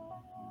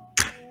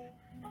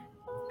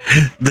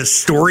 The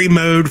story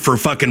mode for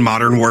fucking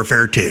Modern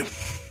Warfare 2.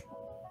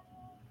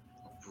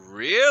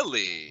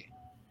 Really?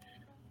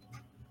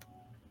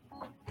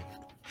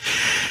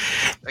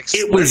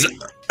 It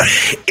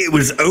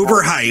was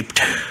overhyped.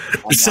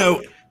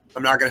 So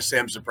I'm not going to say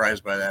I'm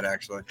surprised by that,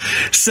 actually.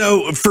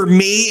 So for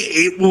me,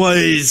 it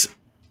was,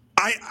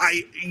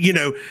 I you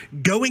know,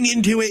 going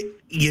into it,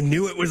 you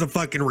knew it was a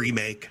fucking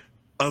remake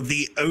of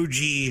the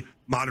OG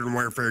Modern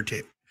Warfare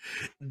 2.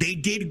 They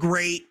did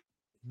great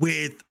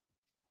with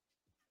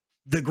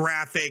the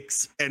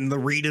graphics and the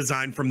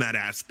redesign from that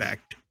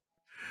aspect.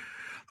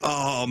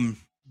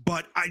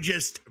 But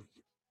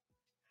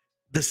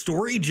the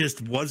story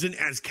just wasn't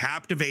as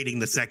captivating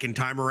the second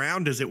time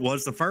around as it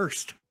was the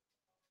first.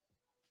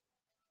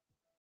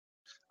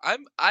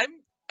 I'm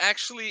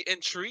actually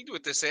intrigued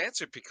with this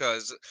answer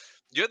because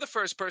you're the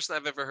first person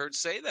I've ever heard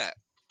say that.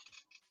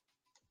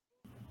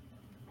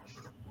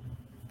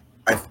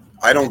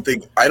 I don't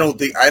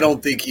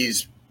think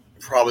he's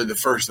probably the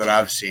first that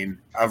I've seen.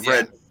 I've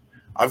read,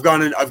 I've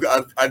gone in,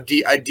 I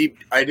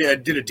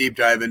did a deep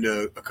dive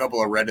into a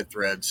couple of Reddit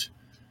threads,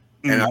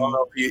 and I don't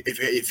know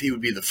if he would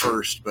be the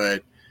first,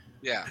 but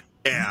yeah,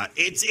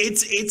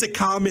 it's a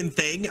common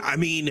thing. I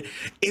mean,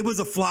 it was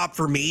a flop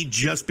for me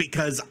just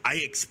because I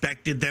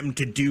expected them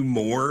to do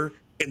more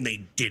and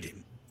they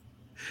didn't.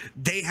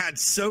 They had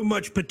so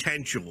much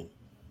potential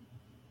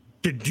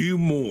to do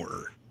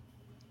more,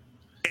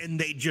 and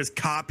they just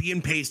copy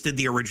and pasted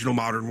the original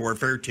Modern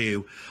Warfare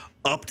 2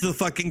 up to the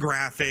fucking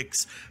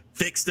graphics,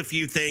 fixed a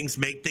few things,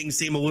 make things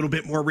seem a little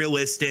bit more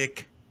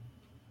realistic.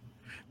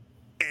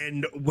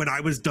 And when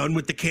I was done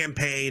with the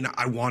campaign,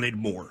 I wanted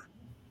more.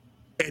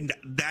 And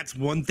that's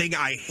one thing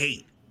I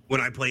hate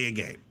when I play a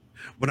game.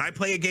 When I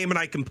play a game and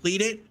I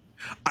complete it,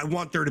 I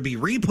want there to be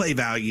replay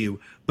value,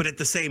 but at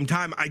the same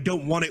time, I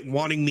don't want it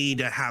wanting me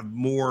to have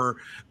more.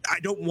 I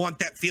don't want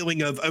that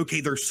feeling of,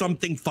 okay, there's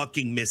something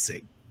fucking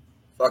missing.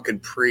 Fucking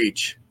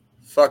preach.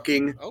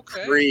 Fucking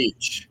Okay.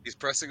 preach. He's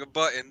pressing a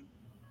button.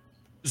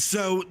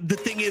 So the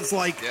thing is,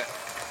 like, Yeah.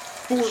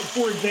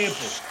 for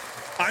example,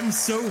 I'm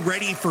so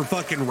ready for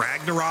fucking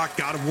Ragnarok,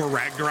 God of War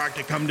Ragnarok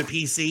to come to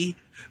PC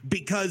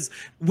because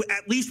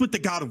at least with the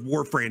God of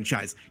War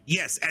franchise,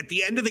 yes, at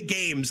the end of the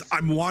games,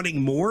 I'm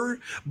wanting more,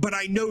 but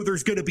I know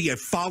there's going to be a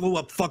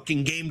follow-up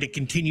fucking game to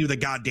continue the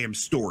goddamn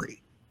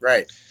story.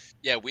 Right.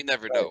 Yeah, we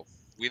never Right. know.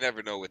 We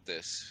never know with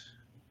this.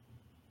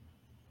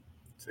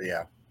 So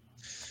yeah.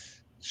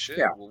 Shit.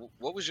 Yeah. Well,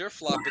 what was your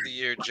flop of the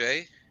year,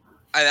 Jay?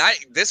 And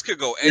this could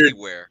go Dude.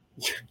 anywhere.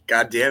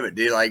 God damn it,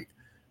 dude. Like,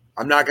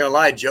 I'm not gonna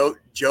lie, Joe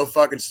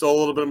fucking stole a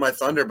little bit of my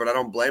thunder, but I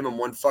don't blame him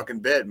one fucking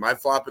bit. My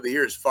flop of the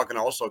year is fucking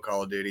also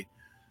Call of Duty.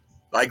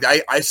 Like,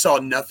 I saw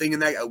nothing in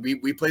that.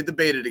 We played the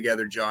beta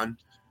together, John.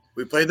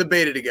 We played the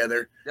beta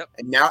together. Yep.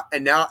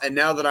 And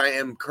now that I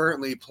am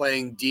currently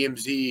playing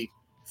DMZ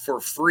for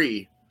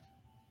free,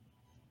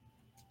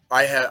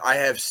 I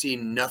have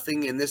seen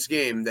nothing in this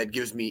game that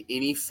gives me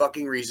any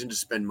fucking reason to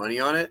spend money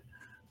on it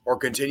or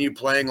continue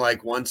playing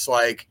once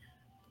I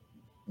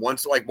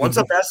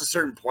pass a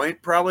certain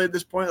point, probably at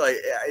this point, like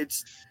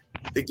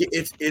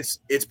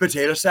it's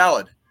potato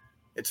salad.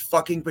 It's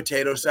fucking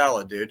potato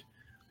salad, dude.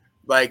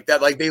 Like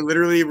that, like they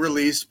literally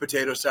released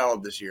potato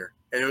salad this year,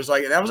 and it was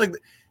like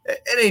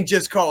it ain't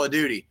just Call of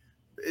Duty.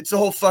 It's the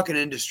whole fucking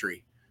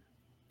industry.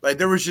 Like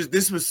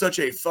this was such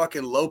a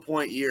fucking low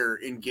point year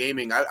in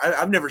gaming.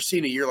 I've never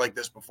seen a year like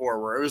this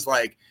before, where it was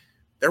like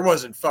there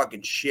wasn't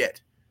fucking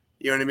shit.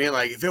 You know what I mean?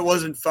 Like if it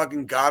wasn't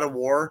fucking God of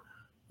War,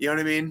 you know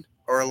what I mean?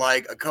 Or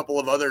like a couple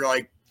of other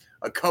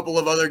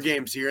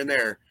games here and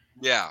there.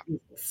 Yeah.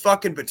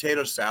 Fucking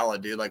potato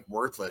salad, dude. Like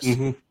worthless.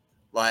 Mm-hmm.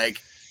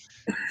 Like,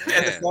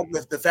 Man. and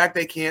the fact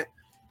they can't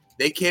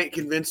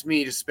convince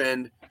me to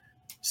spend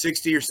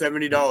 $60 or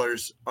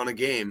 $70 on a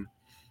game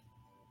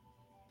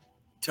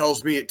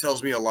tells me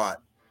a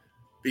lot.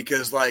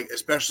 Because like,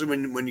 especially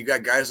when you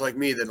got guys like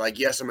me that like,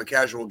 yes, I'm a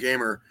casual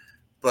gamer,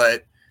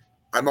 but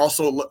I'm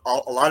also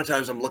a lot of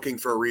times I'm looking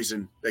for a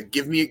reason. Like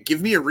give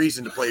me a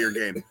reason to play your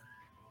game.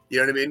 You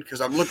know what I mean?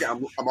 Because I'm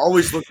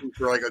always looking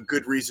for like a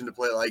good reason to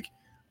play. Like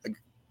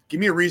give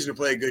me a reason to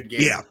play a good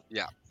game. Yeah.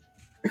 Yeah.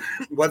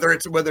 whether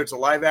it's a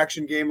live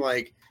action game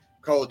like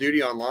Call of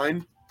Duty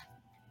Online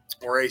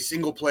or a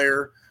single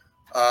player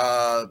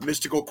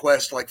mystical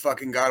quest like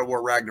fucking God of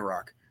War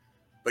Ragnarok.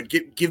 But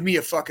give me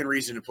a fucking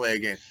reason to play a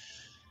game.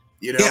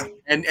 You know? Yeah.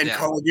 And Yeah.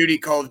 Call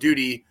of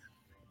Duty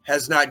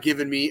has not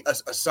given me,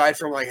 aside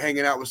from like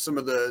hanging out with some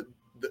of the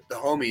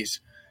homies,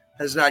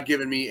 has not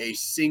given me a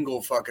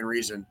single fucking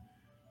reason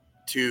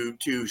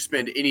to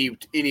spend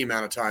any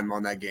amount of time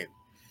on that game.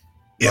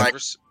 Yeah. Like,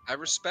 I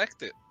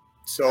respect it.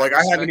 so like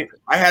I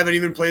I haven't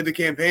even played the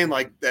campaign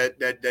like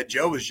that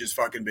Joe was just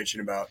fucking bitching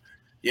about.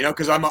 You know,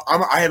 because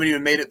I haven't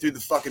even made it through the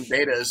fucking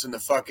betas and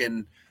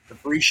the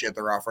free shit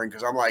they're offering,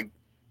 because I'm like,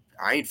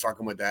 I ain't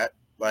fucking with that.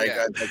 Like,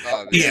 Yeah.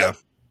 Yeah.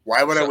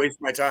 why would I So- waste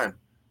my time?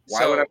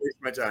 Why so- would I waste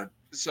my time?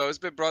 So it's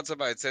been brought to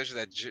my attention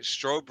that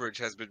Strobridge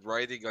has been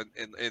writing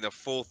in a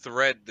full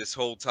thread this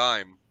whole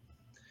time.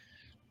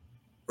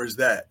 Where's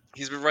that?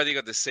 He's been writing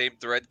on the same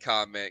thread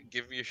comment.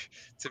 Give me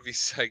to be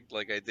psyched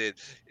like I did.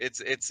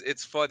 It's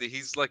funny.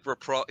 He's like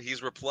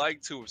he's replying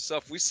to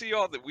himself. We see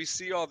all the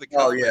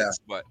Oh, yeah. comments,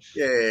 but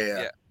Yeah.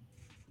 Yeah.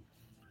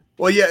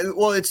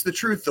 Well, it's the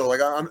truth though.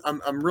 Like I'm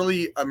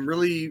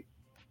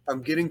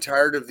getting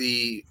tired of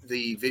the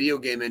video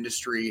game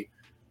industry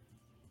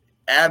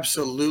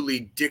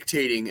absolutely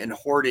dictating and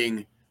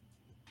hoarding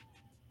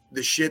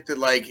the shit that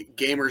like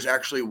gamers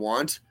actually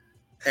want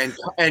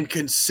and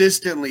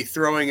consistently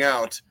throwing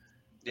out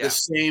yeah, the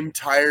same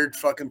tired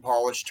fucking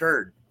polished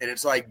turd. And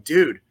it's like,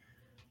 dude,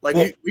 like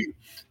Well-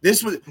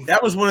 that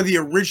was one of the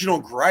original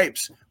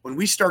gripes when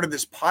we started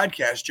this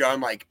podcast, John,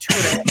 like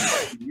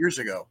 2.5 years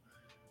ago.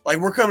 Like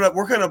we're coming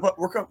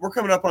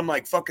up on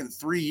like fucking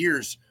 3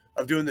 years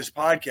of doing this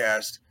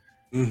podcast.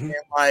 Mm-hmm. And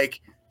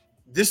like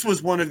this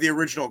was one of the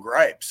original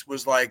gripes,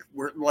 was like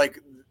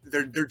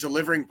they're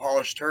delivering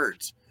polished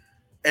turds.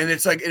 And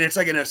it's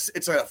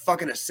a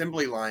fucking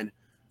assembly line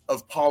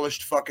of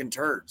polished fucking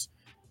turds.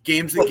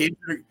 Games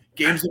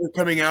that are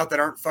coming out that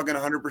aren't fucking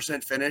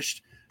 100%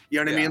 finished. You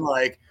know what I Yeah. mean?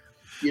 Like,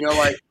 you know,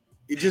 like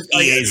it just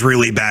EA's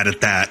really bad at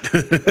that.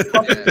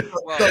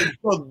 yeah.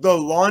 Well, the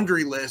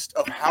laundry list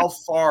of how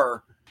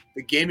far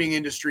the gaming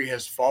industry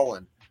has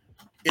fallen.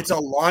 It's a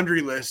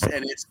laundry list,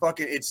 and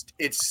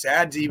it's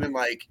sad to even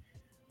like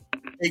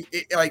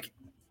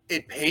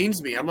it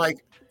pains me. I'm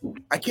like,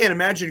 I can't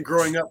imagine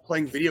growing up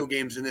playing video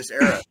games in this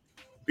era,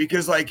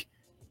 because like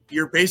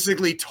you're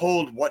basically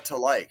told what to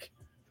like,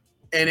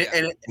 and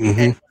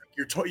Mhm.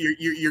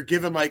 you're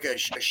given like a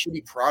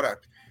shitty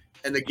product,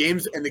 and the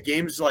games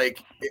like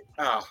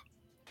I'm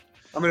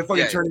gonna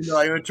fucking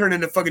Yeah. turn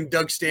into fucking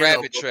Doug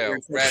Stanhope.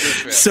 Rabbit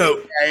Trail.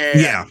 So Yeah.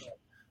 yeah,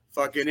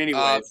 Fucking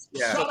anyways.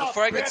 Yeah. So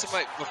before I get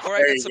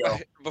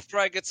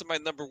to my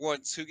number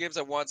one, two games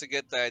I want to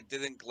get that I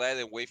didn't glad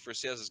and wait for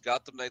sales is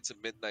Gotham Knights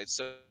and Midnight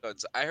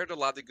Suns. I heard a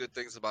lot of good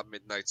things about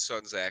Midnight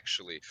Suns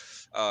actually.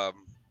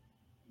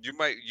 You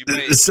may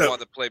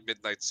want to play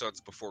Midnight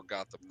Suns before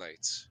Gotham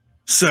Knights.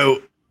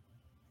 So,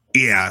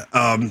 yeah,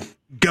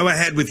 go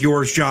ahead with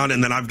yours, John,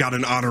 and then I've got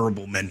an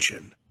honorable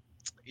mention.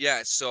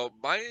 Yeah, so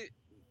my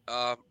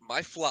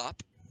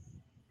flop.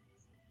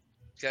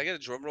 Can I get a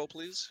drum roll,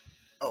 please?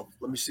 Oh,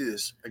 let me see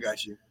this. I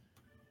got you.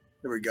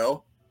 There we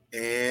go.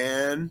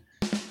 And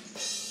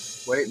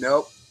wait,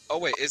 nope. Oh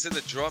wait, is it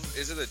a drum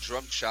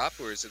chop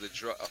or is it a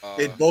drum?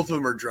 Both of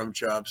them are drum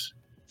chops.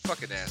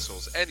 Fucking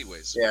assholes.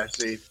 Anyways. Yeah.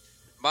 See.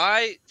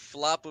 My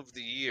flop of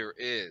the year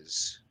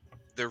is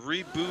the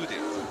remade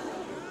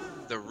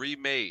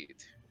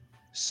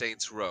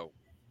Saints Row.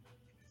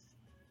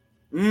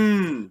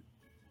 I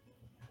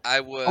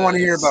want to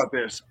hear about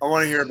this.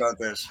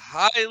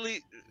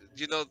 Highly,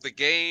 the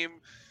game,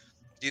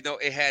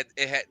 it had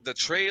the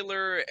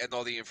trailer and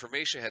all the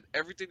information, had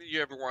everything that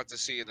you ever want to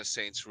see in a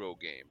Saints Row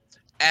game.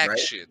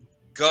 Action,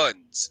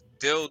 guns,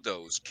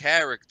 dildos,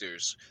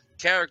 characters,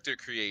 character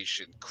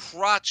creation,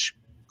 crotch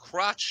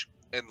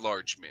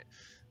enlargement.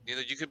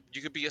 You could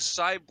be a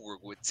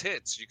cyborg with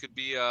tits. You could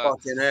be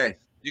fucking A.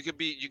 You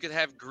could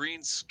have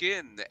green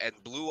skin and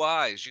blue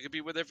eyes. You could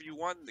be whatever you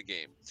want in the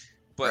game.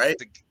 But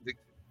the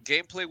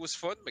gameplay was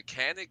fun.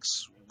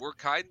 Mechanics were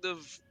kind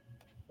of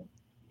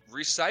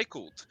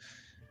recycled.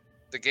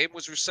 The game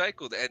was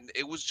recycled, and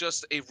it was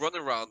just a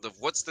runaround of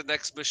what's the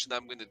next mission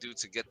I'm going to do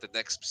to get the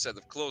next set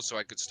of clothes so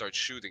I could start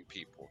shooting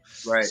people.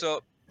 Right.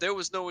 So there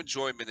was no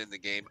enjoyment in the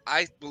game.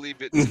 I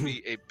believe it to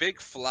be a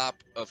big flop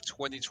of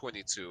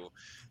 2022.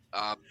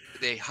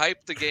 They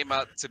hyped the game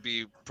out to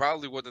be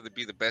probably one of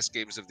the best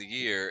games of the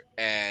year,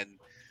 and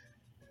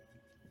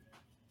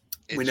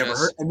we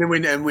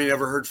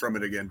never heard from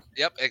it again.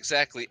 Yep,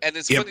 exactly. And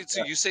it's funny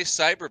too. You say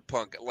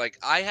Cyberpunk, like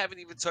I haven't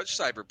even touched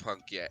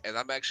Cyberpunk yet, and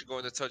I'm actually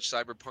going to touch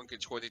Cyberpunk in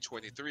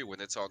 2023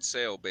 when it's on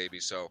sale, baby.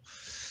 So,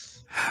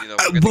 we're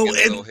gonna get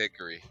a little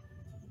hickory.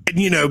 And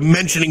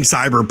mentioning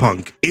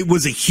Cyberpunk, it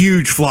was a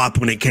huge flop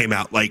when it came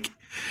out. Like,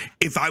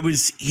 if I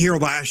was here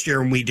last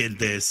year and we did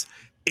this,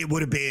 it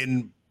would have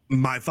been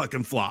my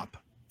fucking flop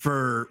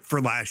for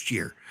last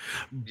year.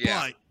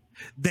 Yeah. But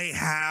they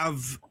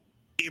have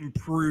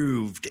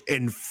improved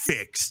and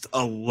fixed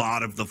a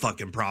lot of the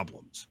fucking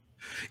problems.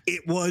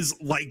 It was,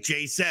 like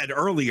Jay said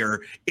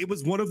earlier, it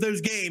was one of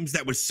those games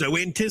that was so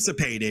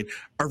anticipated.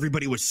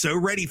 Everybody was so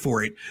ready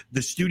for it.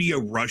 The studio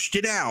rushed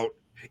it out,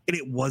 and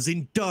it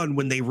wasn't done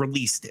when they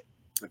released it.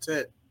 That's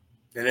it.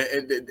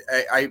 And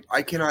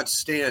I cannot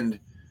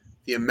stand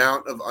the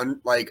amount of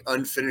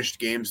unfinished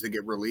games that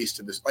get released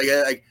in this.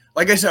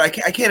 Like I said, I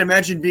can't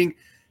imagine being. Do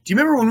you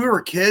remember when we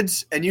were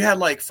kids and you had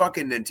like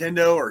fucking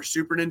Nintendo or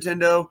Super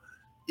Nintendo,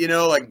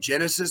 like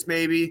Genesis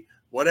maybe,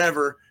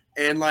 whatever,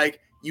 and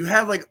like you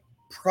have like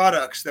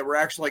products that were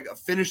actually like a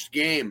finished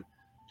game,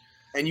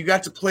 and you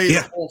got to play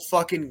the whole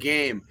fucking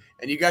game,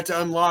 and you got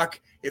to unlock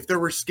if there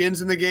were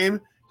skins in the game,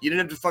 you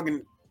didn't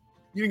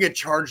get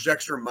charged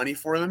extra money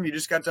for them. You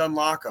just got to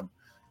unlock them.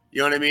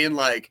 You know what I mean?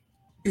 Like.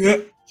 Yeah.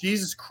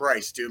 Jesus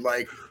Christ, dude.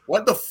 Like,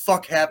 what the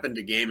fuck happened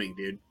to gaming,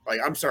 dude?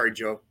 Like, I'm sorry,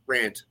 Joe.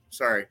 Rant.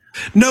 Sorry.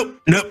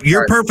 Nope.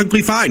 You're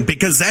perfectly fine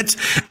because that's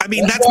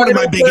one of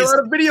my biggest. I play a lot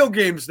of video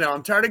games now.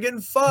 I'm tired of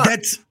getting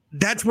fucked.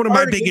 That's one of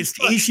my biggest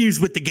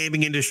issues with the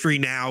gaming industry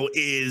now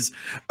is,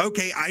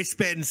 okay, I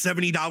spend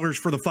 $70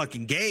 for the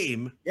fucking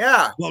game.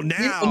 Yeah. Well,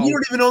 now. And you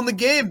don't even own the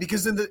game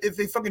because if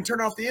they fucking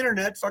turn off the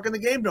internet, fucking the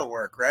game don't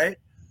work, right?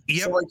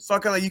 Yep. So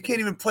like you can't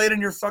even play it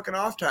in your fucking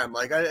off time.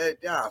 Like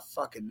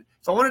fucking.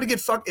 If I wanted to get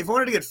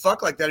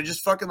fucked like that, I'd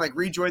just fucking like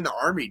rejoin the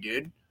army,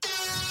 dude.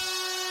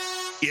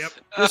 Yep.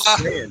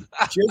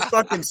 Just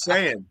fucking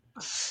saying.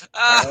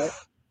 Right?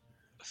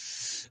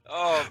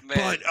 Oh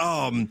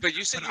man. But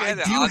you said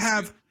you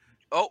had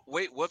Oh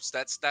wait, whoops!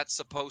 That's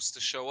supposed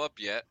to show up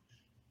yet.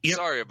 Yep.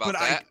 Sorry about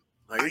that.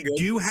 I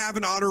do have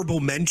an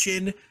honorable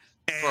mention,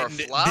 and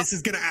this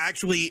is gonna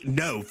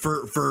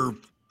for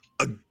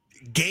a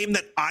game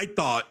that I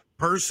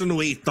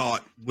personally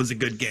thought was a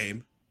good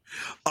game.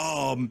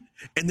 And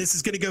this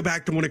is going to go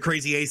back to one of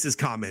Crazy Ace's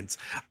comments.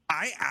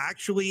 I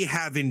actually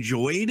have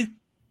enjoyed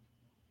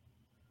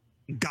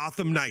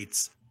Gotham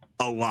Knights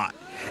a lot.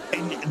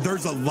 And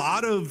there's a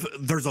lot of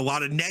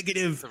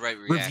negative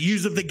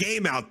reviews of the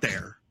game out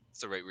there.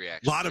 It's the right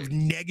reaction. A lot of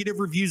negative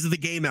reviews of the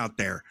game out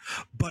there.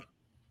 But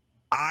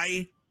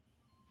I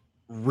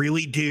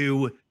really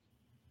do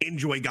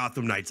enjoy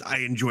Gotham Knights. I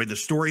enjoy the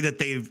story that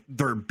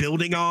they're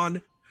building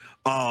on.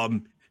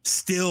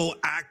 Still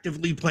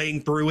actively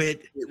playing through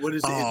it. What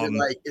is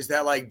it? Is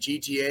that like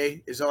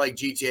GTA? Is that like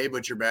GTA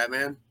but you're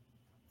Batman?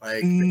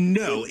 Like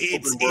no,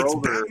 it's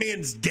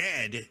Batman's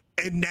dead,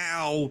 and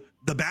now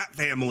the Bat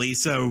family,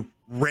 so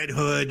Red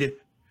Hood,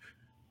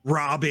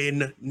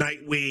 Robin,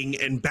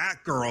 Nightwing, and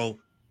Batgirl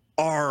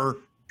are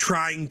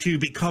trying to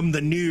become the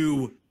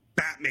new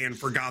Batman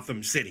for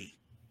Gotham City.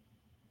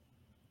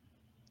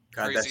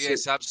 God, Crazy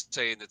Ace, I'm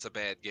saying it's a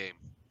bad game.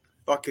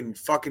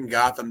 Fucking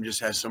Gotham just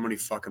has so many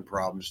fucking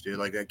problems, dude.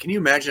 Like, can you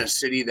imagine a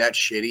city that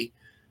shitty?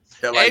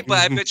 That, hey, but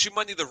I bet you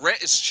money the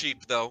rent is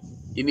cheap though.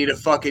 You need a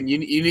fucking you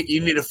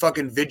need a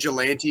fucking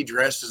vigilante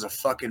dressed as a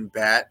fucking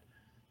bat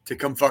to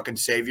come fucking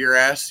save your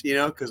ass, you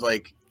know? Because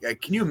like,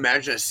 can you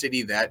imagine a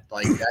city that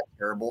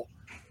terrible?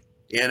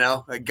 You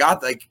know, like God.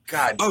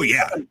 Oh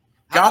yeah.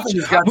 Gotham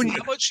has got.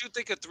 How much you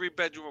think a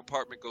 3-bedroom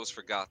apartment goes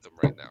for Gotham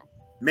right now?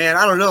 Man,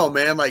 I don't know,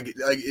 man.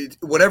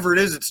 Whatever it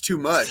is, it's too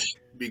much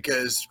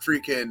because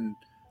freaking.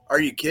 Are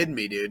you kidding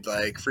me, dude?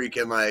 Like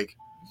freaking like.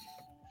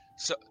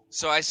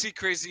 So I see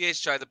Crazy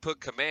Ace trying to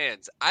put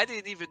commands. I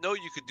didn't even know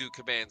you could do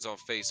commands on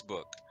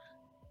Facebook.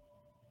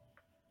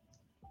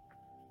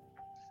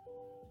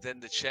 Then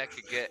the chat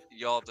could get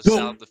y'all the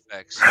sound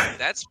effects.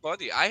 That's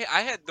funny. I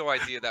had no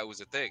idea that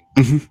was a thing.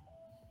 Mm-hmm.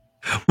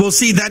 Well,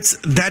 see, that's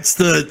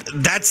the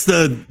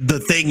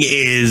thing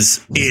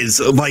is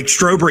like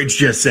Strobridge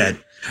just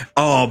said.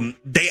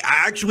 They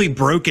actually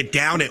broke it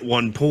down at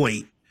one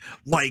point.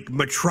 Like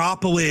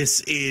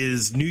Metropolis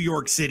is New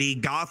York City,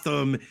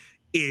 Gotham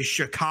is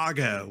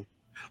Chicago.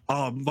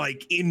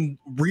 Like in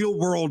real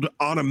world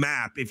on a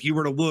map, if you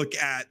were to look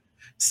at,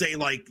 say,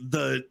 like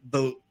the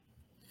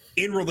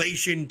in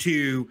relation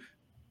to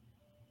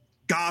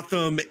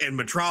Gotham and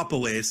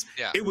Metropolis,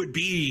 it would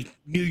be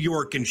New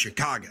York and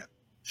Chicago.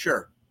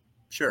 Sure.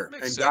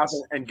 Makes And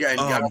sense.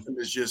 Gotham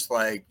is just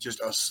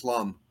a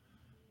slum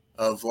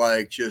of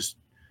like just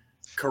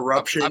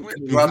corruption, I'm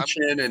going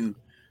to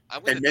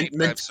and deep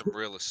dive some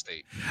real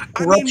estate.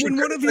 I mean,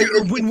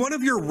 when one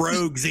of your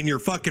rogues in your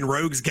fucking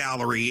rogues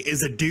gallery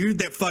is a dude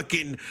that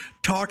fucking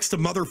talks to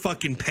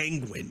motherfucking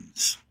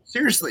penguins.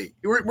 Seriously,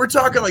 we're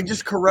talking like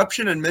just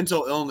corruption and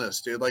mental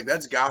illness, dude. Like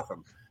that's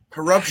Gotham.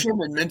 Corruption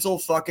and mental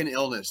fucking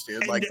illness,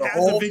 dude. And like the as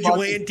whole a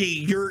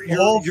vigilante,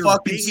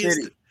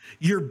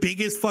 your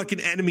biggest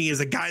fucking enemy is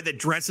a guy that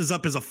dresses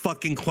up as a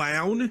fucking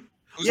clown.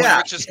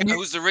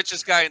 Who's the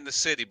richest guy in the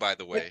city, by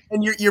the way?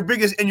 And your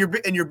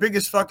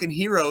biggest fucking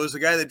hero is a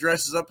guy that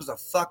dresses up as a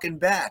fucking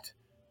bat.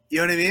 You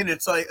know what I mean?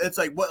 It's like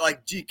what?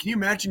 Like, gee, can you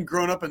imagine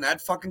growing up in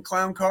that fucking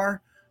clown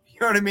car? You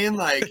know what I mean?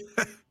 Like.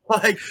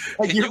 Can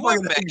you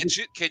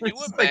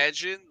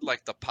imagine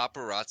like the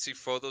paparazzi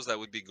photos that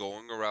would be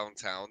going around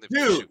town if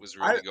this shit was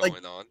really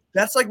going on?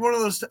 That's like one of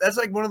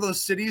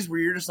those cities where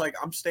you're just like,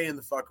 I'm staying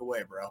the fuck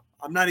away, bro.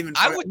 I'm not even.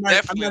 I would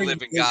definitely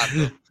live in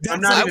Gotham.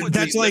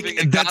 That's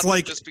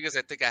like just because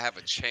I think I have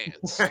a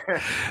chance.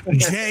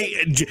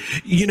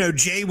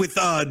 Jay with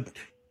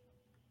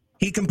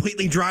he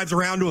completely drives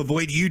around to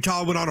avoid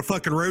Utah when on a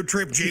fucking road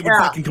trip. Jay would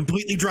fucking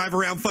completely drive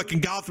around fucking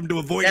Gotham to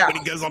avoid it when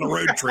he goes on a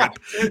road trip.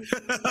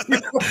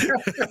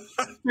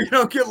 You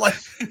don't get like,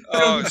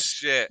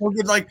 shit.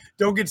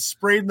 Don't get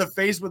sprayed in the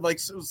face with like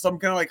some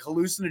kind of like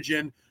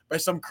hallucinogen by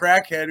some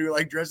crackhead who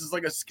like dresses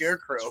like a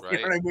scarecrow. Right. You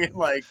know what I mean?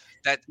 Like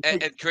that.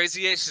 And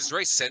Crazy Ace is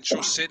right.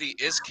 Central City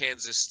is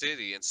Kansas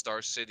City, and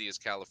Star City is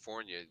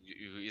California.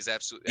 He's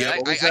absolutely. Yeah,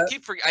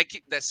 I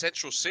keep that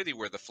Central City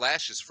where the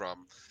Flash is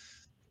from.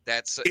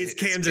 It's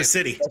Kansas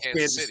City.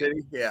 Kansas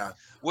City, yeah.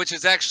 Which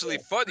is actually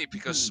funny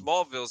because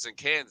Smallville's in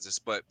Kansas.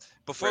 But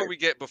before we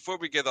get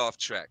off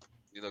track,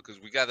 because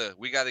we gotta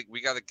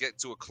get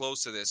to a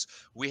close to this.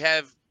 We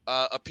have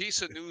a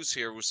piece of news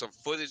here with some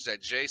footage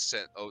that Jay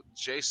sent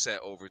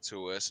over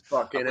to us.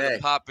 I'm gonna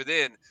pop it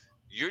in.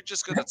 You're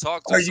just gonna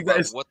talk to us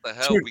about what the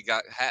hell we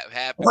got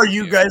happening. Are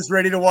you guys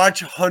ready to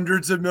watch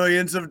hundreds of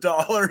millions of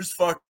dollars?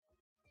 Fuck.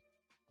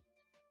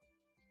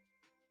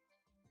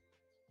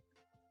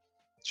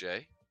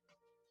 Jay.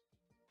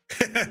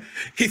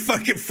 He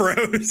fucking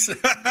froze.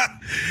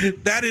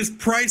 That is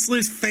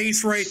priceless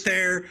face right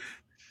there.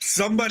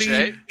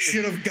 Somebody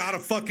should have got a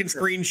fucking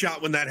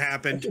screenshot when that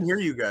happened. I can hear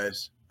you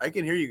guys. Are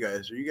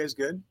you guys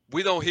good?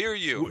 We don't hear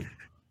you.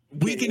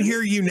 We can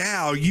hear you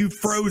now. You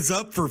froze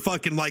up for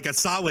fucking like a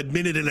solid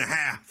minute and a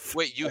half.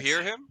 Wait, you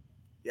hear him?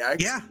 Yeah.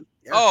 Yeah.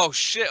 Oh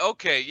shit.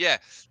 Okay. Yeah.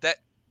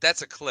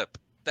 That's a clip.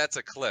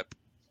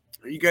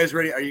 Are you guys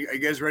ready? Are you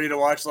guys ready to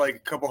watch like a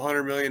couple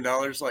 $100 million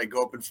like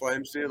go up in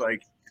flames, dude?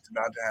 Like it's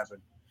about to happen.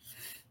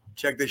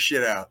 Check this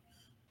shit out.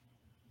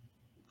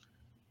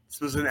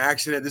 This was an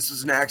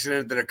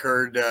accident that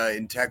occurred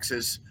in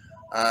Texas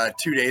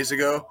 2 days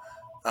ago.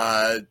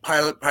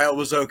 Pilot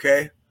was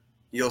okay.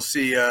 You'll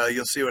see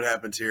what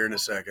happens here in a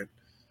second.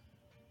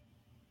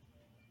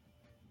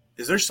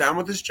 Is there sound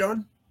with this,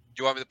 John? Do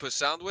you want me to put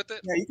sound with it?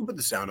 Yeah, you can put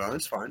the sound on.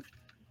 It's fine.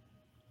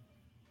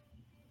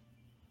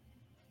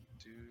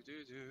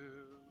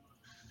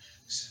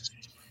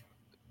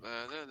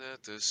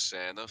 The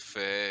Santa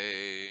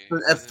Fe.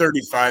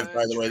 F-35,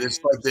 by the way. This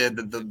is like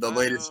the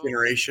latest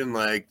generation.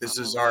 Like this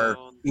is our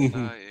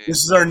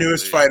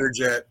newest fighter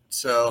jet.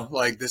 So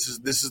like this is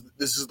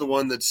the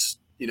one that's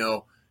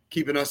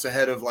keeping us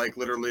ahead of like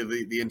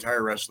literally the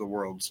entire rest of the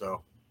world.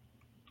 So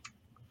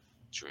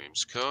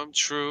dreams come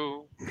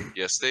true,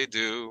 yes they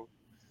do,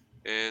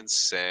 in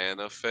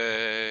Santa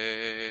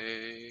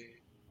Fe.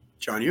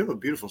 John, you have a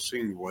beautiful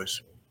singing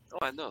voice. Oh,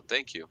 I know.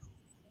 Thank you.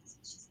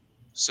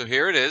 So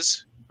here it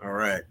is. All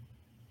right.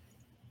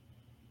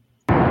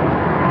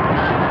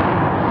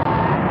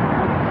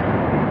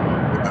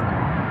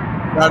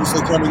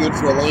 Obviously coming in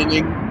for a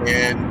landing,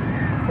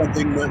 and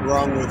something went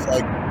wrong with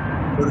like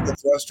vertical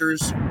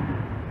thrusters,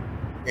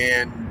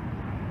 and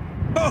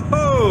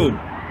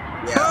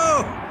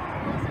yeah.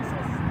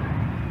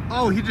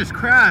 Oh, he just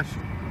crashed.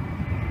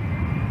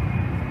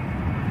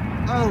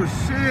 Oh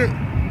shit.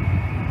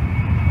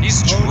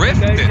 He's Oh,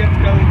 drifting.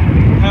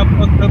 How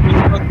fucked up is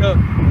fucked up.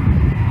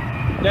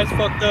 That's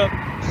fucked up.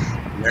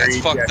 That's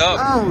fucked up.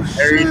 Oh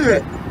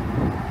shit.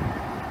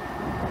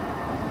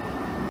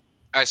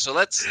 All right, so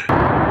let's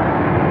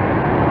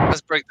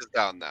break this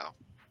down now.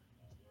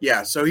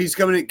 Yeah, so he's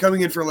coming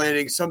in for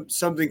landing.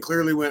 Something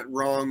clearly went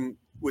wrong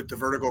with the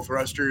vertical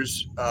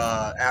thrusters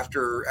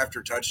after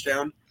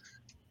touchdown.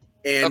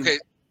 And Okay,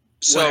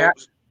 so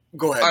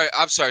go ahead. all right,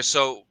 I'm sorry.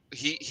 So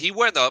he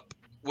went up.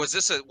 Was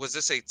this a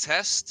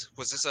test?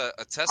 Was this a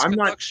test I'm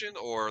not- conduction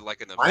or like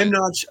an event? I'm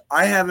not.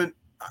 I haven't.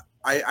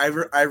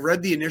 I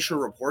read the initial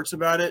reports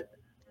about it.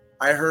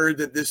 I heard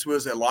that this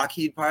was a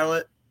Lockheed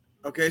pilot.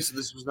 Okay, so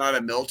this was not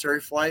a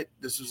military flight.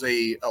 This was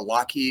a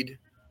Lockheed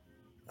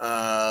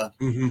pilot.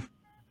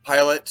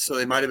 So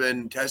they might have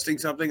been testing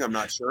something. I'm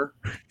not sure.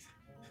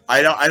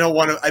 I don't even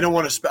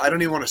want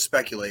to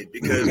speculate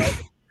because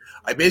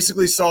I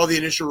basically saw the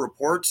initial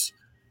reports,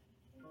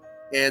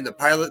 and the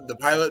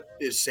pilot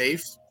is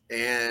safe,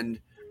 and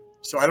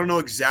so I don't know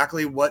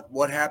exactly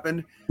what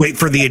happened. Wait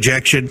for the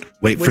ejection.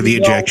 Wait for the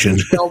ejection.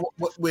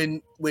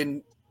 When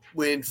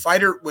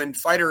fighter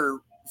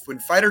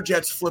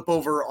jets flip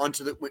over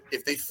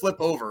if they flip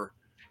over,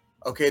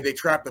 okay, they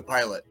trap the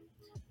pilot.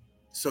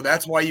 So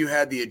that's why you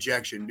had the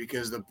ejection,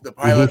 because the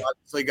pilot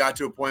obviously got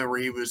to a point where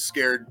he was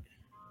scared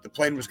the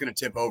plane was going to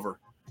tip over.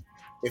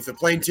 If the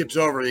plane tips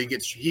over, he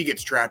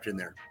gets trapped in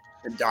there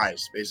and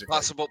dies, basically.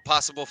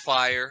 Possible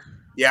fire.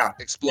 Yeah.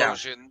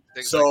 Explosion. Yeah.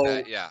 Things So,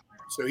 like that. Yeah.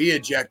 So he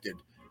ejected.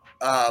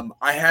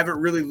 I haven't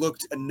really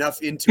looked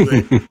enough into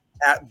it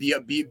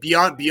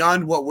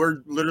beyond what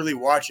we're literally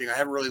watching. I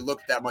haven't really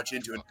looked that much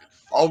into it.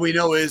 All we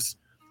know is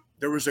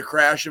there was a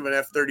crash of an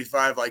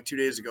F-35 like 2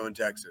 days ago in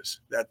Texas.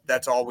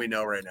 That's all we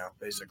know right now,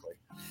 basically.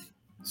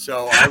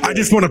 So I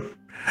just want to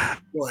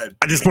go ahead.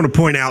 I just want to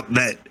point out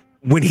that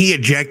when he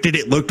ejected,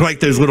 it looked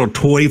like those little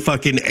toy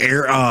fucking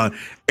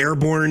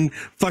airborne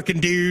fucking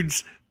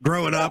dudes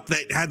growing up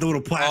that had the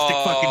little plastic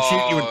fucking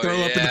chute you would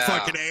throw up in the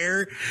fucking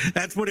air.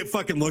 That's what it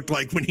fucking looked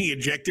like when he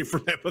ejected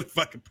from that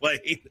motherfucking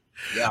plane.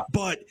 Yeah.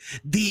 But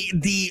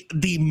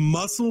the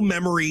muscle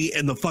memory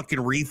and the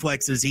fucking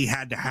reflexes he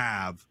had to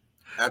have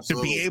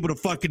Absolutely. to be able to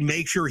fucking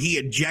make sure he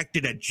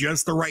ejected at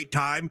just the right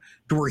time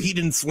to where he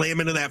didn't slam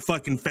into that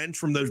fucking fence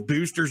from those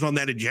boosters on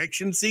that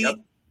ejection seat. Yep.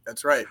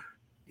 That's right.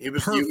 He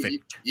was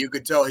perfect. You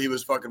could tell he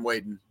was fucking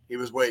waiting. He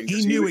was waiting.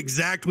 He knew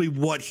exactly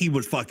what he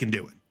was fucking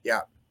doing. Yeah.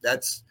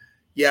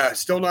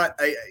 Still not.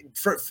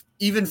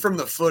 Even from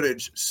the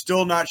footage,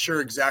 still not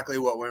sure exactly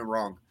what went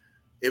wrong.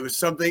 It was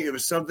something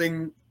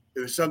on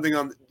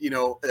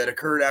that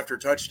occurred after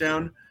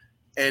touchdown,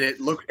 and it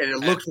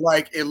looked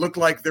like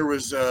there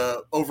was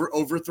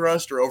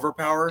overthrust or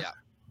overpower. Yeah.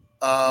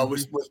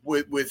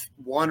 With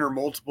one or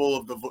multiple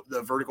of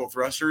the vertical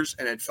thrusters,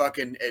 and it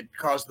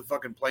caused the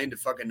fucking plane to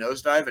fucking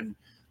nosedive, and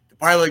the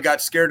pilot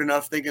got scared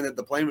enough thinking that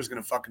the plane was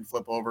going to fucking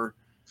flip over.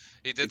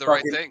 He did the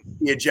right thing.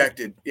 He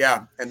ejected.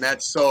 Yeah. And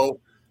that's so.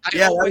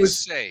 I always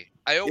say,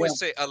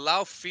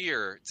 allow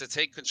fear to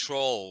take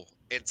control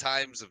in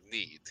times of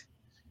need.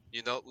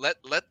 You know,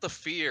 let the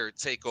fear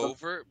take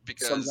over,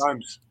 because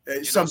sometimes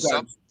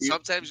you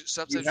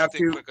have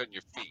to quick on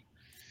your feet.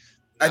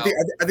 Now,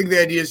 I think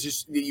the idea is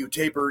just that you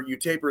taper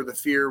the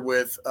fear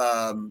with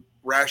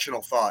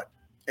rational thought.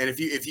 And if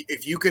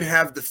you can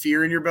have the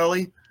fear in your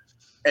belly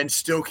and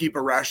still keep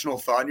a rational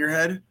thought in your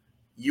head,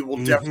 you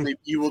will definitely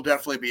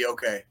be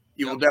okay.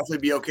 You will definitely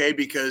be okay,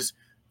 because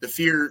the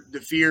fear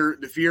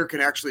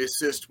can actually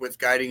assist with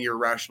guiding your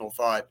rational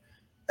thought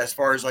as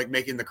far as like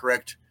making the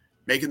correct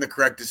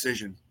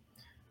decision.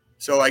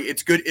 So like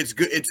it's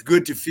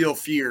good to feel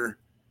fear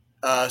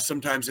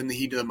sometimes in the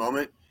heat of the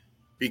moment,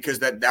 because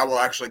that will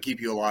actually keep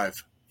you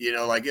alive. You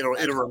know, like it'll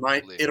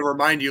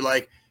remind you,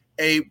 like,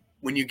 hey,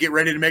 when you get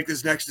ready to make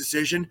this next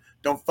decision,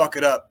 don't fuck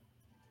it up,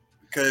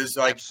 because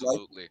like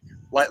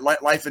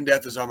life and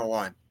death is on the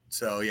line.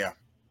 So yeah.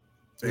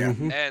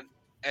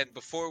 And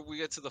before we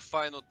get to the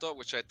final thought,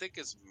 which I think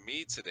is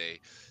me today,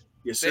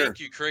 yes, sir.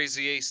 Thank you,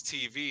 Crazy Ace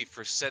TV,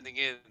 for sending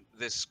in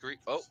this screen.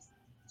 Oh,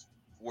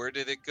 where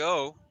did it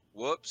go?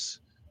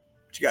 Whoops.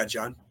 What you got,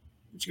 John?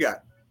 What you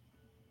got?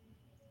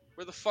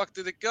 Where the fuck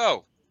did it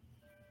go?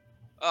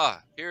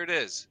 Ah, here it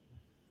is.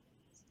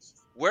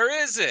 Where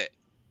is it?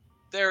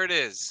 There it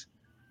is.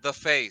 The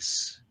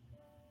face.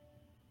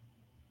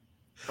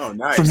 Oh,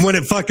 nice. From when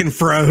it fucking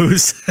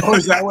froze. Oh,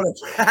 is that what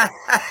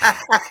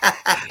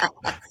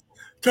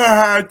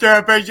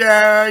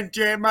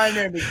Jay, my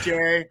name is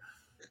Jay.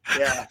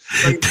 Yeah.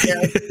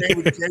 Jay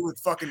with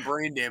fucking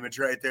brain damage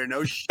right there.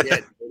 No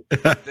shit.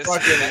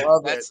 Fucking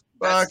love it.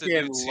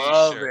 Fucking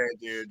love it,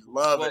 dude.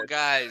 Love it. Well,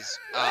 guys,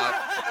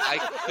 I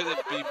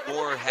couldn't be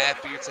more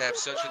happier to have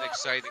such an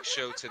exciting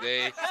show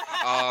today.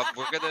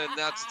 We're going to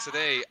announce it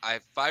today.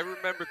 If I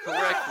remember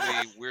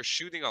correctly, we're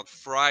shooting on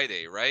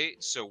Friday, right?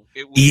 So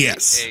it will be I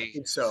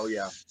think so,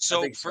 yeah.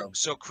 So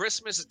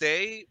Christmas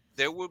Day,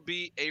 there will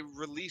be a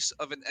release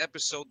of an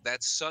episode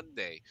that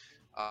Sunday.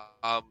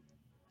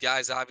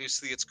 Guys,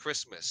 obviously it's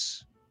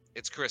Christmas.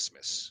 It's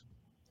Christmas.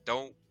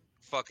 Don't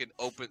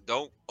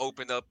don't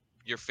open up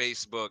your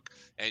Facebook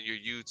and your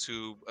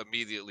YouTube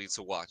immediately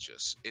to watch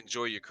us.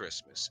 Enjoy your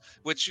Christmas.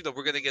 Which,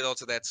 we're gonna get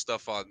onto that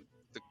stuff on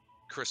the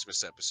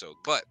Christmas episode.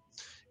 But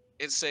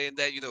in saying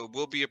that, it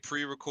will be a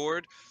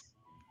pre-record.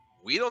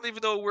 We don't even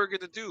know what we're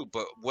gonna do,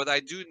 but what I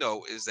do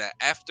know is that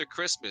after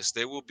Christmas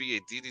there will be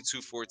a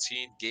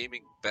DD214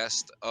 gaming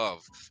best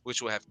of,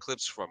 which will have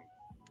clips from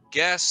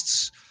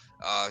guests,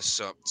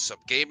 some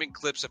gaming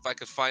clips if I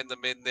could find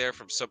them in there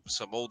from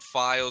some old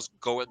files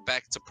going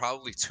back to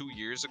probably 2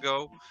 years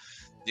ago.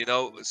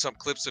 Some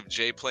clips of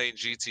Jay playing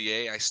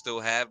GTA I still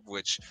have,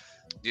 which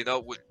We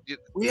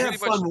pretty have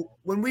much. fun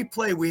when we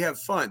play. We have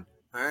fun.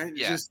 All right.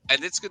 Yeah,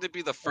 and it's going to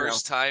be the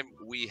first time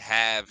we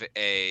have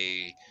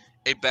a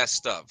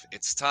best of.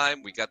 It's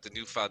time. We got the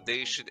new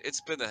foundation.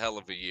 It's been a hell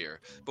of a year,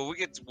 but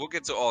we'll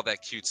get to all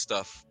that cute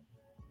stuff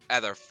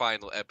at our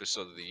final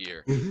episode of the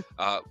year.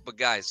 But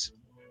guys,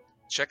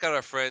 check out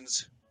our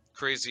friends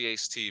Crazy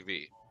Ace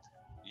TV,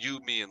 You,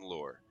 Me, and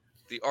Lore,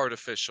 The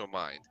Artificial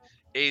Mind,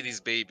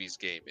 80s Babies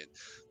Gaming.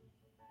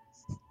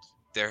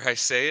 Dare I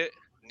say it?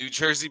 New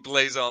Jersey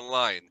Blaze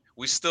Online.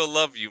 We still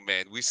love you,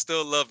 man. We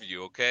still love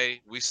you, okay?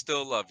 We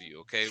still love you,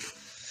 okay?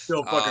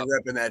 Still fucking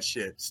repping that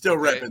shit. Still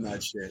repping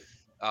that shit.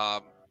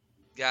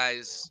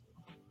 Guys,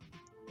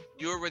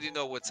 you already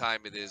know what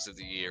time it is of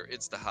the year.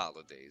 It's the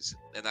holidays.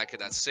 And I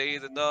cannot say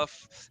it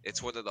enough.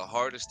 It's one of the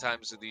hardest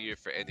times of the year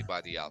for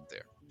anybody out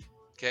there.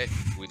 Okay?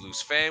 We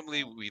lose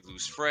family. We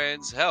lose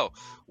friends. Hell,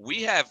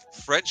 we have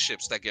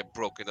friendships that get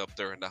broken up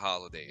during the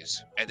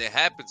holidays. And it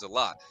happens a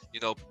lot.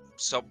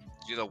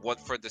 One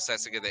friend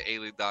decides to get an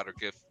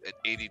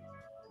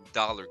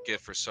 $80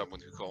 gift for someone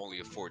who can only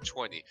afford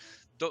 $20.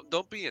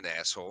 Don't be an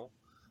asshole.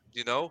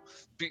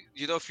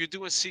 If you're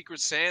doing Secret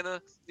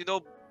Santa,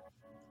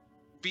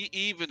 be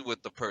even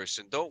with the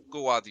person. Don't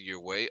go out of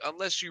your way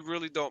unless you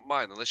really don't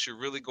mind, unless you're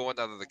really going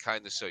out of the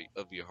kindness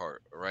of your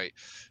heart. All right.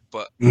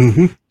 But,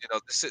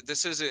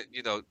 this isn't,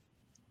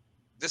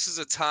 this is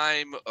a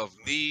time of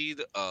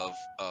need, of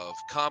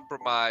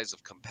compromise,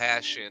 of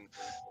compassion.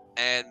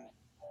 And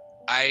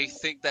I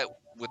think that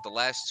with the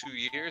last 2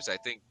 years, I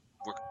think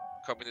we're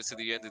coming into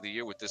the end of the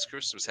year with this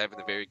Christmas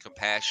having a very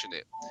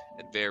compassionate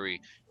and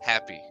very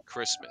happy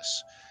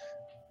Christmas.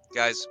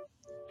 Guys,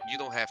 you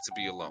don't have to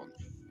be alone.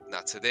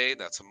 Not today,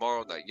 not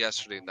tomorrow, not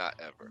yesterday, not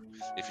ever.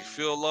 If you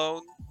feel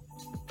alone,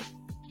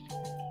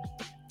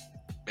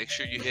 make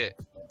sure you hit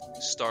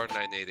star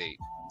 988,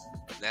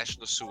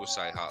 National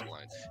Suicide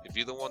Hotline. If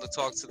you don't want to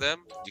talk to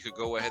them, you could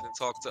go ahead and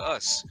talk to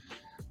us.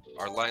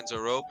 Our lines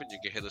are open. You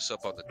can hit us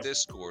up on the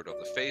Discord, on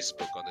the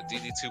Facebook, on the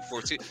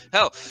DD214.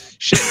 Hell,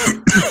 shit.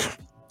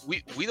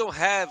 We don't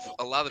have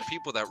a lot of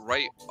people that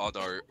write on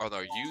our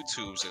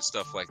YouTubes and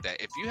stuff like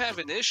that. If you have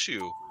an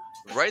issue,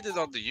 write it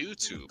on the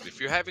YouTube. If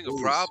you're having a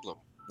problem,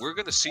 we're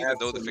going to see the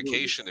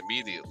notification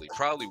immediately,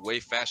 probably way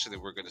faster than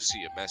we're going to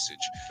see a message.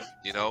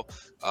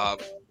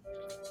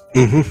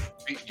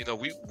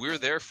 We're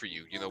there for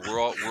you.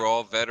 We're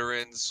all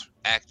veterans,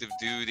 active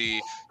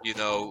duty,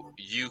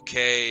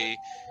 UK,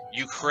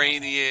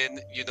 Ukrainian,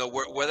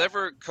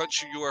 whatever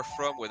country you are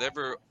from,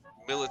 whatever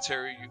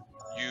military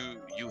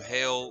you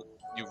hail,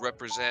 you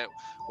represent,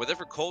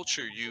 whatever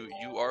culture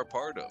you are a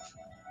part of,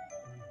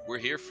 we're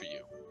here for you.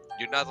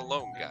 You're not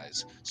alone,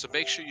 guys. So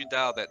make sure you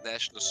dial that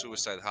National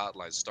Suicide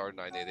Hotline, star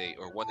 988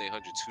 or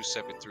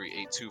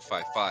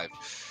 1-800-273-8255.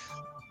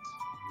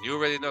 You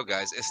already know,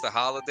 guys. It's the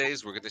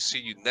holidays. We're going to see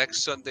you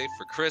next Sunday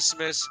for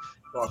Christmas.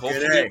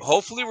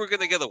 Hopefully we're going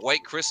to get a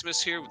white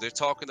Christmas here. They're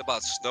talking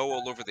about snow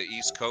all over the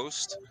East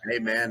Coast. Hey,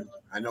 man,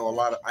 I know a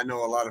lot of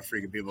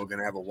freaking people are going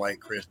to have a white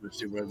Christmas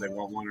too, whether they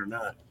want one or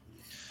not.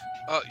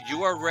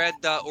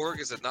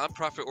 URRAD.org is a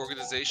nonprofit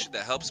organization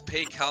that helps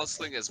pay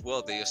counseling as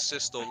well. They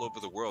assist all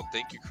over the world.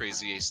 Thank you,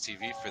 Crazy Ace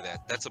TV, for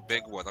that. That's a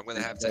big one. I'm going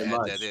to have to add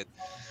that in.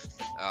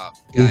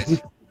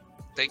 Guys,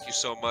 thank you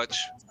so much.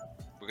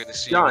 We're going to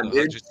see John,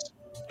 you. Dude.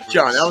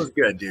 John, that was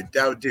good, dude.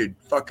 Dude,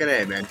 fucking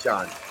A, man.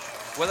 John.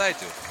 What'd I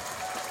do?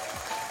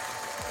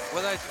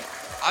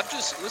 I'm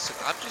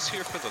just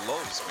here for the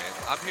lows, man.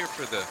 I'm here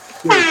for the...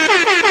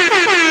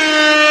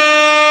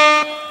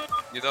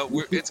 You do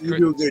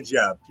a good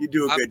job. You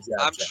do a good job.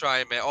 I'm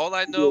trying, man. All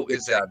I know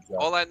is that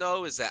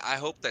I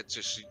hope that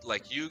just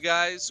like you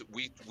guys,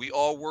 we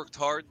all worked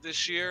hard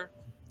this year.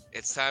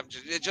 It's time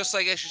to, just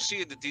like as you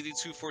see in the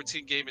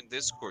DD214 game in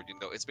Discord,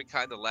 it's been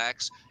kind of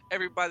lax.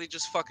 Everybody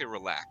just fucking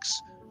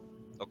relax.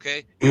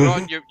 Okay? You're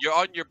on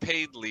your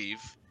paid leave.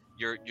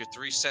 Your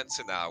 3 cents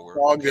an hour.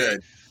 All good.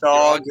 It's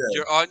all good.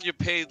 You're on your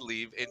paid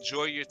leave.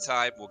 Enjoy your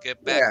time. We'll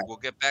get back. Yeah. We'll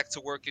get back to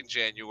work in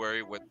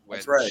January when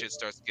shit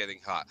starts getting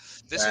hot.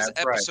 This is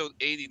episode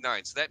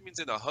 89. So that means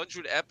in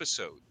 100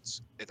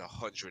 episodes, in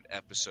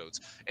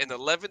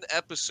 11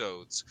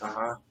 episodes,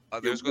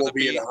 there's going to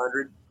be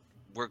 100.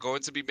 We're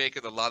going to be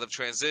making a lot of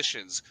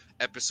transitions.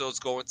 Episodes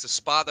going to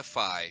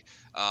Spotify,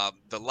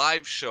 the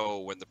live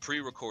show, and the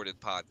pre-recorded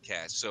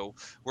podcast. So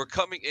we're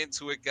coming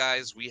into it,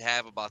 guys. We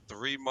have about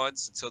 3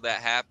 months until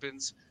that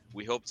happens.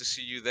 We hope to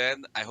see you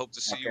then. I hope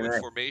to see you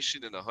in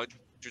formation in 100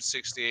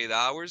 368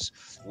 hours.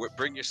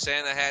 Bring your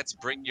Santa hats,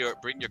 bring your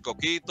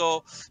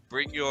coquito,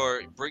 bring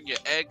your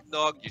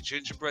eggnog, your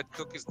gingerbread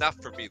cookies.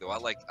 Not for me though. I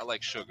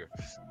like sugar,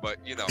 but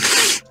you know.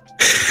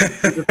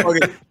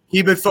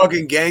 Keep it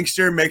fucking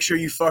gangster. Make sure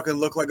you fucking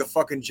look like a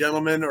fucking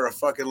gentleman or a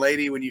fucking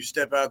lady when you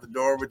step out the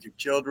door with your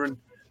children.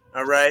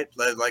 All right,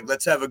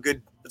 let's have a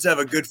good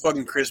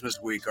fucking Christmas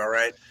week. All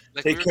right,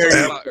 Like take we were care of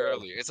talking your. about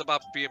earlier, it's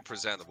about being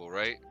presentable,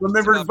 right?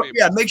 Remember, It's about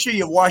being make sure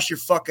you wash your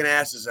fucking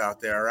asses out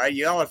there. All right,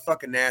 y'all are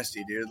fucking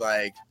nasty, dude.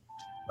 Like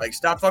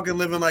stop fucking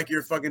living like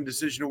you're fucking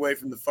decision away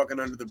from the fucking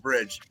under the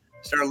bridge.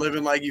 Start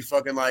living like you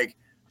fucking like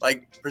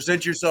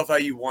present yourself how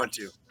you want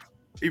to.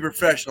 Be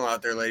professional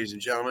out there, ladies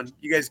and gentlemen.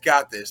 You guys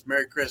got this.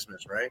 Merry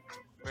Christmas, right?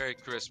 Merry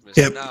Christmas.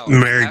 Yep. Now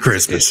Merry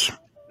Christmas.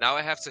 Now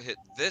I have to hit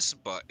this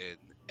button,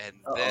 and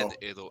then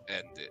it'll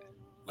end it.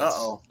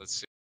 Let's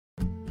see.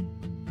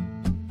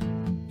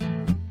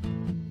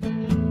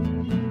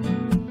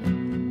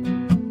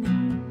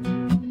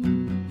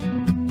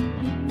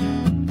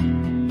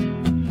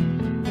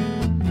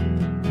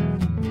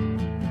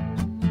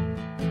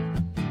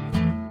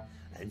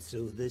 And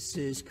so this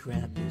is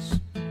Krampus,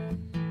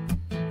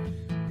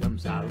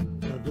 comes out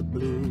of the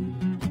blue,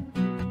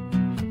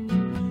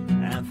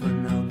 and for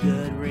no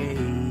good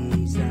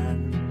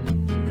reason,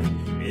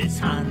 it's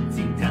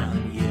hunting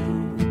down you.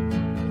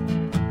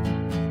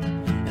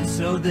 And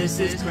so this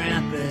is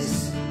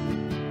Krampus,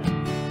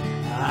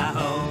 I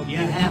hope you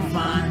have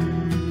fun,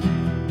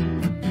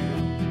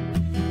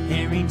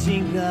 hearing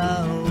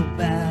jingle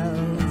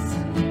bells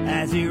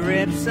as he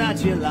rips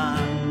at your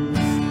lungs.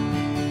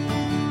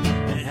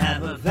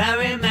 Have a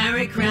very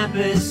Merry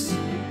Krampus.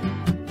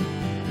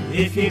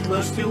 If you're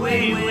close to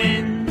a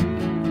win,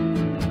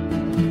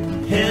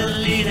 he'll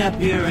lead up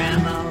your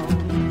ammo.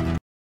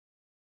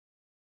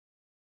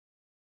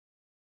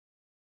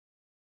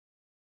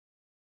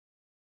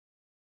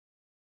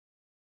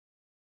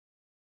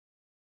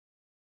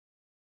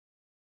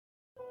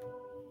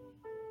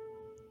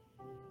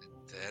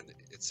 Then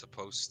it's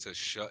supposed to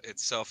shut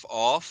itself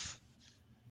off.